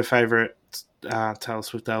that, her favourite Taylor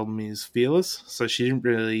Swift album is Fearless, so she didn't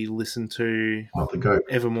really listen to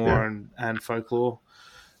Evermore and Folklore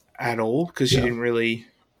at all, because she didn't really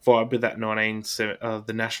vibe with that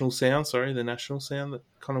the national sound that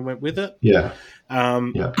kind of went with it.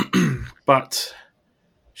 But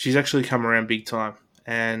she's actually come around big time,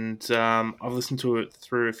 and I've listened to it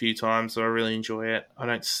through a few times, so I really enjoy it. I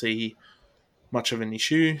don't see much of an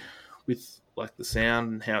issue with like the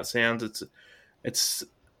sound and how it sounds. It's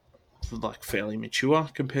like fairly mature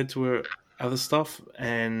compared to her other stuff,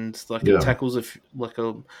 and it tackles a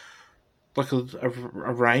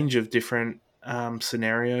range of different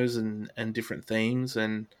scenarios and different themes,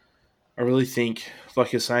 and I really think,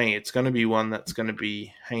 like you're saying, it's going to be one that's going to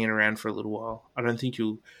be hanging around for a little while. I don't think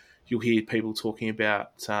you'll hear people talking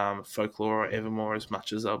about Folklore or Evermore as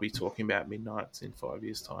much as they'll be talking about Midnights in 5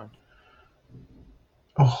 years' time.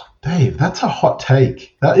 Oh, Dave, that's a hot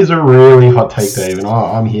take. That is a really hot take, Dave, and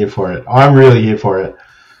I'm here for it. I'm really here for it.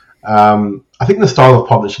 I think the style of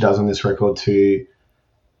pop that she does on this record too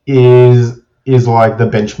is is like the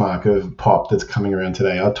benchmark of pop that's coming around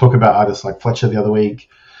today. I talk about artists like Fletcher the other week,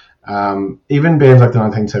 even bands like the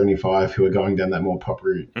 1975 who are going down that more pop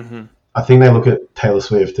route. Mm-hmm. I think they look at Taylor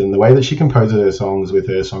Swift and the way that she composes her songs with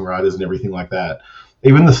her songwriters and everything like that,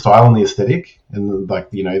 even the style and the aesthetic and like,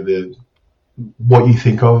 you know, the what you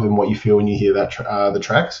think of and what you feel when you hear that the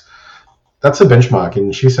tracks, that's a benchmark,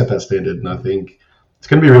 and she set that standard, and I think it's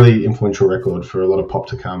going to be a really influential record for a lot of pop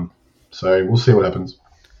to come. So we'll see what happens.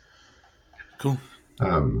 Cool.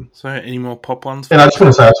 So any more pop ones? And I just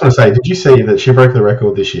want to say, did you see that she broke the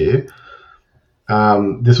record this year?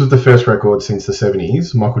 This was the first record since the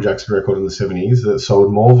 70s, Michael Jackson record in the 70s, that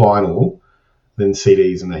sold more vinyl than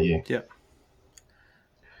CDs in that year. Yep.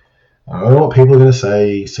 I don't know what people are going to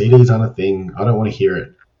say. CDs aren't a thing. I don't want to hear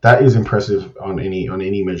it. That is impressive on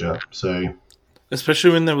any measure. So, especially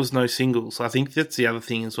when there was no singles. I think that's the other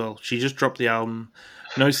thing as well. She just dropped the album,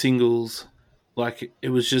 no singles. Like, it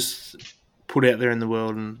was just put out there in the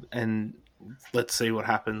world and let's see what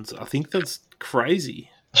happens. I think that's crazy.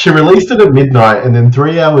 She released it at midnight, and then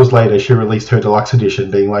 3 hours later, she released her deluxe edition,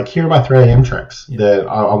 being like, here are my 3 a.m. tracks that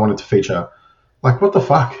I wanted to feature. Like, what the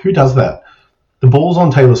fuck? Who does that? The balls on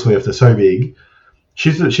Taylor Swift are so big.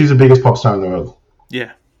 She's the biggest pop star in the world.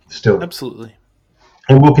 Yeah. Still. Absolutely.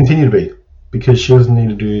 And will continue to be, because she doesn't need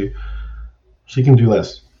to do... She can do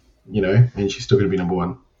less, you know, and she's still going to be number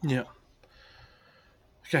one. Yeah.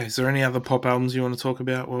 Okay, is there any other pop albums you want to talk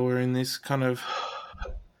about while we're in this kind of...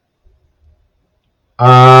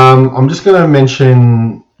 I'm just going to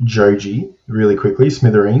mention Joji really quickly,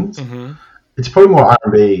 Smithereens. Mm-hmm. It's probably more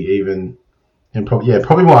R&B even, and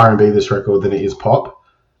probably more R&B this record than it is pop.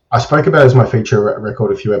 I spoke about it as my feature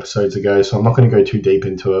record a few episodes ago, so I'm not going to go too deep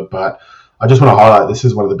into it, but I just want to highlight this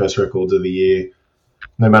is one of the best records of the year,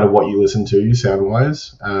 no matter what you listen to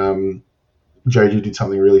sound-wise. Joji did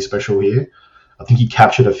something really special here. I think he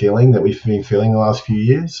captured a feeling that we've been feeling the last few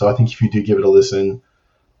years, so I think if you do give it a listen,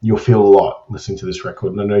 you'll feel a lot listening to this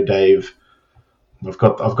record. And I know, Dave, I've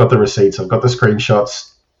got the receipts, I've got the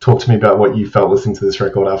screenshots. Talk to me about what you felt listening to this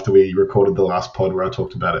record after we recorded the last pod where I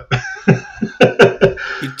talked about it.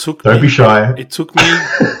 Don't be shy. It took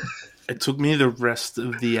me the rest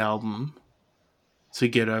of the album to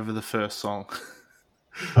get over the first song.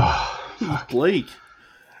 Oh, fuck. Bleak.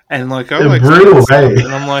 And like brutal, hey.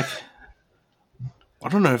 And I'm like, I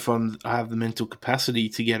don't know if I have the mental capacity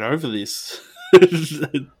to get over this. That's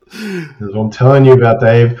what I'm telling you about,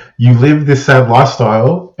 Dave. You live this sad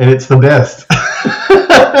lifestyle, and it's the best.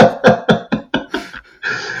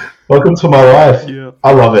 Welcome to my life. Yeah.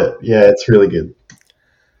 I love it. Yeah, it's really good.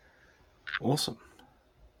 Awesome.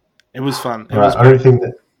 It was fun. I don't think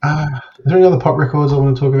that... is there any other pop records I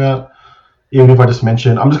want to talk about? Even if I just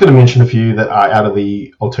mention... I'm just going to mention a few that are out of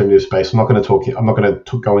the alternative space. I'm not going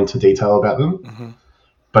to go into detail about them. Mm-hmm.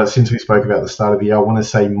 But since we spoke about the start of the year, I want to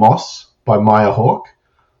say Moss by Maya Hawke.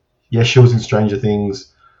 Yes, she was in Stranger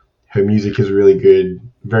Things. Her music is really good.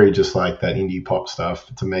 Very just like that indie pop stuff.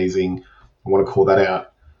 It's amazing. I want to call that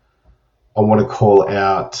out. I want to call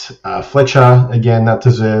out Fletcher. Again, that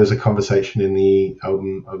deserves a conversation in the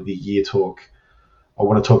album of the year talk. I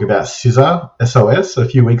want to talk about SZA, SOS. A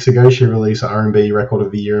few weeks ago, she released an R&B record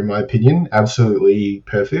of the year, in my opinion. Absolutely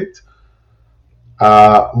perfect.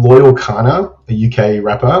 Loyal Kana, a UK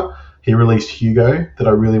rapper. He released Hugo that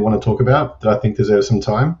I really want to talk about, that I think deserves some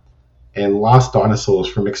time. And Last Dinosaurs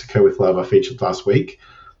from Mexico with Love I featured last week.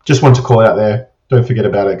 Just want to call it out there. Don't forget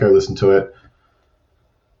about it. Go listen to it.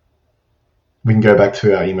 We can go back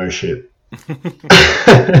to our emo shit.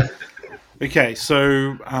 Okay,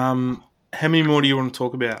 so how many more do you want to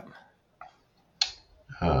talk about?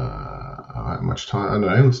 How much time? I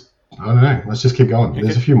don't know. Let's just keep going. Okay.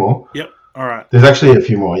 There's a few more. Yep. All right. There's actually a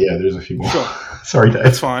few more. Yeah, there's a few more. Sure. Sorry, Dave.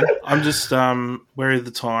 That's fine. I'm just wary of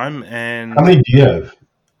the time. And how many do you have?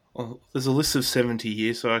 Well, there's a list of 70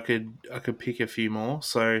 here, so I could pick a few more.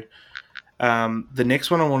 So the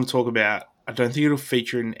next one I want to talk about, I don't think it'll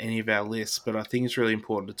feature in any of our lists, but I think it's really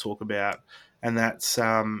important to talk about, and that's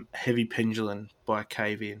Heavy Pendulum by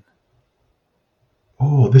Cave In.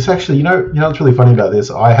 Oh, this actually, you know what's really funny about this?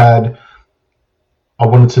 I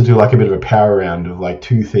wanted to do like a bit of a power round of like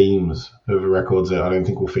two themes of records that I don't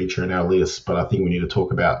think will feature in our list, but I think we need to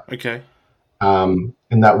talk about. Okay. And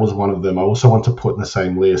that was one of them. I also want to put in the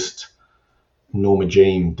same list Norma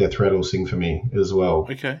Jean, Death Rattle Sing For Me as well.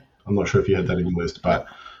 Okay. I'm not sure if you had that in your list, but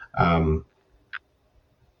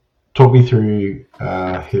talk me through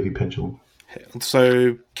Heavy Pendulum.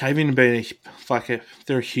 So Cave In have been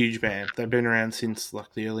they're a huge band. They've been around since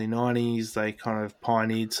like the early 90s. They kind of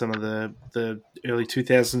pioneered some of the early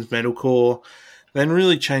 2000s metalcore. Then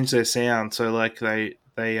really changed their sound. So like they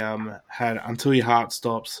had Until Your Heart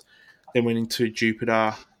Stops, then went into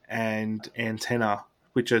Jupiter and Antenna,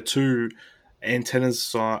 which are two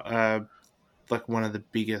Antennas, like one of the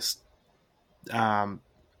biggest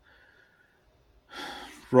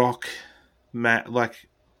rock, like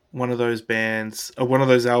one of those bands, or one of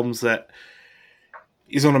those albums that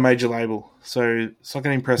is on a major label. So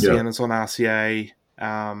Socket Impression is on RCA.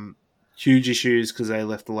 Huge issues because they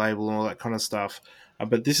left the label and all that kind of stuff.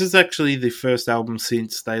 But this is actually the first album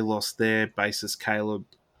since they lost their bassist Caleb.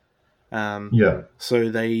 So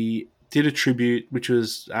they did a tribute, which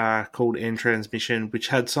was called End Transmission, which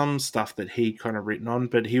had some stuff that he kind of written on,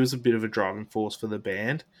 but he was a bit of a driving force for the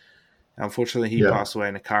band. Unfortunately, he passed away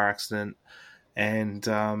in a car accident. And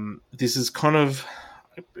this is kind of,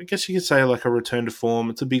 I guess you could say, like a return to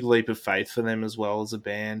form. It's a big leap of faith for them as well as a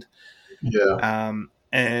band.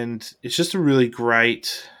 And it's just a really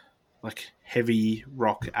great, like, heavy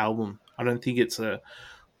rock album. I don't think it's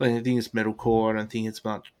metalcore. I don't think it's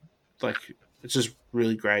much, like, it's just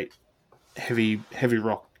really great heavy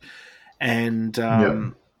rock. And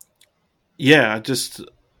I just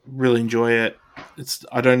really enjoy it.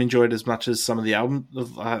 I don't enjoy it as much as some of the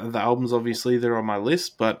albums obviously they're on my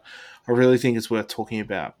list, but I really think it's worth talking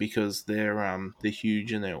about because they're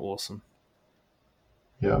huge and they're awesome.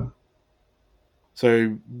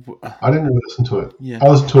 So I didn't really listen to it. Yeah. I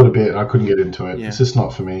listened to it a bit and I couldn't get into it. It's just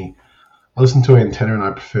not for me. I listened to Antenna and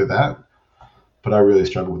I prefer that, but I really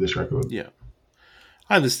struggle with this record. Yeah.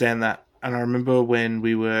 I understand that. And I remember when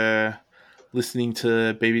we were listening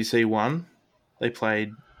to BBC One, they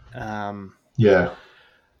played what's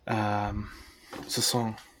the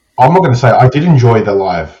song? I'm not going to say I did enjoy the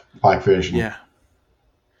live version. Yeah.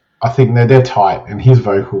 I think they're tight and his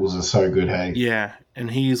vocals are so good, hey? Yeah,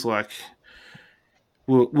 and he's like,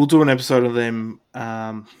 we'll do an episode of them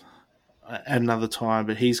at another time,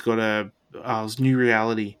 but he's got his New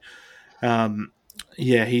Reality.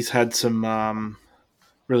 He's had some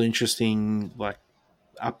really interesting like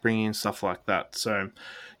upbringing and stuff like that. So,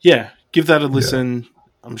 yeah, give that a listen.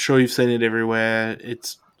 I'm sure you've seen it everywhere.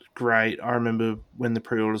 It's great. I remember when the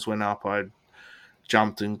pre-orders went up, I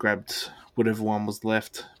jumped and grabbed whatever one was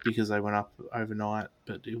left because they went up overnight.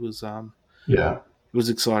 But it was it was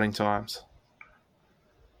exciting times.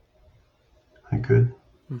 Good.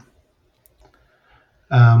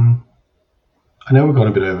 I know we've gone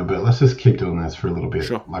a bit over, but let's just keep doing this for a little bit.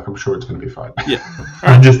 Sure. Like, I'm sure it's going to be fine. Yeah.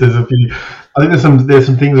 There's a few. I think there's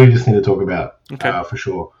some things we just need to talk about. Okay. For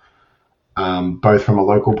sure. Both from a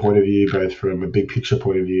local point of view, both from a big picture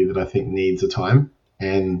point of view, that I think needs a time.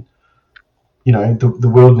 And you know, the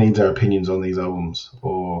world needs our opinions on these albums,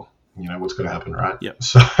 or you know, what's going to happen, right? Yeah.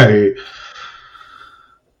 So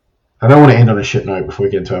I don't want to end on a shit note before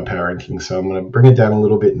we get into our power rankings, so I'm going to bring it down a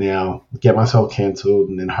little bit now, get myself cancelled,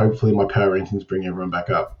 and then hopefully my power rankings bring everyone back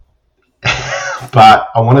up. But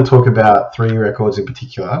I want to talk about 3 records in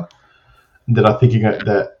particular that I think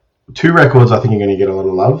that 2 records I think are going to get a lot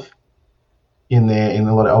of love in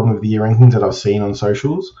a lot of album of the year rankings that I've seen on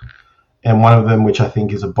socials, and one of them which I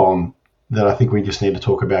think is a bomb that I think we just need to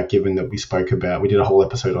talk about, given that we did a whole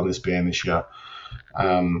episode on this band this year.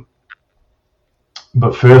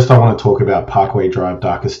 But first, I want to talk about Parkway Drive,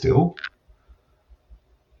 Darker Still.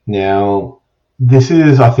 Now, this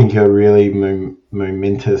is, I think, a really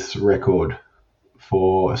momentous record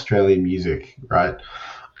for Australian music, right?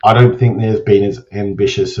 I don't think there's been as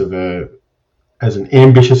ambitious of a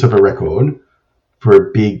record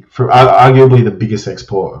for arguably the biggest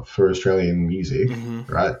export for Australian music,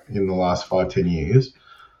 right, in the last 5-10 years,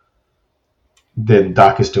 than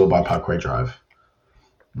Darker Still by Parkway Drive.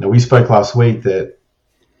 Now, we spoke last week that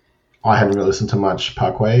I hadn't really listened to much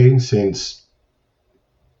Parkway since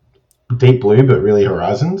Deep Blue, but really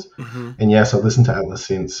Horizons. And yes, I've listened to Atlas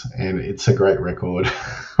since, and it's a great record.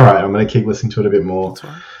 Right, I'm going to keep listening to it a bit more. That's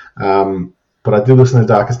right. But I did listen to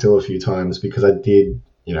Darker Still a few times because I did,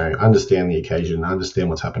 you know, understand the occasion, understand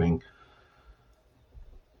what's happening.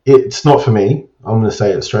 It's not for me. I'm going to say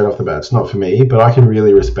it straight off the bat. It's not for me, but I can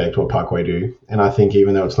really respect what Parkway do. And I think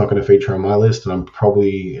even though it's not going to feature on my list, and I'm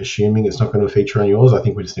probably assuming it's not going to feature on yours, I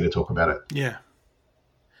think we just need to talk about it. Yeah.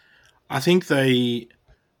 I think they,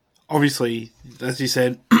 obviously, as you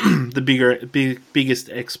said, the biggest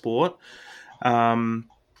export.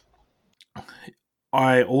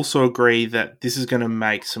 I also agree that this is going to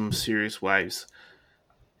make some serious waves.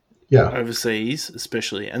 Yeah. Overseas,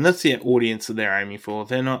 especially, and that's the audience that they're aiming for.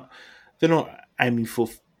 They're not aiming for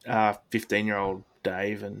 15-year-old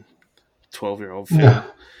Dave and 12-year-old Phil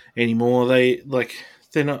anymore. They're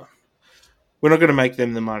not. We're not going to make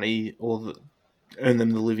them the money or earn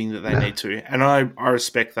them the living that they need to, and I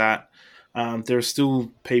respect that. There are still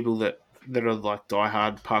people that that are like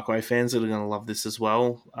diehard Parkway fans that are going to love this as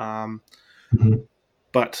well.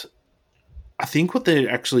 But I think what they're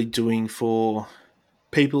actually doing for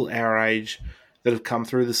people our age that have come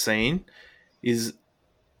through the scene is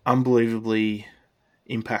unbelievably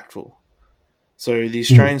impactful. So the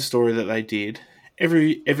Australian story that they did,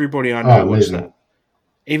 everybody I know watched that.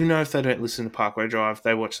 Even though if they don't listen to Parkway Drive,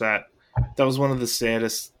 they watch that. That was one of the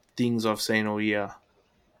saddest things I've seen all year.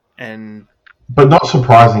 But not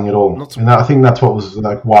surprising at all. And I think that's what was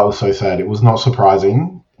like why it was so sad. It was not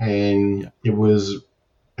surprising, and it was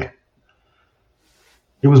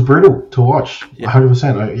brutal to watch.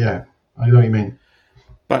 100%. I know what you mean.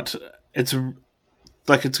 But it's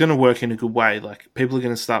going to work in a good way. Like, people are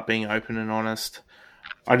going to start being open and honest.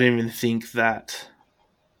 I don't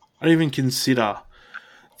even consider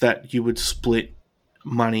that you would split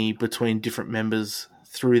money between different members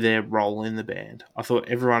through their role in the band. I thought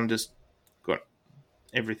everyone just got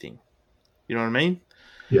everything. You know what I mean?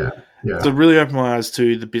 Yeah. So it really opened my eyes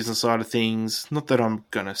to the business side of things. Not that I'm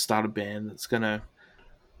going to start a band that's going to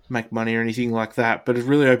make money or anything like that, but it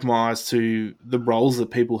really opened my eyes to the roles that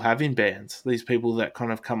people have in bands. These people that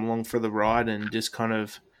kind of come along for the ride and just kind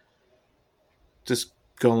of just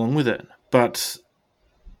go along with it. But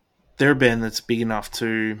they're a band that's big enough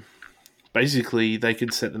to basically they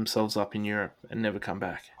could set themselves up in Europe and never come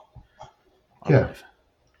back. Yeah,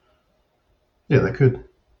 they could.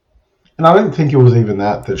 And I don't think it was even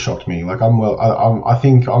that shocked me. Like, I don't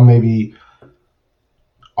think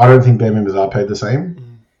band members are paid the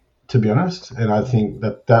same, to be honest. And I think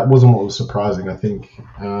that wasn't what was surprising. I think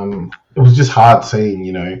it was just hard seeing,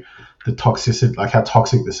 the toxicity, like how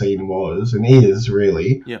toxic the scene was and is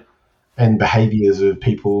really. Yeah. And behaviours of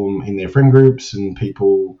people in their friend groups and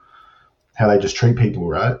people, how they just treat people,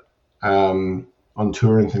 right? On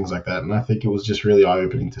tour and things like that. And I think it was just really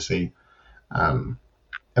eye-opening to see. And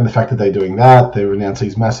the fact that they're doing that, they've announced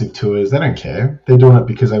these massive tours, they don't care. They're doing it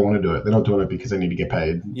because they want to do it. They're not doing it because they need to get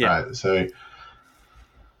paid. Yeah. Right? So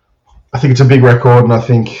I think it's a big record, and I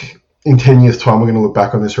think in 10 years' time we're going to look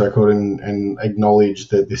back on this record and acknowledge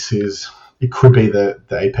that it could be the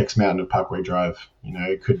apex mountain of Parkway Drive.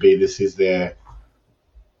 It could be this is their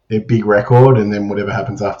big record, and then whatever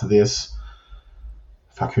happens after this,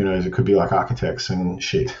 fuck, who knows? It could be like Architects and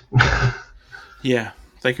shit. Yeah,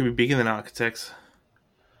 they could be bigger than Architects.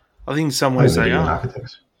 I think some ways they are.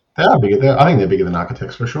 Architects. They are bigger. I think they're bigger than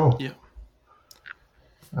Architects for sure. Yeah.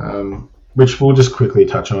 Which we'll just quickly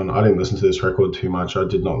touch on. I didn't listen to this record too much. I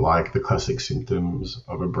did not like the classic symptoms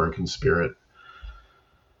of a broken spirit.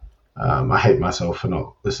 I hate myself for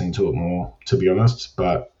not listening to it more, to be honest.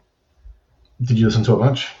 But did you listen to it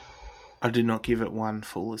much? I did not give it one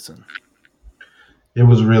full listen. It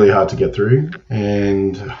was really hard to get through,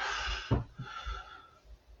 and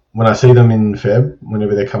when I see them in Feb,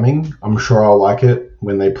 whenever they're coming, I'm sure I'll like it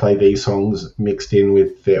when they play these songs mixed in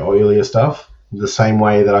with their oilier stuff, the same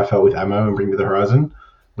way that I felt with Ammo and Bring Me the Horizon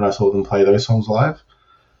when I saw them play those songs live.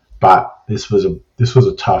 But this was a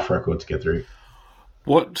tough record to get through.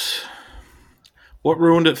 What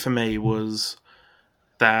ruined it for me was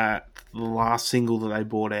that the last single that they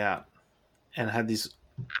brought out and had this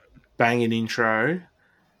banging intro,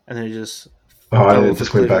 and then just it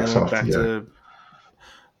just went back soft,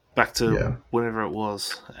 back to whatever it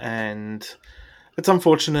was, and it's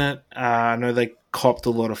unfortunate. I know they copped a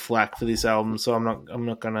lot of flack for this album, so I'm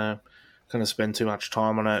not gonna spend too much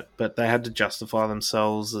time on it. But they had to justify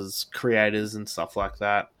themselves as creators and stuff like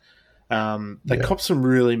that. They copped some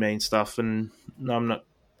really mean stuff, and I'm not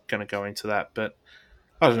gonna go into that. But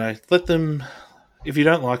I don't know. Let them. If you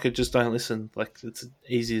don't like it, just don't listen. Like, it's as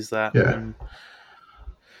easy as that. Yeah. And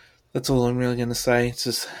that's all I'm really going to say.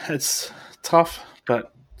 It's tough,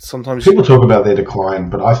 but sometimes people talk about their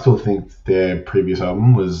decline, but I still think their previous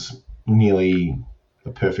album was nearly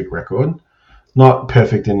a perfect record. Not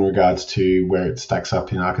perfect in regards to where it stacks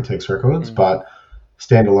up in Architects records, but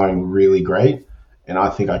standalone, really great. And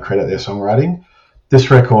I think I credit their songwriting.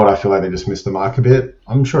 This record, I feel like they just missed the mark a bit.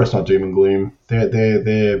 I'm sure it's not doom and gloom.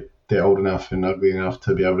 They're old enough and ugly enough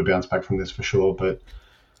to be able to bounce back from this for sure. But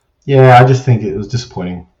yeah, I just think it was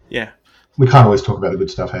disappointing. Yeah. We can't always talk about the good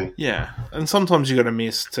stuff, hey? Yeah. And sometimes you got to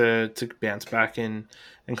miss to bounce back and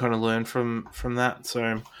kind of learn from that.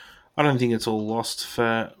 So I don't think it's all lost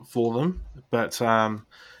for them. But I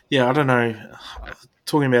don't know.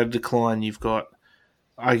 Talking about a decline, you've got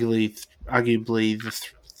arguably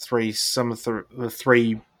the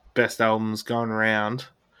three best albums going around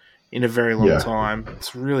in a very long time.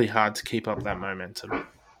 It's really hard to keep up that momentum.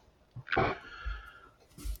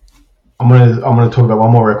 I'm gonna talk about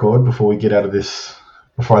one more record before we get out of this.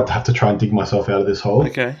 Before I have to try and dig myself out of this hole.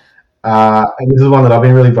 Okay. And this is one that I've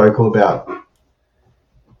been really vocal about.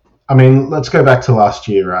 I mean, let's go back to last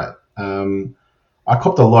year, right? I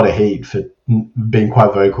copped a lot of heat for being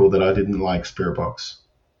quite vocal that I didn't like Spirit Box,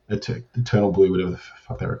 Eternal Blue, whatever the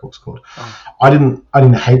fuck that record's called. Oh. I didn't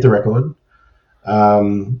hate the record,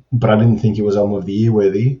 but I didn't think it was album of the year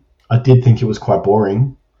worthy. I did think it was quite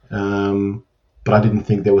boring, but I didn't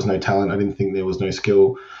think there was no talent. I didn't think there was no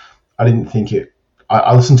skill. I didn't think it.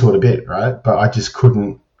 I listened to it a bit, right? But I just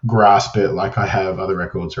couldn't grasp it like I have other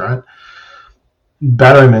records, right?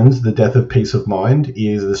 Bad Omens, The Death of Peace of Mind,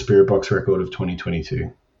 is the Spirit Box record of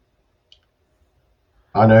 2022.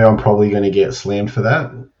 I know I'm probably going to get slammed for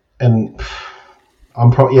that, and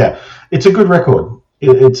it's a good record.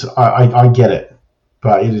 I get it,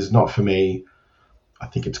 but it is not for me. I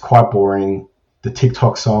think it's quite boring. The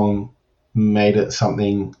TikTok song made it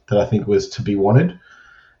something that I think was to be wanted,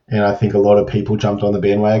 and I think a lot of people jumped on the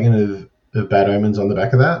bandwagon of Bad Omens on the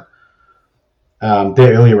back of that.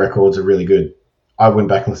 Their earlier records are really good. I went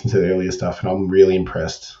back and listened to the earlier stuff, and I'm really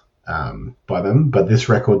impressed by them. But this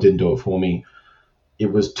record didn't do it for me.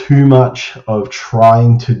 It was too much of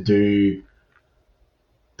trying to do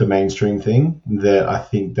the mainstream thing that I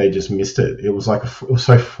think they just missed it. It was like it was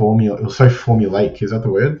so formulaic. Is that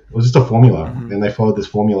the word? It was just a formula, and they followed this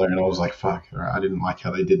formula, and I was like, "Fuck!" I didn't like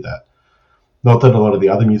how they did that. Not that a lot of the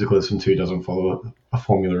other music I listen to doesn't follow a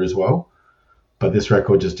formula as well, but this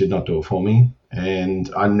record just did not do it for me. And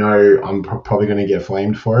I know I'm probably going to get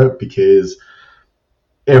flamed for it because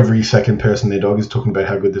every second person their dog is talking about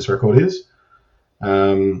how good this record is.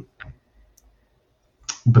 But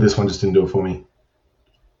this one just didn't do it for me.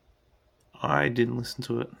 I didn't listen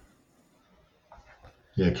to it.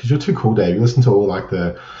 Yeah, because you're too cool, Dave. You listen to all like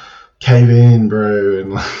the Cave In, bro,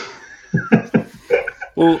 and like.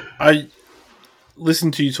 Well, I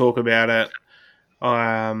listened to you talk about it.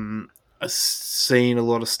 I've seen a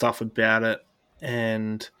lot of stuff about it,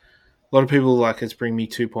 and a lot of people like it's Bring Me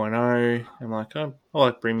 2.0. I'm like, oh, I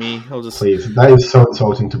like Bring Me. I'll just please. That is so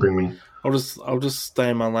insulting to Bring Me. I'll just stay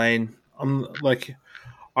in my lane. I'm like,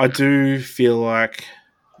 I do feel like,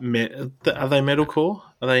 are they metalcore?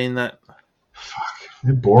 Are they in that? Fuck,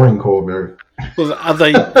 they're boring core, bro. Well, are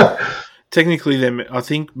they? Technically, I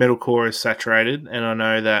think metalcore is saturated, and I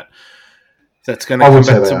know that's going to come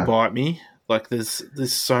back to bite me. Like,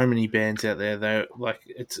 there's so many bands out there. They like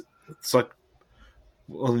it's like,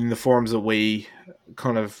 well, in the forums that we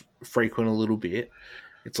kind of frequent a little bit,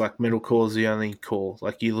 it's like metalcore is the only core.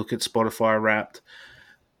 Like, you look at Spotify Wrapped,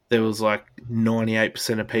 there was like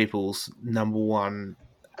 98% of people's number one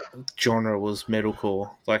genre was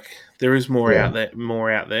metalcore. Like, there is more out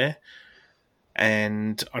there,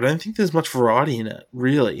 and I don't think there's much variety in it,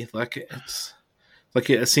 really. Like, it's like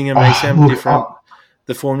a singer may sound different.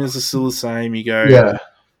 The formulas are still the same. You go,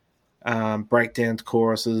 breakdowns,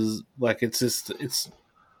 choruses. Like, it's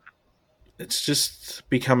just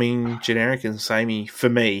becoming generic and samey for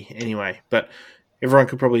me, anyway. But everyone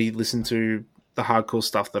could probably listen to the hardcore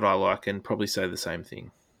stuff that I like and probably say the same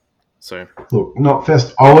thing. So, look, not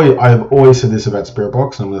first. I've always said this about Spirit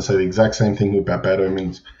Box, and I'm going to say the exact same thing about Bad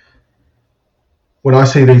Omens. When I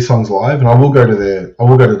see these songs live, and I will go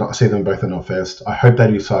to see them both at Knotfest. I hope they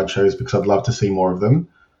do side shows because I'd love to see more of them.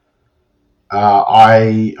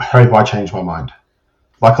 I hope I change my mind.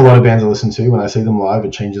 Like a lot of bands I listen to, when I see them live,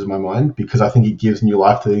 it changes my mind because I think it gives new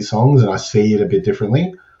life to these songs, and I see it a bit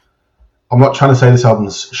differently. I'm not trying to say this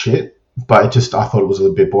album's shit, but I thought it was a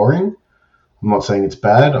little bit boring. I'm not saying it's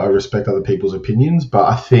bad. I respect other people's opinions, but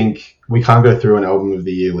I think we can't go through an album of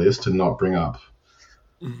the year list and not bring up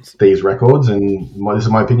these records, and this is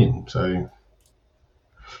my opinion. So,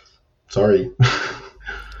 sorry.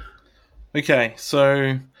 Okay,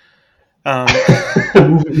 so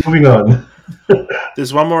moving on.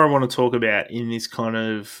 There's one more I want to talk about in this kind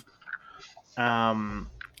of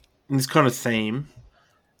theme,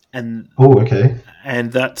 and okay,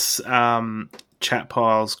 and that's Chat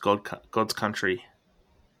Pile's God's Country.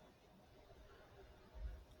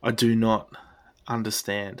 I do not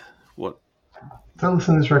understand what. Don't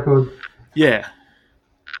listen to this record. Yeah,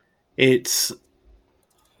 it's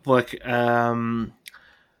like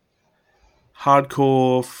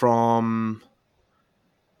hardcore from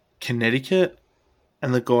Connecticut,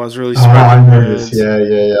 and the guy's really I know this. Yeah.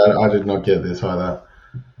 I did not get this either.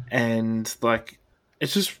 And like,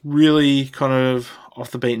 it's just really kind of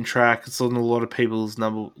off the beaten track. It's on a lot of people's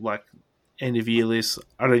end of year lists.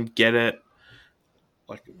 I don't get it.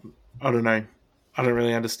 Like, I don't know. I don't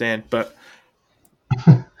really understand, but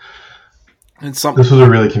it's something. This was a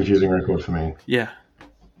really confusing record for me. Yeah.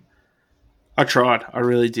 I tried. I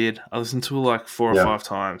really did. I listened to it like 4 or 5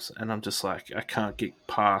 times, and I'm just like, I can't get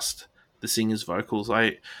past the singer's vocals.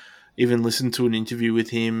 It even listen to an interview with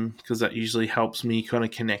him because that usually helps me kind of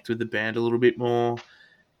connect with the band a little bit more.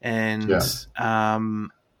 And it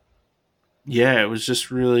was just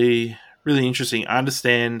really, really interesting. I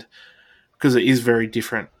understand because it is very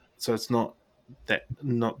different, so it's not the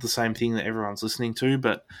same thing that everyone's listening to.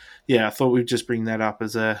 But yeah, I thought we'd just bring that up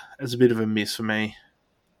as a bit of a miss for me.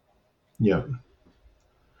 Yeah.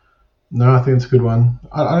 No, I think it's a good one.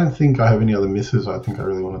 I don't think I have any other misses I think I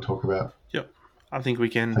really want to talk about. Yep. I think we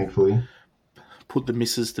can thankfully put the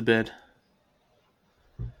misses to bed.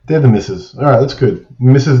 They're the misses. All right, that's good.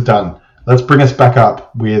 Misses done. Let's bring us back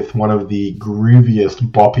up with one of the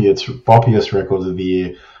grooviest, boppiest records of the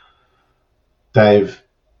year. Dave,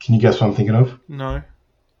 can you guess what I'm thinking of? No.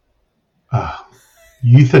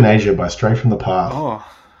 Euthanasia by Stray from the Path. Oh,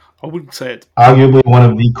 I wouldn't say it. Arguably one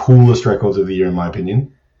of the coolest records of the year, in my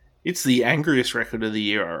opinion. It's the angriest record of the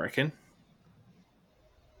year, I reckon.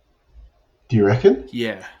 Do you reckon?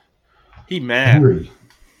 Yeah. He mad. Angry.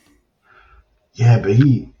 Yeah, but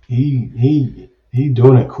he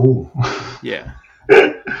doing it cool. Yeah.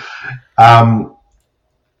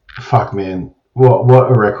 Fuck, man.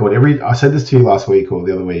 What a record. I said this to you last week or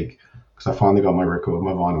the other week because I finally got my record,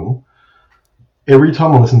 my vinyl. Every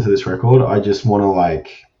time I listen to this record, I just want to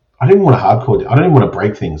I don't even want to hardcore. I don't even want to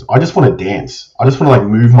break things. I just want to dance. I just want to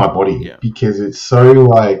move my body because it's so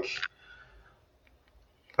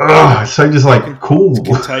it's so just cool. It's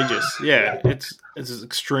contagious. Yeah, it's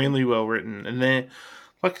extremely well written, and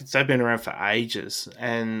they've been around for ages,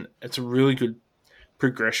 and it's a really good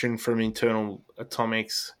progression from Internal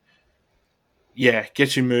Atomics. Yeah,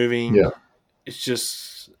 gets you moving. Yeah, it's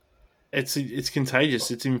just it's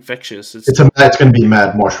contagious. It's infectious. It's going to be a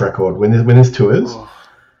mad mosh record when there's tours. Oh.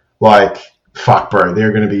 Fuck, bro, there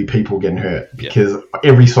are going to be people getting hurt because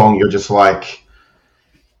every song you're just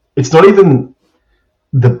it's not even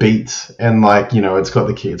the beats and it's got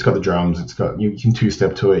the key, it's got the drums, it's got you can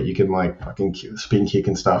two-step to it, you can fucking spin kick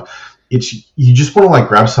and stuff. You just want to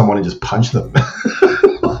grab someone and just punch them.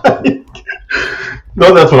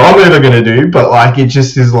 Not that's what I'm ever going to do, but it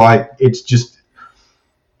just is it's just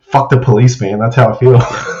fuck the police, man. That's how I feel.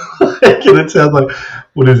 And it sounds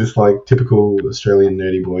what is this typical Australian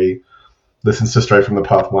nerdy boy listens to Stray from the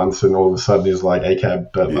Path once and all of a sudden is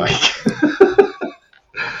ACAB, but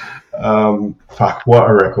fuck, what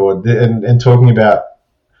a record. And talking about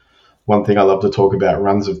one thing I love to talk about,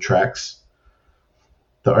 runs of tracks.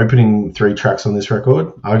 The opening 3 tracks on this record,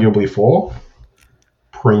 arguably 4,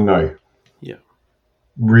 primo. Yeah.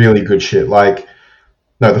 Really good shit.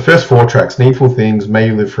 The first 4 tracks, Needful Things, May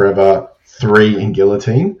You Live Forever, 3 and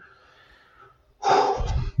Guillotine.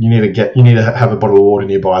 You need to have a bottle of water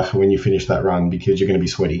nearby for when you finish that run because you're going to be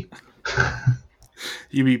sweaty.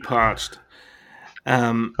 You'll be parched.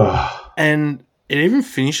 And it even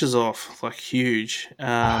finishes off huge.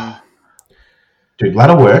 Dude,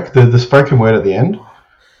 ladder work. The spoken word at the end,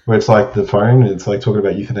 where it's the phone, and it's talking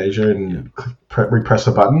about euthanasia, and repress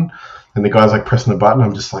a button, and the guy's pressing the button.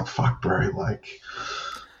 I'm just fuck, bro.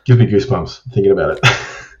 Give me goosebumps thinking about it.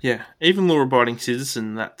 Yeah, even Law Abiding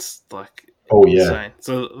Citizen. That's oh yeah. Insane.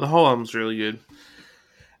 So the whole album's really good.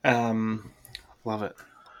 Love it.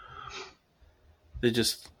 They're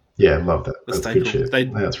just love that. That's good shit.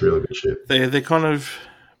 That's really good shit. They're kind of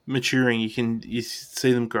maturing. You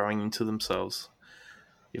see them growing into themselves,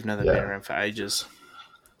 even though they've been around for ages.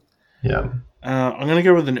 Yeah. I'm going to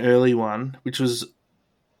go with an early one, which was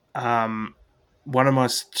one of my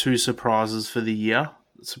 2 surprises for the year.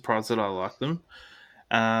 Surprised that I like them.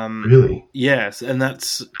 Really? Yes, and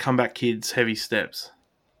that's Comeback Kids, Heavy Steps.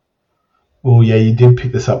 Well, yeah, you did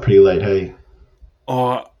pick this up pretty late, hey?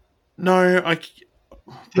 Oh, no,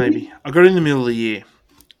 maybe. I got it in the middle of the year.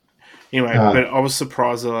 Anyway, but I was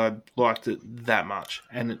surprised that I liked it that much.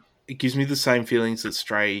 And it gives me the same feelings that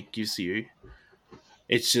Stray gives you.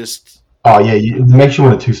 It's just... Oh, yeah, it makes you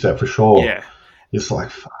want a 2-step for sure. Yeah. It's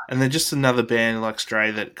fuck. And they're just another band like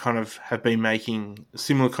Stray that kind of have been making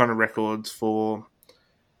similar kind of records for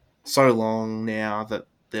so long now that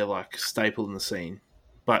they're staple in the scene.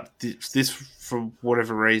 But this, for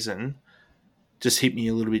whatever reason, just hit me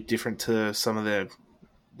a little bit different to some of their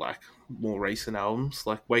more recent albums.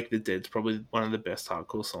 Wake the Dead's probably one of the best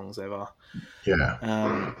hardcore songs ever.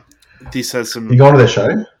 Yeah. This has some... You going to their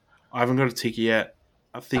show? I haven't got a ticket yet.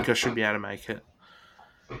 I think I should be able to make it.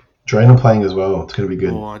 Drain are playing as well. It's going to be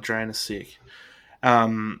good. Oh, Drain is sick.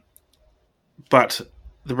 But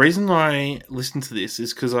the reason I listened to this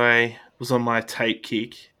is because I was on my tape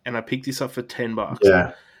kick and I picked this up for $10.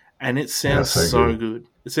 Yeah. And it sounds so good.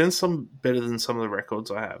 It sounds better than some of the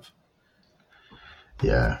records I have.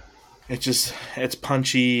 Yeah. It's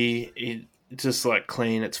punchy. It's just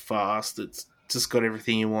clean. It's fast. It's just got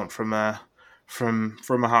everything you want from a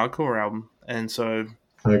hardcore album, and so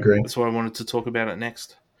I agree. That's why I wanted to talk about it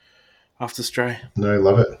next after Stray. No,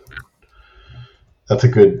 love it. That's a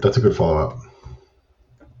good follow up.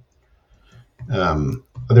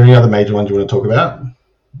 Are there any other major ones you want to talk about?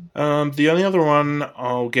 The only other one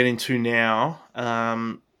I'll get into now,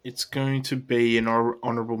 it's going to be an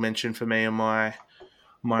honourable mention for me on my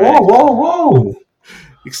whoa!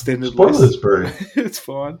 Extended Spoilers, list. bro. It's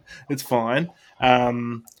fine.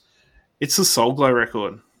 It's the Soul Glow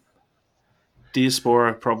record.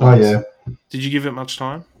 Diaspora Problems. Oh yeah. Did you give it much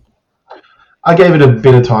time? I gave it a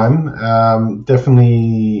bit of time.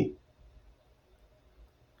 Definitely.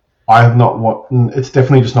 It's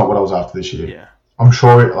definitely just not what I was after this year. Yeah. I'm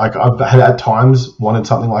sure, I've had at times wanted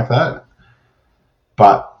something like that,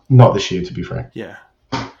 but not this year, to be frank. Yeah.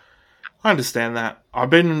 I understand that.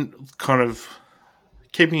 I've been kind of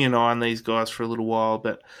keeping an eye on these guys for a little while,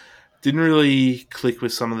 but didn't really click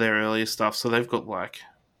with some of their earlier stuff. So they've got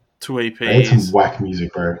 2 EPs. They had some whack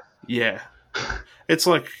music, bro. Yeah. It's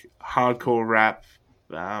like hardcore rap.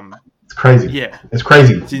 It's crazy. Yeah. It's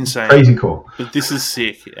crazy. It's insane. Crazy cool. But this is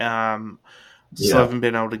sick. Still haven't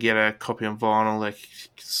been able to get a copy on vinyl. They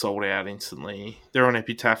sold out instantly. They're on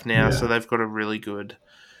Epitaph now, so they've got a really good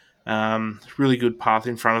path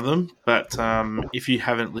in front of them. But if you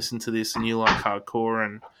haven't listened to this and you like hardcore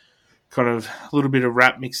and kind of a little bit of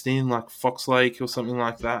rap mixed in, like Fox Lake or something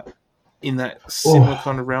like that, in that similar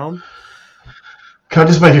kind of realm. Can I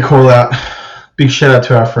just make a call out? Big shout out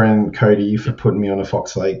to our friend Cody for putting me on a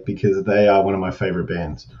Fox Lake, because they are one of my favourite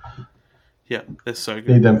bands. Yeah, they're so good.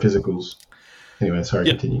 Need them physicals. Anyway, sorry,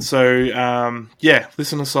 continue. So,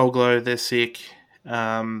 listen to Soul Glow. They're sick.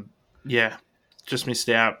 Just missed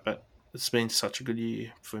out, but it's been such a good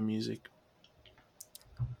year for music.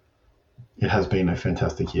 It has been a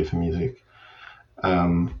fantastic year for music.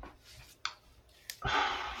 Are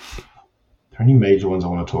there any major ones I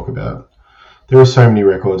want to talk about? There are so many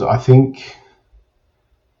records. I think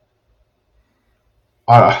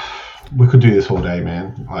we could do this all day,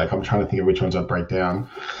 man. I'm trying to think of which ones I'd break down.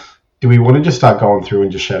 Do we want to just start going through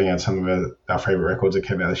and just shouting out some of our favourite records that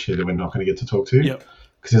came out this year that we're not going to get to talk to? Yep.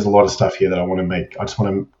 Because there's a lot of stuff here that I want to make. I just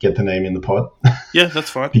want to get the name in the pod. Yeah, that's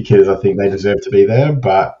fine. Because I think they deserve to be there,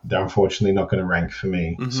 but they're unfortunately not going to rank for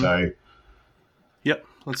me. Mm-hmm. So, yep,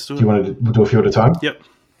 let's do it. Do you want to do a few at a time? Yep.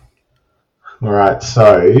 All right.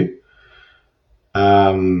 So,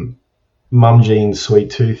 Mum Jean's Sweet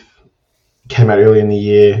Tooth came out early in the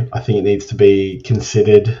year. I think it needs to be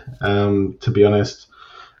considered, to be honest.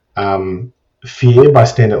 Fear by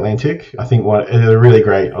Stand Atlantic. I think it's a really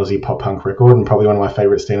great Aussie pop punk record, and probably one of my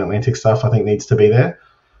favourite Stand Atlantic stuff. I think needs to be there.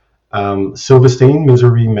 Silverstein,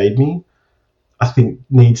 Misery Made Me, I think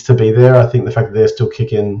needs to be there. I think the fact that they're still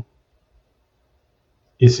kicking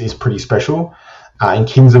is pretty special. And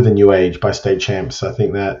Kings of the New Age by State Champs. I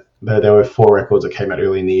think that there were 4 records that came out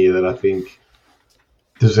early in the year that I think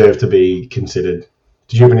deserve to be considered.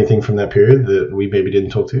 Did you have anything from that period that we maybe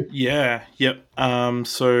didn't talk to? Yeah, yep.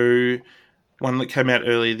 So one that came out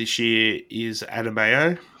earlier this year is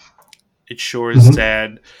Adamayo. It sure is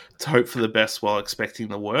sad to hope for the best while expecting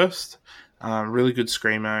the worst. Really good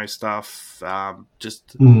screamo stuff.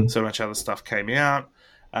 So much other stuff came out.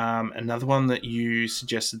 Another one that you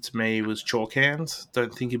suggested to me was Chalk Hands.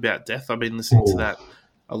 Don't Think About Death. I've been listening to that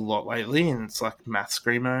a lot lately, and it's like math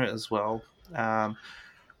screamo as well.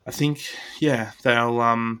 I think,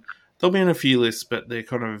 they'll be in a few lists, but they're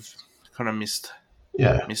kind of missed.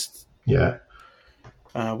 Yeah.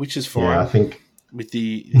 Which is fine. Yeah, I think with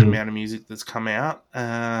the amount of music that's come out.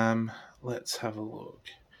 Let's have a look.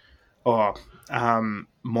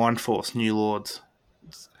 Mind Force, New Lords.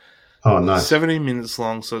 Oh, nice. 17 minutes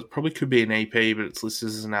long, so it probably could be an EP, but it's listed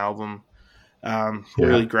as an album.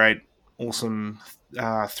 Really great, awesome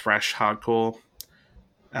thrash hardcore.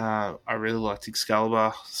 I really liked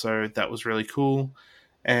Excalibur, so that was really cool.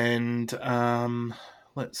 And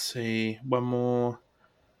let's see, one more.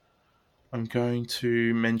 I'm going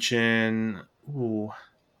to mention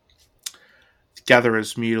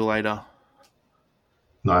Gatherers, Mutilator.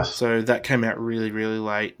 Nice. So that came out really, really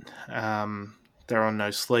late. They're on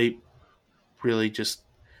No Sleep. Really just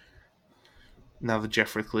another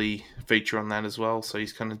Jeff Rickley feature on that as well. So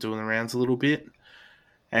he's kind of doing the rounds a little bit.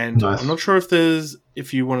 And nice. I'm not sure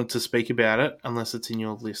if you wanted to speak about it, unless it's in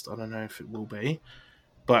your list. I don't know if it will be.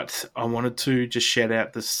 But I wanted to just shout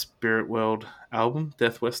out the Spirit World album,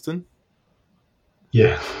 Death Western.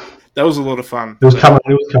 Yeah. That was a lot of fun. It was coming.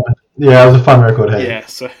 Yeah, it was a fun record. Hey? Yeah,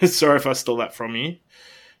 so sorry if I stole that from you.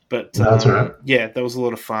 But no, that's all right. Yeah, that was a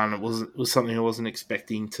lot of fun. It was something I wasn't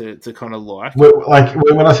expecting to kind of like.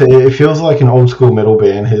 When I say it feels like an old school metal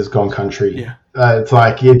band has gone country. Yeah. It's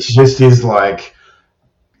like it just is like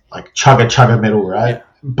chugga metal, right? Yeah.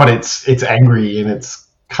 But it's angry and it's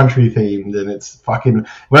country themed and it's fucking.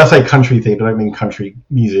 When I say country themed, I don't mean country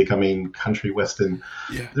music. I mean country western.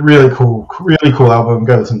 Yeah. Really cool album.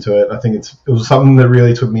 Go listen to it. I think it was something that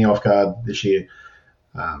really took me off guard this year.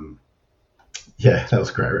 Yeah, that was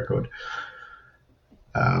a great record.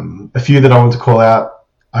 A few that I want to call out.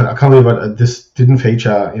 I can't believe this didn't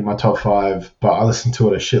feature in my top 5, but I listened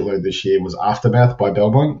to it a shitload this year. Was Aftermath by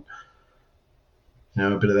Belmont. You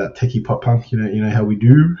know, a bit of that techie pop punk. You know how we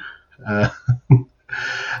do.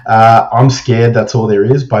 I'm Scared, That's All There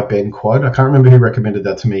Is by Ben Quad. I can't remember who recommended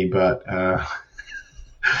that to me, but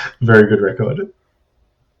very good record.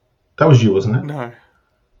 That was you, wasn't it? No.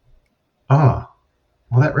 Ah,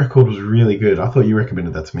 well, that record was really good. I thought you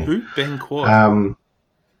recommended that to me. Who? Ben Quad?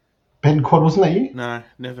 Ben Quad, wasn't that you? No,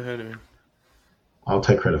 never heard of him. I'll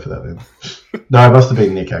take credit for that then. No, it must have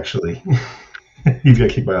been Nick, actually. He's going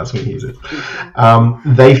to kick my ass when he hears it.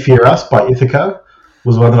 They Fear Us by Ithaca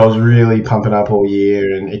was one that I was really pumping up all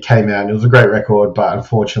year, and it came out, and it was a great record, but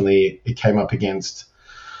unfortunately it came up against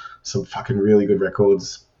some fucking really good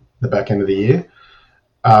records the back end of the year.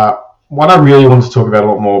 One I really wanted to talk about a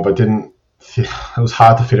lot more, but didn't. It was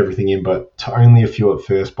hard to fit everything in, but To Only a Few at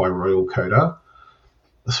First by Royal Coda.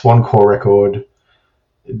 The Swan Core record,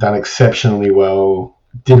 done exceptionally well.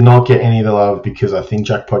 Did not get any of the love because I think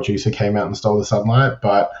Jackpot Juicer came out and stole the sunlight,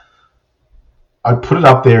 but I'd put it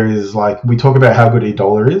up there as like, we talk about how good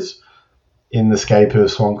Edola is in the scape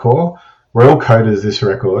of Swan Core. Royal Coda's this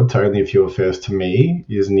record, To Only a Few at First, to me,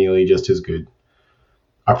 is nearly just as good.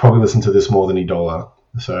 I probably listen to this more than Edola.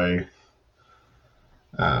 So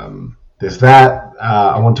there's that.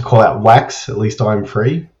 I want to call out Wax, At Least I'm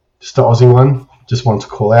Free. Just the Aussie one. Just want to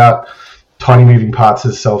call out Tiny Moving Parts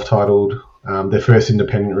is self-titled. Their first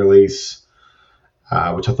independent release,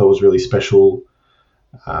 which I thought was really special.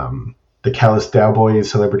 The Callous Dowboy,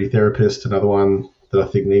 Celebrity Therapist, another one that I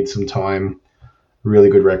think needs some time. Really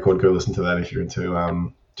good record. Go listen to that if you're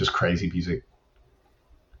into just crazy music.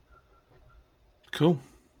 Cool.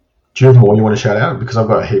 Do you have more you want to shout out? Because I've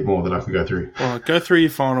got a heap more that I can go through. Well, go through your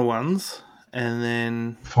final ones, and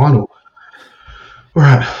then... Final. All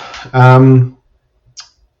right.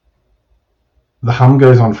 The Hum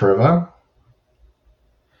Goes On Forever.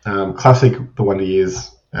 Classic, The Wonder Years.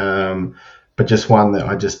 But just one that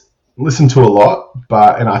I just listen to a lot.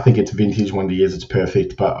 And I think it's vintage Wonder Years. It's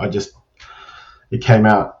perfect. But it came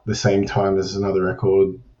out the same time as another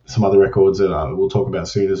record. Some other records that we'll talk about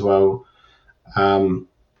soon as well.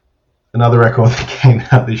 Another record that came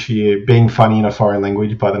out this year, Being Funny in a Foreign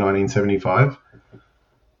Language by the 1975.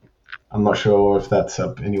 I'm not sure if that's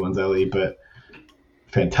up anyone's alley, but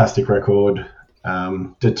fantastic record.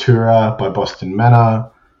 Datura by Boston Manor.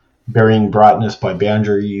 Burying Brightness by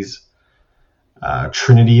Boundaries.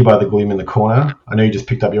 Trinity by The Gloom in the Corner. I know you just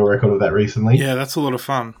picked up your record of that recently. Yeah, that's a lot of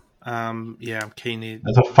fun. Yeah, I'm keen to...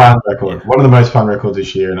 That's a fun record. Yeah. One of the most fun records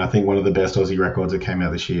this year, and I think one of the best Aussie records that came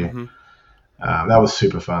out this year. Mm-hmm. That was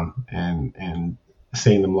super fun, and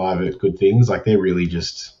seeing them live at Good Things, like they're really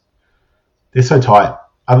just... They're so tight.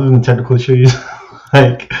 Other than technical issues,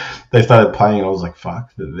 like they started playing and I was like,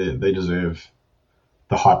 fuck, they deserve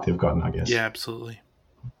the hype they've gotten, I guess. Yeah, absolutely.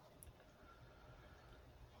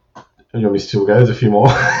 You want me to still go? There's a few more.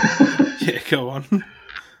 Yeah, go on.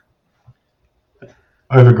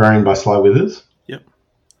 Overgrown by Sly Withers. Yep.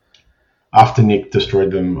 After Nick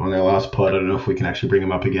destroyed them on our last pod, I don't know if we can actually bring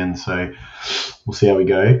them up again, so we'll see how we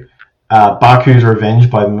go. Baku's Revenge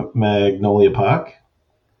by Magnolia Park.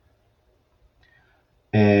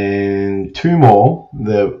 And two more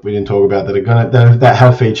that we didn't talk about that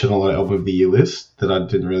have featured on the album of the year list that I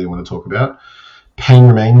didn't really want to talk about. Pain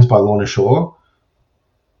Remains by Lorna Shore.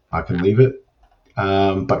 I can leave it.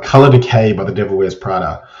 But Color Decay by The Devil Wears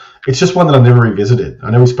Prada. It's just one that I never revisited.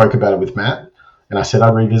 I know we spoke about it with Matt, and I said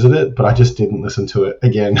I'd revisit it, but I just didn't listen to it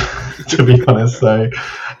again, to be honest. So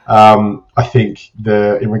I think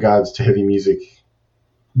in regards to heavy music,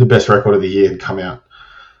 the best record of the year had come out,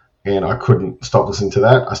 and I couldn't stop listening to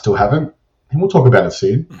that. I still haven't, and we'll talk about it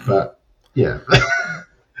soon. But yeah.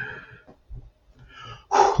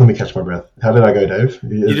 Let me catch my breath. How did I go, Dave?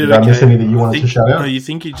 Did I miss any that you wanted to shout out? No, I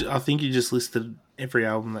think you just listed every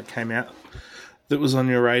album that came out that was on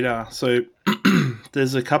your radar. So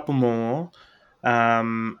there's a couple more.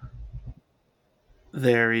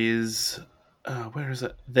 There is where is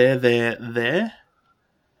it? There,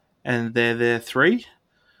 and There 3.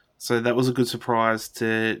 So that was a good surprise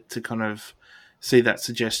to kind of see that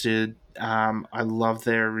suggested. I love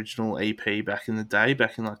their original EP back in the day,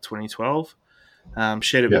 back in like 2012.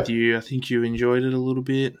 Shared it with you. I think you enjoyed it a little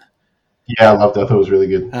bit. Yeah, I loved it. I thought it was really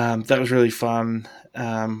good. That was really fun.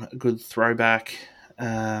 A good throwback.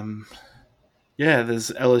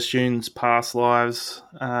 There's Ellis June's Past Lives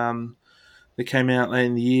that came out late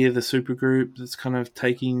in the year, the supergroup that's kind of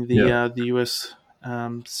taking the US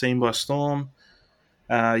scene by storm.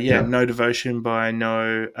 No Devotion by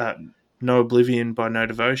No Oblivion by No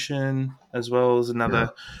Devotion, as well as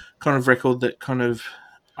another kind of record that kind of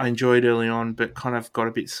I enjoyed early on, but kind of got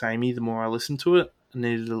a bit samey the more I listened to it. I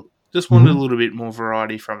wanted a little bit more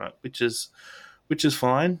variety from it, which is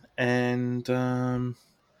fine. And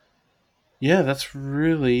that's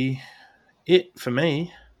really it for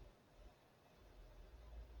me.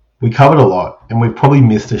 We covered a lot, and we've probably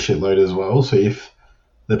missed a shitload as well. So if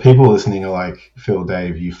the people listening are like, Phil,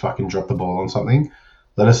 Dave, you fucking dropped the ball on something,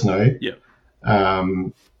 let us know. Yeah.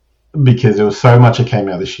 Because there was so much that came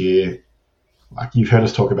out this year. Like, you've heard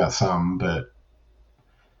us talk about some, but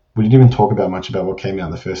we didn't even talk about much about what came out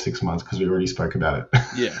in the first 6 months because we already spoke about it.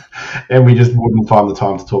 Yeah. And we just wouldn't find the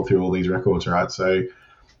time to talk through all these records, right? So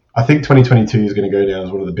I think 2022 is going to go down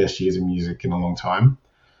as one of the best years in music in a long time.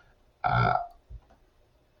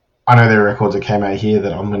 I know there are records that came out here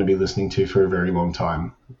that I'm going to be listening to for a very long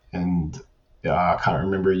time. And I can't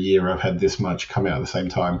remember a year I've had this much come out at the same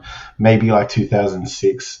time. Maybe like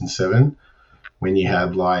 2006 and 2007 when you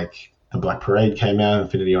had like The Black Parade came out,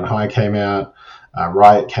 Infinity on High came out,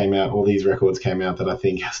 Riot came out, all these records came out that I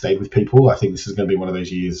think stayed with people. I think this is going to be one of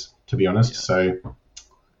those years, to be honest. Yeah. So,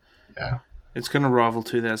 yeah. It's going to rival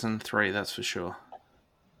 2003, that's for sure.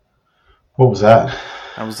 What was that?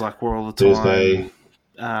 That was like War All the Time. Thursday.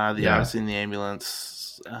 The Artist in the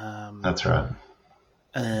Ambulance. That's right.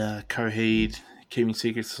 Coheed, Keeping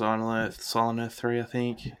Secrets, Silent Earth 3, I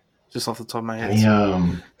think. Just off the top of my head.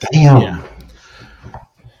 Damn. Yeah.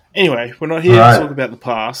 Anyway, we're not here to talk about the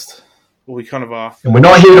past. Well, we kind of are. And we're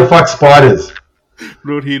not here to fuck spiders.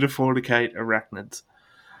 We're not here to fornicate arachnids.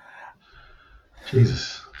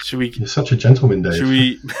 Jesus. You're such a gentleman, Dave.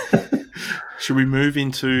 Should we move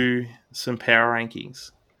into some power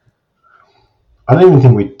rankings? I don't even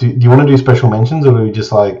think we do. Do you want to do special mentions, or are we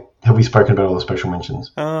just like, have we spoken about all the special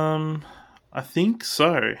mentions? I think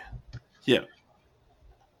so. Yeah.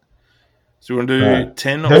 So we want to do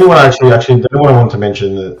 10? The only one actually, the only one I want to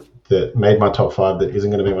mention that made my top 5 that isn't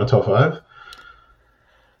going to make my top 5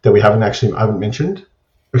 that I haven't mentioned.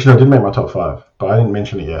 Actually, no, I did make my top 5, but I didn't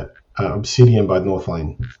mention it yet. Obsidian by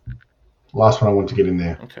Northlane. Last one I want to get in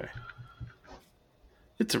there. Okay.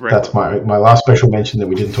 It's a record. That's my last special mention that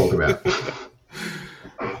we didn't talk about.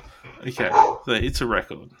 Okay, so it's a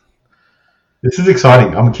record. This is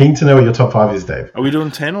exciting. I'm keen to know what your top 5 is, Dave. Are we doing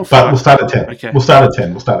 10 or 5? But we'll start at 10. Okay. We'll start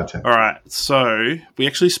at 10. All right. So we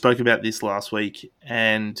actually spoke about this last week,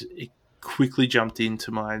 and it quickly jumped into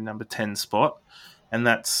my number 10 spot, and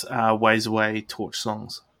that's Ways Away, Torch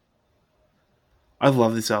Songs. I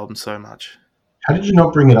love this album so much. How did you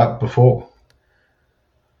not bring it up before?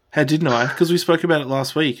 How didn't I? Because we spoke about it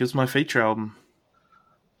last week. It was my feature album.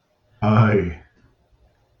 Oh,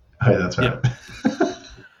 that's right. Yep.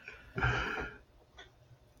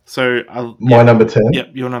 So my number 10.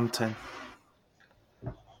 Yep, your number 10.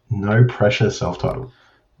 No Pressure, self-titled.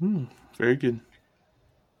 Very good.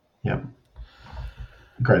 Yep.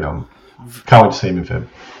 Great album. Can't wait to see him in Feb.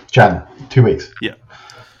 Jan, 2 weeks. Yeah.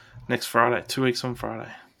 Next Friday. 2 weeks on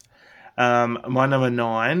Friday. My number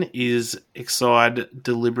 9 is Exide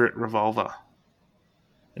Deliberate Revolver.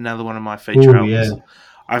 Another one of my feature albums.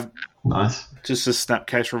 Yeah. Nice. Just a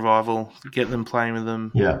Snapcase revival. Get them playing with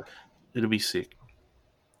them. Yeah. It'll be sick.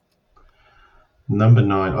 Number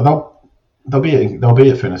 9. Oh, they'll be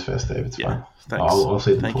at Furnace Fest, Dave. It's fine. Thanks. I'll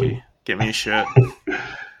see them Thank for you. Get me a shirt.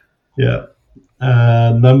 Yeah.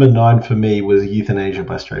 Number 9 for me was Euthanasia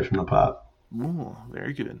by Straight From the Part. Ooh,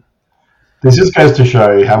 very good. This just goes to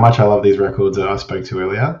show how much I love these records that I spoke to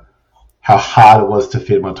earlier. How hard it was to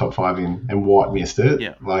fit my top 5 in, and what missed it.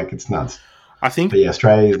 Yeah. Like, it's nuts. I think. But yeah,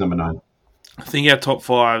 Australia is number 9. I think our top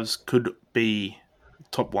 5s could be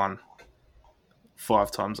top 1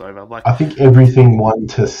 5 times over. Like, I think everything 1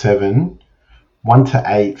 to 7, 1 to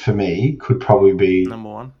 8 for me could probably be number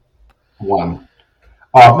 1. 1.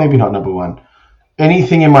 Oh, maybe not number 1.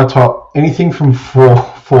 Anything in my top, anything from 4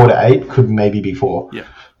 to 8 could maybe be 4. Yeah.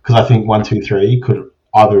 Because I think 1, 2, 3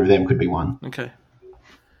 either of them could be 1. Okay.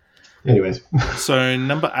 Anyways. So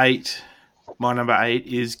number 8, my number 8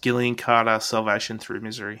 is Gillian Carter, Salvation Through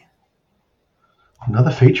Misery.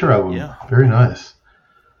 Another feature album. Yeah. Very nice.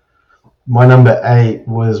 My number 8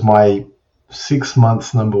 was my 6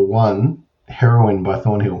 months number 1, Heroin by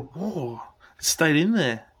Thornhill. Oh, it stayed in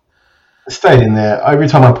there. It stayed in there. Every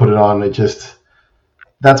time I put it on,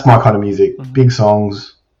 that's my kind of music. Mm-hmm. Big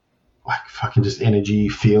songs, like fucking just energy,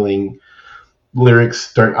 feeling.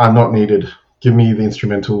 lyrics are not needed. Give me the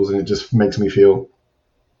instrumentals, and it just makes me feel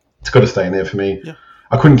it's got to stay in there for me. Yeah.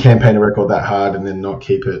 I couldn't campaign a record that hard and then not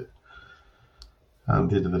keep it at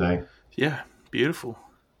the end of the day. Yeah, beautiful.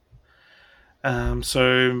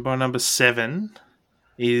 So my number 7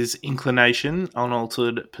 is Inclination,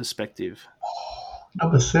 Unaltered Perspective.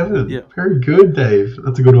 Number 7. Yeah. Very good, Dave.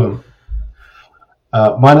 That's a good one.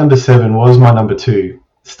 My number 7 was my number 2.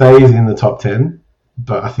 Stays in the top 10,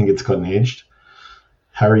 but I think it's gotten edged.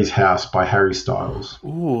 Harry's House by Harry Styles.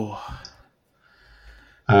 Ooh.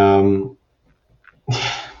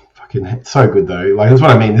 Fucking so good though. Like, that's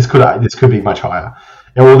what I mean. This could be much higher.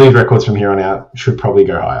 And all these records from here on out should probably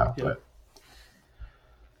go higher. Yep. But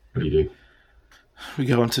what do you do? We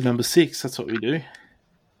go on to number 6. That's what we do.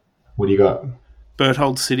 What do you got?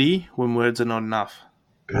 Berthold City, When Words Are Not Enough.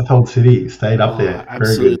 Berthold City stayed up there. I Very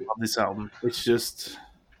absolutely good. love this album. It's just,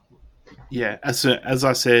 yeah, as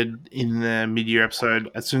I said in the mid-year episode,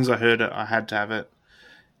 as soon as I heard it, I had to have it.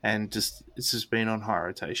 And it's just been on high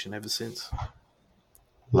rotation ever since.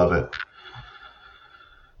 Love it.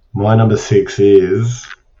 My number 6 is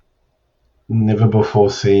Never Before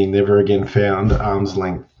Seen, Never Again Found, Arm's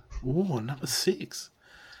Length. Ooh, number 6.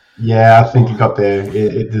 Yeah, I think it got there.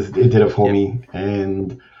 It did it for me.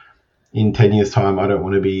 And in 10 years' time, I don't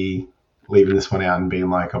want to be leaving this one out and being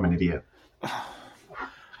like, I'm an idiot.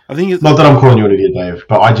 I think it's not that I'm calling you an idiot, Dave,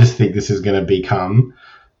 but I just think this is going to be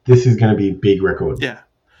a big record. Yeah.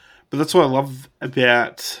 But that's what I love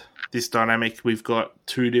about this dynamic. We've got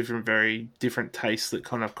two very different tastes that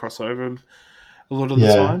kind of cross over a lot of the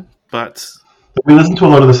time. But we listen to a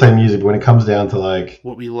lot of the same music, but when it comes down to like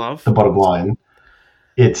what we love, the bottom line,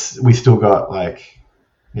 we still got like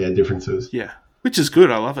differences. Yeah, which is good.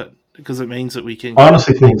 I love it because it means that we can. I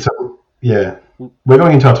honestly think so. Yeah, we're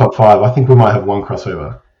going into our top 5. I think we might have one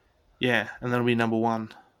crossover. Yeah, and that'll be number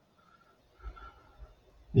 1.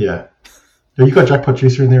 Yeah. Have you got Jackpot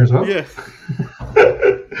Juicer in there as well? Yeah.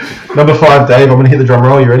 Number 5, Dave. I'm going to hit the drum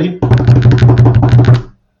roll. You ready?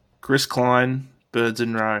 Chris Klein, Birds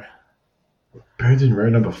in Row. Birds in Row,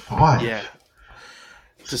 number 5. Yeah.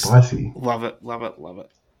 Just spicy. Love it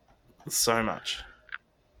so much.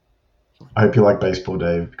 I hope you like baseball,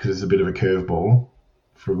 Dave, because it's a bit of a curveball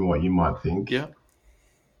from what you might think. Yeah.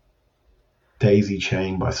 Daisy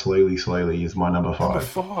Chain by Slowly Slowly is my number 5. Number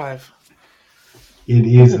 5. It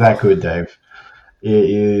is that good, Dave. It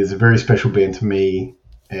is a very special band to me,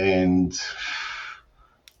 and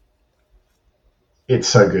it's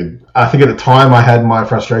so good. I think at the time I had my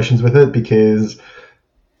frustrations with it because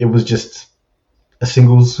it was just a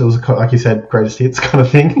singles. It was, like you said, greatest hits kind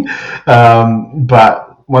of thing.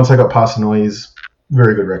 But once I got past the noise,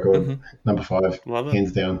 very good record. Mm-hmm. Number 5. Love it.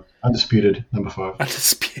 Hands down. Undisputed, number 5.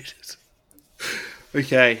 Undisputed.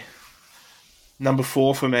 Okay. Number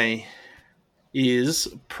 4 for me is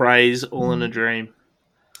Praise All in a Dream.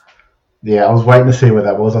 Yeah, I was waiting to see what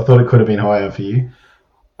that was. I thought it could have been higher for you.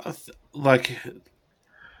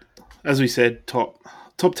 As we said, top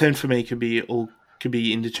 10 for me could be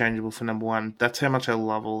interchangeable for number 1. That's how much I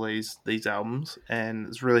love all these albums, and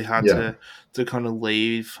it's really hard to kind of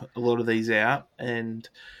leave a lot of these out. And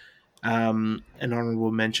an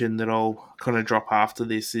honourable mention that I'll kind of drop after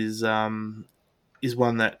this is one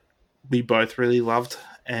that we both really loved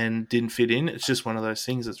and didn't fit in. It's just one of those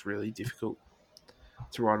things that's really difficult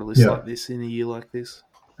to write a list like this in a year like this.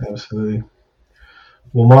 Absolutely.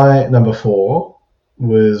 Well, my number 4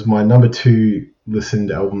 was my number 2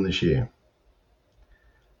 listened album this year.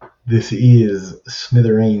 This is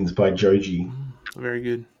Smithereens by Joji. Very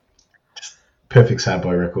good. Just perfect sad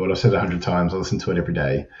boy record. I've said it 100 times. I listen to it every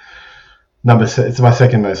day. It's my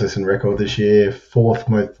second most listened record this year, 4th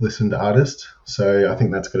most listened artist. So I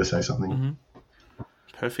think that's got to say something. Mm-hmm.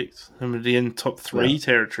 Perfect. And we're in top 3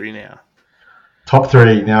 territory now. Top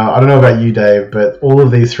 3. Now, I don't know about you, Dave, but all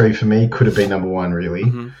of these 3 for me could have been number 1, really.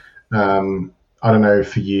 Mm-hmm. I don't know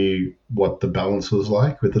for you what the balance was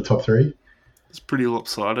like with the top 3. It's pretty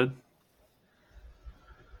lopsided.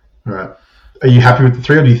 All right. Are you happy with the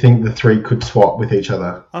 3, or do you think the 3 could swap with each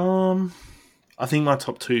other? I think my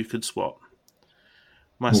top 2 could swap.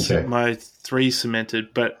 My 3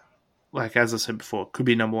 cemented, but like as I said before, could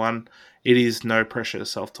be number 1. It is No Pressure,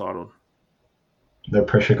 self-titled. No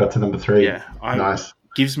Pressure got to number 3. Yeah. Nice.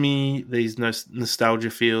 Gives me these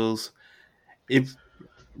nostalgia feels. It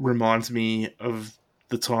reminds me of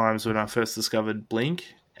the times when I first discovered Blink,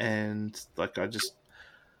 and like I just,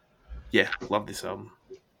 love this album.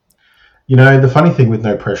 You know, the funny thing with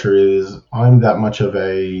No Pressure is I'm that much of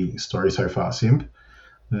a Story So Far simp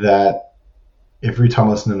that every time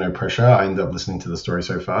I listen to No Pressure, I end up listening to the Story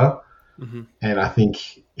So Far. Mm-hmm. And I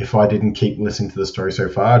think if I didn't keep listening to the story so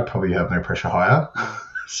far, I'd probably have No Pressure higher.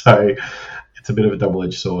 So it's a bit of a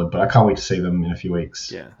double-edged sword, but I can't wait to see them in a few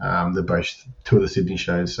weeks. Yeah. They're both two of the Sydney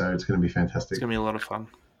shows, so it's going to be fantastic. It's going to be a lot of fun.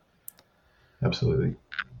 Absolutely.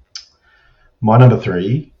 My number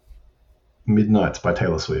 3, Midnights by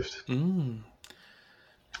Taylor Swift.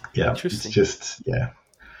 Yeah, it's just,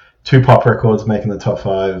 2 pop records making the top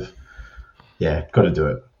 5. Yeah, got to do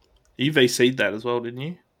it. You VC'd that as well, didn't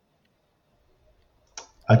you?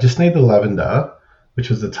 I just need the Lavender, which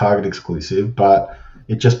was the Target exclusive, but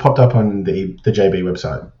it just popped up on the JB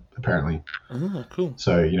website, apparently. Oh, cool.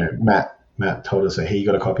 So, Matt told us that he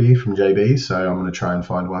got a copy from JB, so I'm going to try and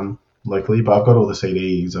find one locally. But I've got all the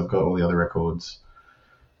CDs, I've got all the other records.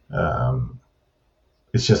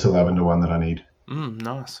 It's just the Lavender one that I need.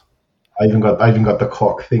 Nice. I even got the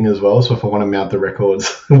clock thing as well, so if I want to mount the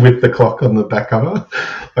records with the clock on the back cover,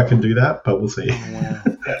 I can do that, but we'll see. Oh, wow.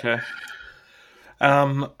 Okay.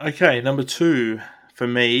 Okay, number 2 for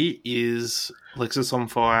me is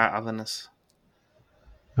Alexisonfire, Otherness.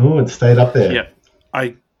 Oh, it stayed up there. Yeah.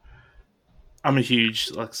 I'm a huge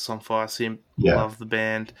Alexisonfire simp. Yeah. Love the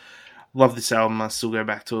band. Love this album. I still go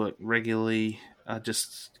back to it regularly. I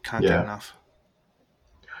just can't get enough.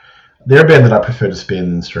 They're a band that I prefer to spin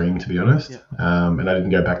and stream, to be honest. Yeah. And I didn't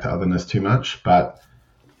go back to Otherness too much, but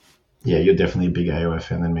yeah, you're definitely a big AOF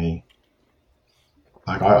fan than me.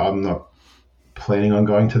 Like I'm not planning on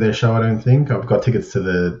going to their show. I don't think I've got tickets to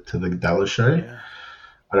the Dallas show. Yeah.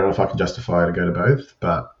 I don't know if I can justify to go to both,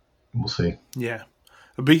 but we'll see. Yeah,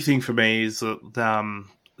 a big thing for me is that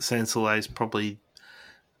Sans Soleil is probably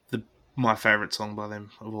my favourite song by them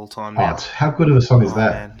of all time. Now. How good of a song is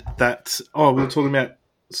that? Man. We were talking about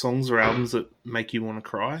songs or albums that make you want to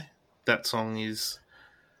cry. That song is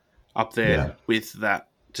up there with that.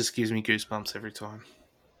 Just gives me goosebumps every time.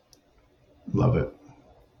 Love it.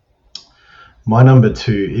 My number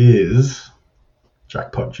 2 is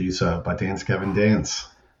Jackpot Juicer by Dance Gavin Dance.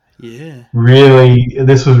 Yeah. Really,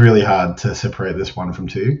 this was really hard to separate this one from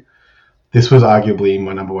 2. This was arguably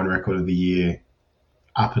my number 1 record of the year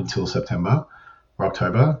up until September or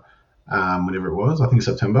October, whenever it was. I think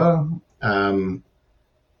September.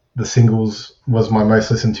 The Singles was my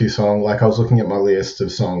most listened to song. Like, I was looking at my list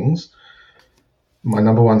of songs. My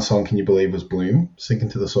number 1 song, can you believe, was Bloom, Sink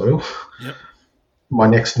Into the Soil. Yep. My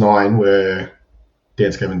next 9 were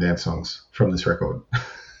Dance Gavin Dance songs from this record.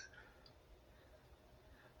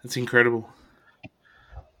 That's incredible.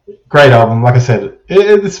 Great album. Like I said,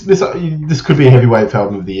 this could be a heavyweight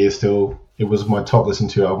album of the year still. It was my top listened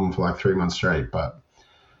to album for like 3 months straight. But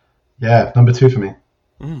yeah, number 2 for me.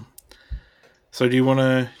 So do you want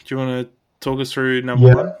to talk us through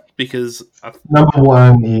number 1? Because number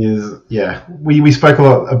 1 is, we spoke a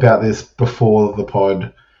lot about this before the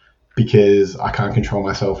pod because I can't control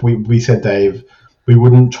myself. We said, Dave, we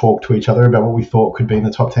wouldn't talk to each other about what we thought could be in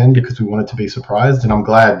the top 10 because we wanted to be surprised. And I'm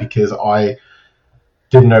glad because I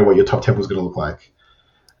didn't know what your top 10 was going to look like.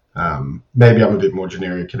 Maybe I'm a bit more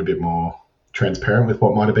generic and a bit more transparent with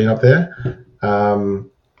what might have been up there.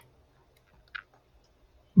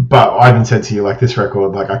 But I even said to you, like, this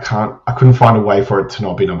record, like, I couldn't find a way for it to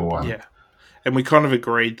not be number 1. Yeah. And we kind of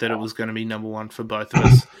agreed that it was going to be number 1 for both of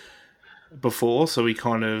us before. So we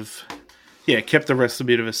kind of, kept the rest a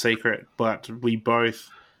bit of a secret. But we both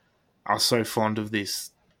are so fond of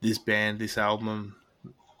this band, this album,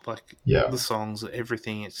 like the songs,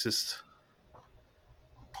 everything. It's just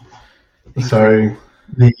incredible. So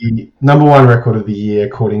the number 1 record of the year,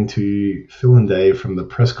 according to Phil and Dave from the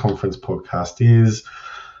Press Conference podcast, is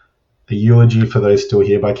A Eulogy for Those Still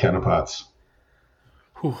Here by Counterparts.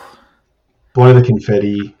 Whew. Blow the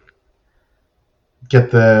confetti.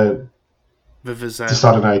 Get the Just,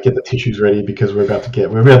 I don't know, get the tissues ready because we're about to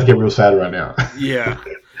get real sad right now. Yeah.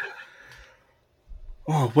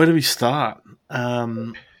 Where do we start? I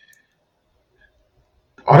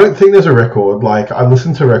don't think there's a record. Like, I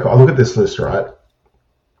look at this list, right?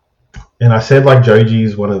 And I said, like, Joji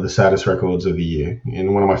is one of the saddest records of the year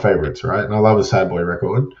and one of my favorites, right? And I love a sad boy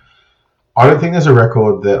record. I don't think there's a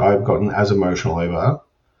record that I've gotten as emotional over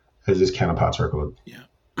as this Counterparts record. Yeah.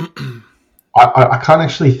 I can't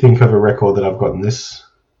actually think of a record that I've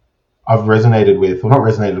resonated with, or not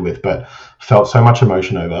resonated with, but felt so much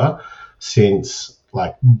emotion over since,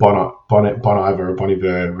 like, Bon Iver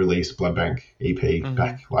released Blood Bank EP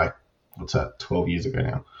back, like, what's that, 12 years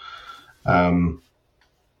ago now.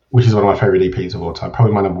 Which is one of my favorite EPs of all time.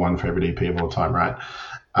 Probably my number 1 favorite EP of all time, right?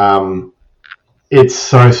 It's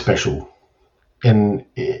so special. And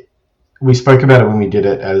we spoke about it when we did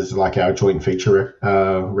it as, like, our joint feature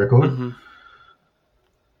record. Mm-hmm.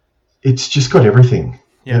 It's just got everything.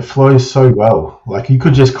 Yeah. It flows so well. Like you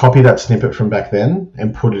could just copy that snippet from back then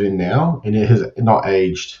and put it in now, and it has not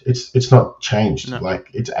aged. It's not changed. No.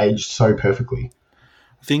 Like it's aged so perfectly.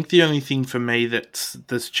 I think the only thing for me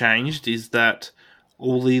that's changed is that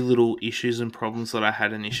all the little issues and problems that I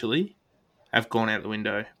had initially have gone out the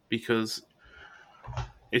window because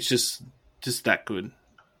it's just that good.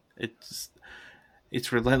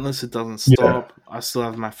 It's relentless. It doesn't stop. Yeah. I still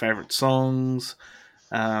have my favorite songs.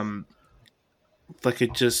 Like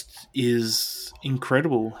it just is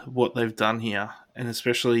incredible what they've done here, and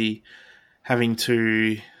especially having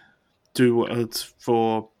to do what it's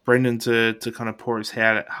for Brendan to kind of pour his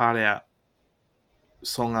heart out,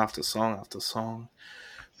 song after song after song,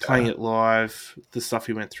 playing it live, the stuff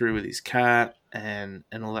he went through with his cat and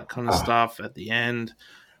all that kind of stuff at the end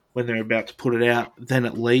when they're about to put it out. Then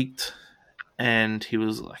it leaked, and he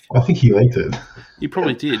was like, I think he leaked it. He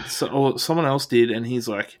probably did, or someone else did, and he's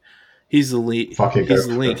like, here's the link. Here's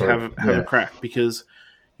the link. Have a crack, because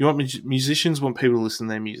you want musicians want people to listen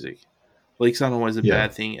to their music. Leaks aren't always a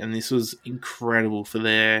bad thing, and this was incredible for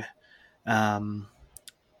their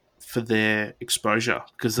exposure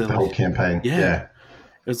because the whole campaign. Yeah,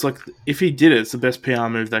 it's like if he did it, it's the best PR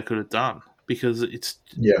move they could have done because it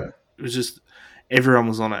was just everyone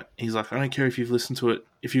was on it. He's like, I don't care if you've listened to it.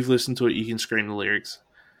 If you've listened to it, you can scream the lyrics,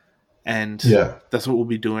 and that's what we'll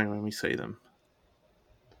be doing when we see them.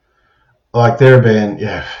 Like they're a band,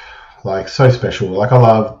 like so special. Like I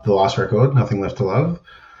love the last record, Nothing Left to Love,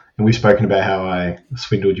 and we've spoken about how I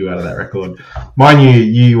swindled you out of that record. Mind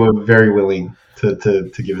you were very willing to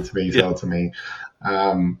give it to me, sell it to me.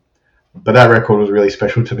 But that record was really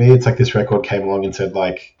special to me. It's like this record came along and said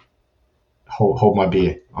like, hold my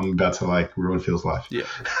beer. I'm about to like ruin Phil's life. Yeah.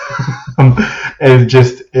 And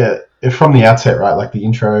just from the outset, right? Like the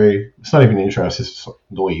intro, it's not even an intro, it's just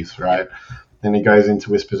noise, right? Then it goes into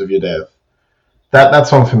Whispers of Your Death. That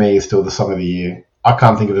song for me is still the song of the year. I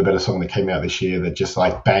can't think of a better song that came out this year that just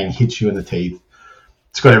like bang hits you in the teeth.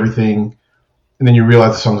 It's got everything, and then you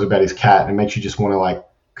realize the song's about his cat, and it makes you just want to like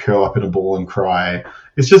curl up in a ball and cry.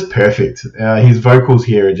 It's just perfect. His vocals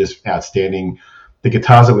here are just outstanding. The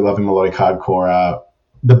guitars that we love in melodic hardcore are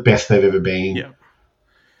the best they've ever been. Yeah.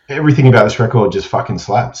 Everything about this record just fucking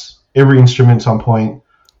slaps. Every instrument's on point.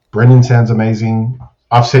 Brendan sounds amazing.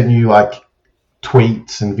 I've sent you like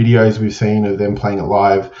tweets and videos we've seen of them playing it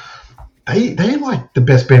live. They're like the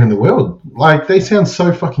best band in the world. Like they sound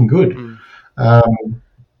so fucking good.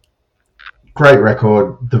 Great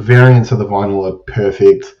record. The variants of the vinyl are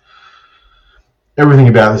perfect. Everything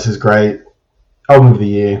about this is great. Album of the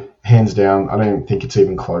year, hands down. I don't think it's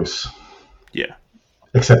even close. Yeah.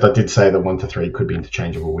 Except I did say that 1 to 3 could be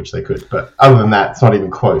interchangeable, which they could. But other than that, it's not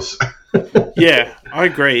even close. Yeah, I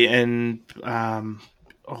agree. And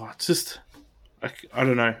it's just, I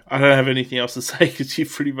don't know. I don't have anything else to say because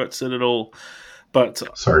you've pretty much said it all. But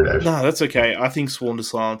sorry, Dave. No, that's okay. I think Sworn to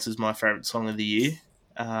Silence is my favourite song of the year.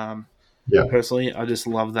 Personally, I just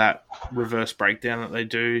love that reverse breakdown that they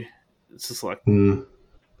do. It's just like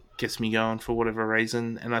gets me going for whatever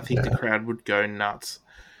reason, and I think the crowd would go nuts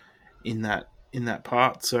in that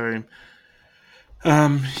part. So,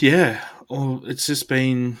 it's just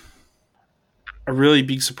been a really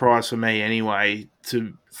big surprise for me anyway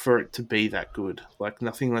for it to be that good. Like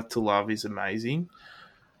Nothing Left to Love is amazing,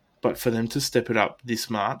 but for them to step it up this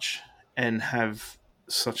much and have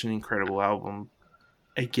such an incredible album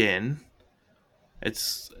again,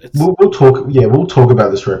 we'll talk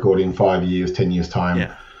about this record in 5 years, 10 years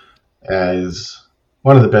time as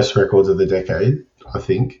one of the best records of the decade, I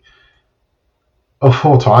think, of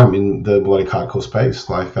all time in the melodic hardcore space.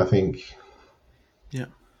 Like I think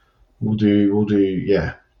we'll do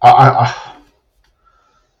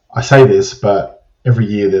I say this, but every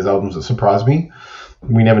year there's albums that surprise me.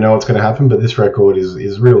 We never know what's going to happen, but this record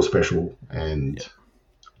is real special, and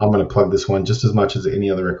I'm going to plug this one just as much as any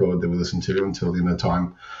other record that we listen to until the end of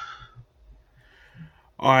time.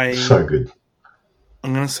 So good.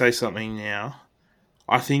 I'm going to say something now.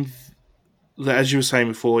 I think that, as you were saying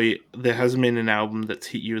before, there hasn't been an album that's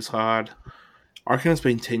hit you as hard. I reckon it's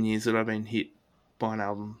been 10 years that I've been hit by an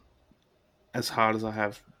album as hard as I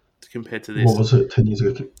have compared to this. What was it 10 years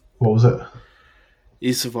ago? What was it?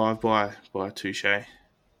 Is Survived by Touche.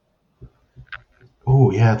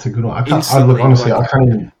 Oh, yeah, it's a good one. I can't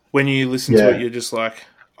even... When you listen to it, you're just like,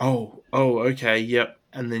 oh, okay, yep.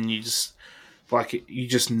 And then you just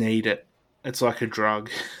need it. It's like a drug.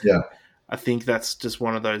 Yeah. I think that's just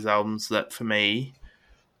one of those albums that, for me,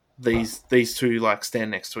 these two like stand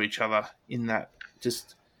next to each other in that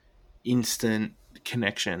just instant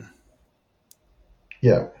connection.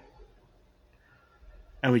 Yeah.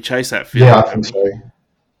 And we chase that feeling. Yeah, I think so.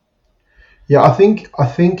 Yeah, I think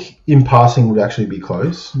In Passing would actually be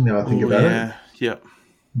close. Now I think about it. Yeah.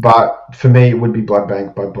 But for me, it would be Blood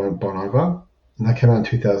Bank by Bon Iver, and that came out in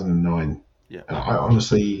 2009. Yeah. And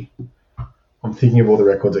I'm thinking of all the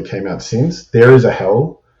records that came out since. There Is a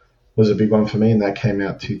Hell was a big one for me, and that came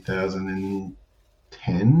out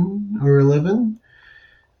 2010 or 11.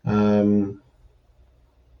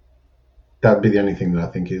 That'd be the only thing that I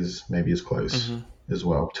think is maybe as close as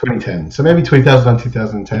well. 2010. So maybe 2000 and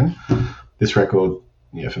 2010. This record,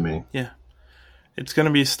 yeah, for me. Yeah. It's going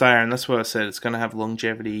to be a stayer, and that's what I said. It's going to have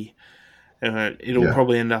longevity. It'll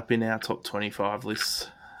probably end up in our top 25 lists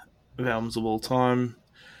of albums of all time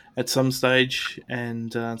at some stage,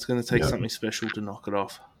 and it's going to take something special to knock it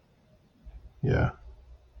off. Yeah.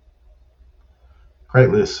 Great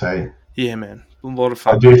list, hey? Yeah, man. A lot of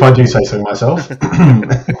fun. If I do say so myself.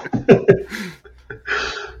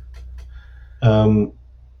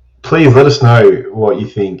 Please let us know what you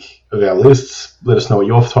think of our lists. Let us know what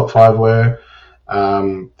your top 5 were.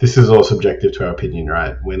 This is all subjective to our opinion,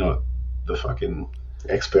 right? We're not the fucking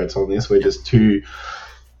experts on this. We're just two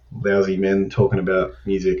lousy men talking about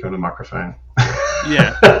music on a microphone.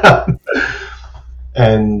 Yeah.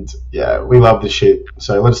 And yeah, we love this shit.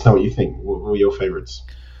 So let us know what you think. What were your favourites?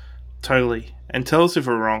 Totally. And tell us if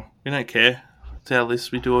we're wrong. We don't care. It's our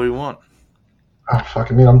list. We do what we want. Oh, fuck,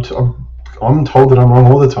 I mean, I'm told that I'm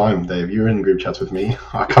wrong all the time, Dave. You're in group chats with me.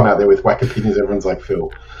 I come out there with whack opinions. Everyone's like,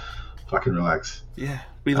 Phil, fucking relax. Yeah,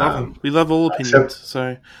 we love them. We love all opinions.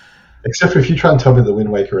 Except for if you try and tell me the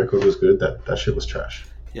Wind Waker record was good, that shit was trash.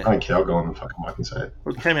 Yeah. I don't care. I'll go on the fucking mic and say it.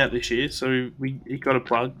 Well, it came out this year, so it got a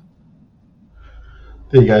plug.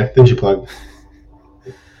 There you go. There's your plug.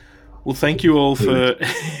 Well, thank you all for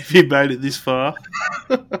if you made it this far.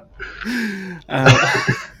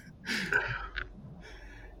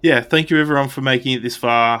 Yeah, thank you everyone for making it this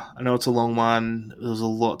far. I know it's a long one. There's a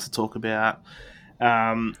lot to talk about.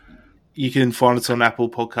 You can find us on Apple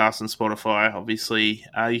Podcasts and Spotify, obviously.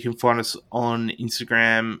 You can find us on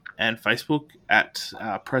Instagram and Facebook at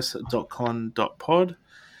press.con.pod.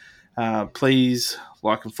 Please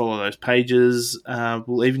like and follow those pages.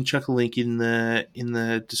 We'll even chuck a link in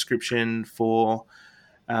the description for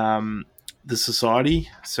the society.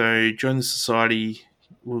 So join the society.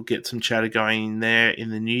 We'll get some chatter going in there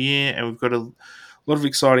in the new year, and we've got a lot of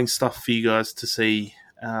exciting stuff for you guys to see.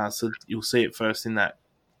 So you'll see it first in that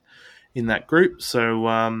group.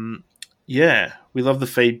 So yeah, we love the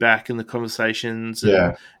feedback and the conversations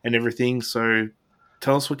and everything. So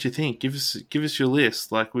tell us what you think. Give us your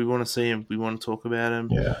list. Like, we want to see them. We want to talk about them.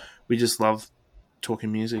 Yeah. We just love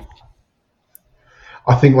talking music.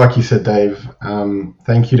 I think, like you said, Dave,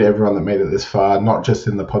 thank you to everyone that made it this far, not just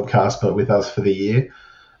in the podcast, but with us for the year.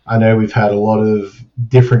 I know we've had a lot of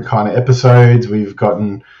different kind of episodes. We've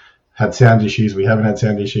had sound issues. We haven't had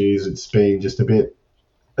sound issues. It's been just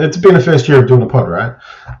it's been the first year of doing a pod, right?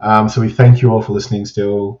 So we thank you all for listening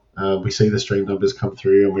still. We see the stream numbers come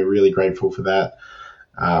through, and we're really grateful for that.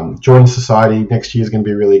 Join Society next year is going to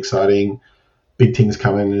be really exciting. Big things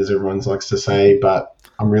coming, as everyone likes to say, but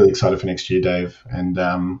I'm really excited for next year, Dave. And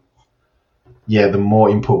the more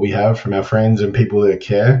input we have from our friends and people that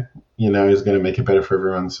care, is going to make it better for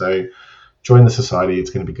everyone. So join the society. It's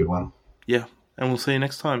going to be a good one. Yeah, and we'll see you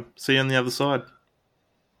next time. See you on the other side.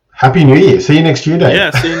 Happy New Year. See you next year, Dave. Yeah,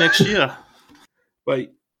 see you next year. Bye.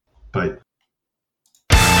 Bye.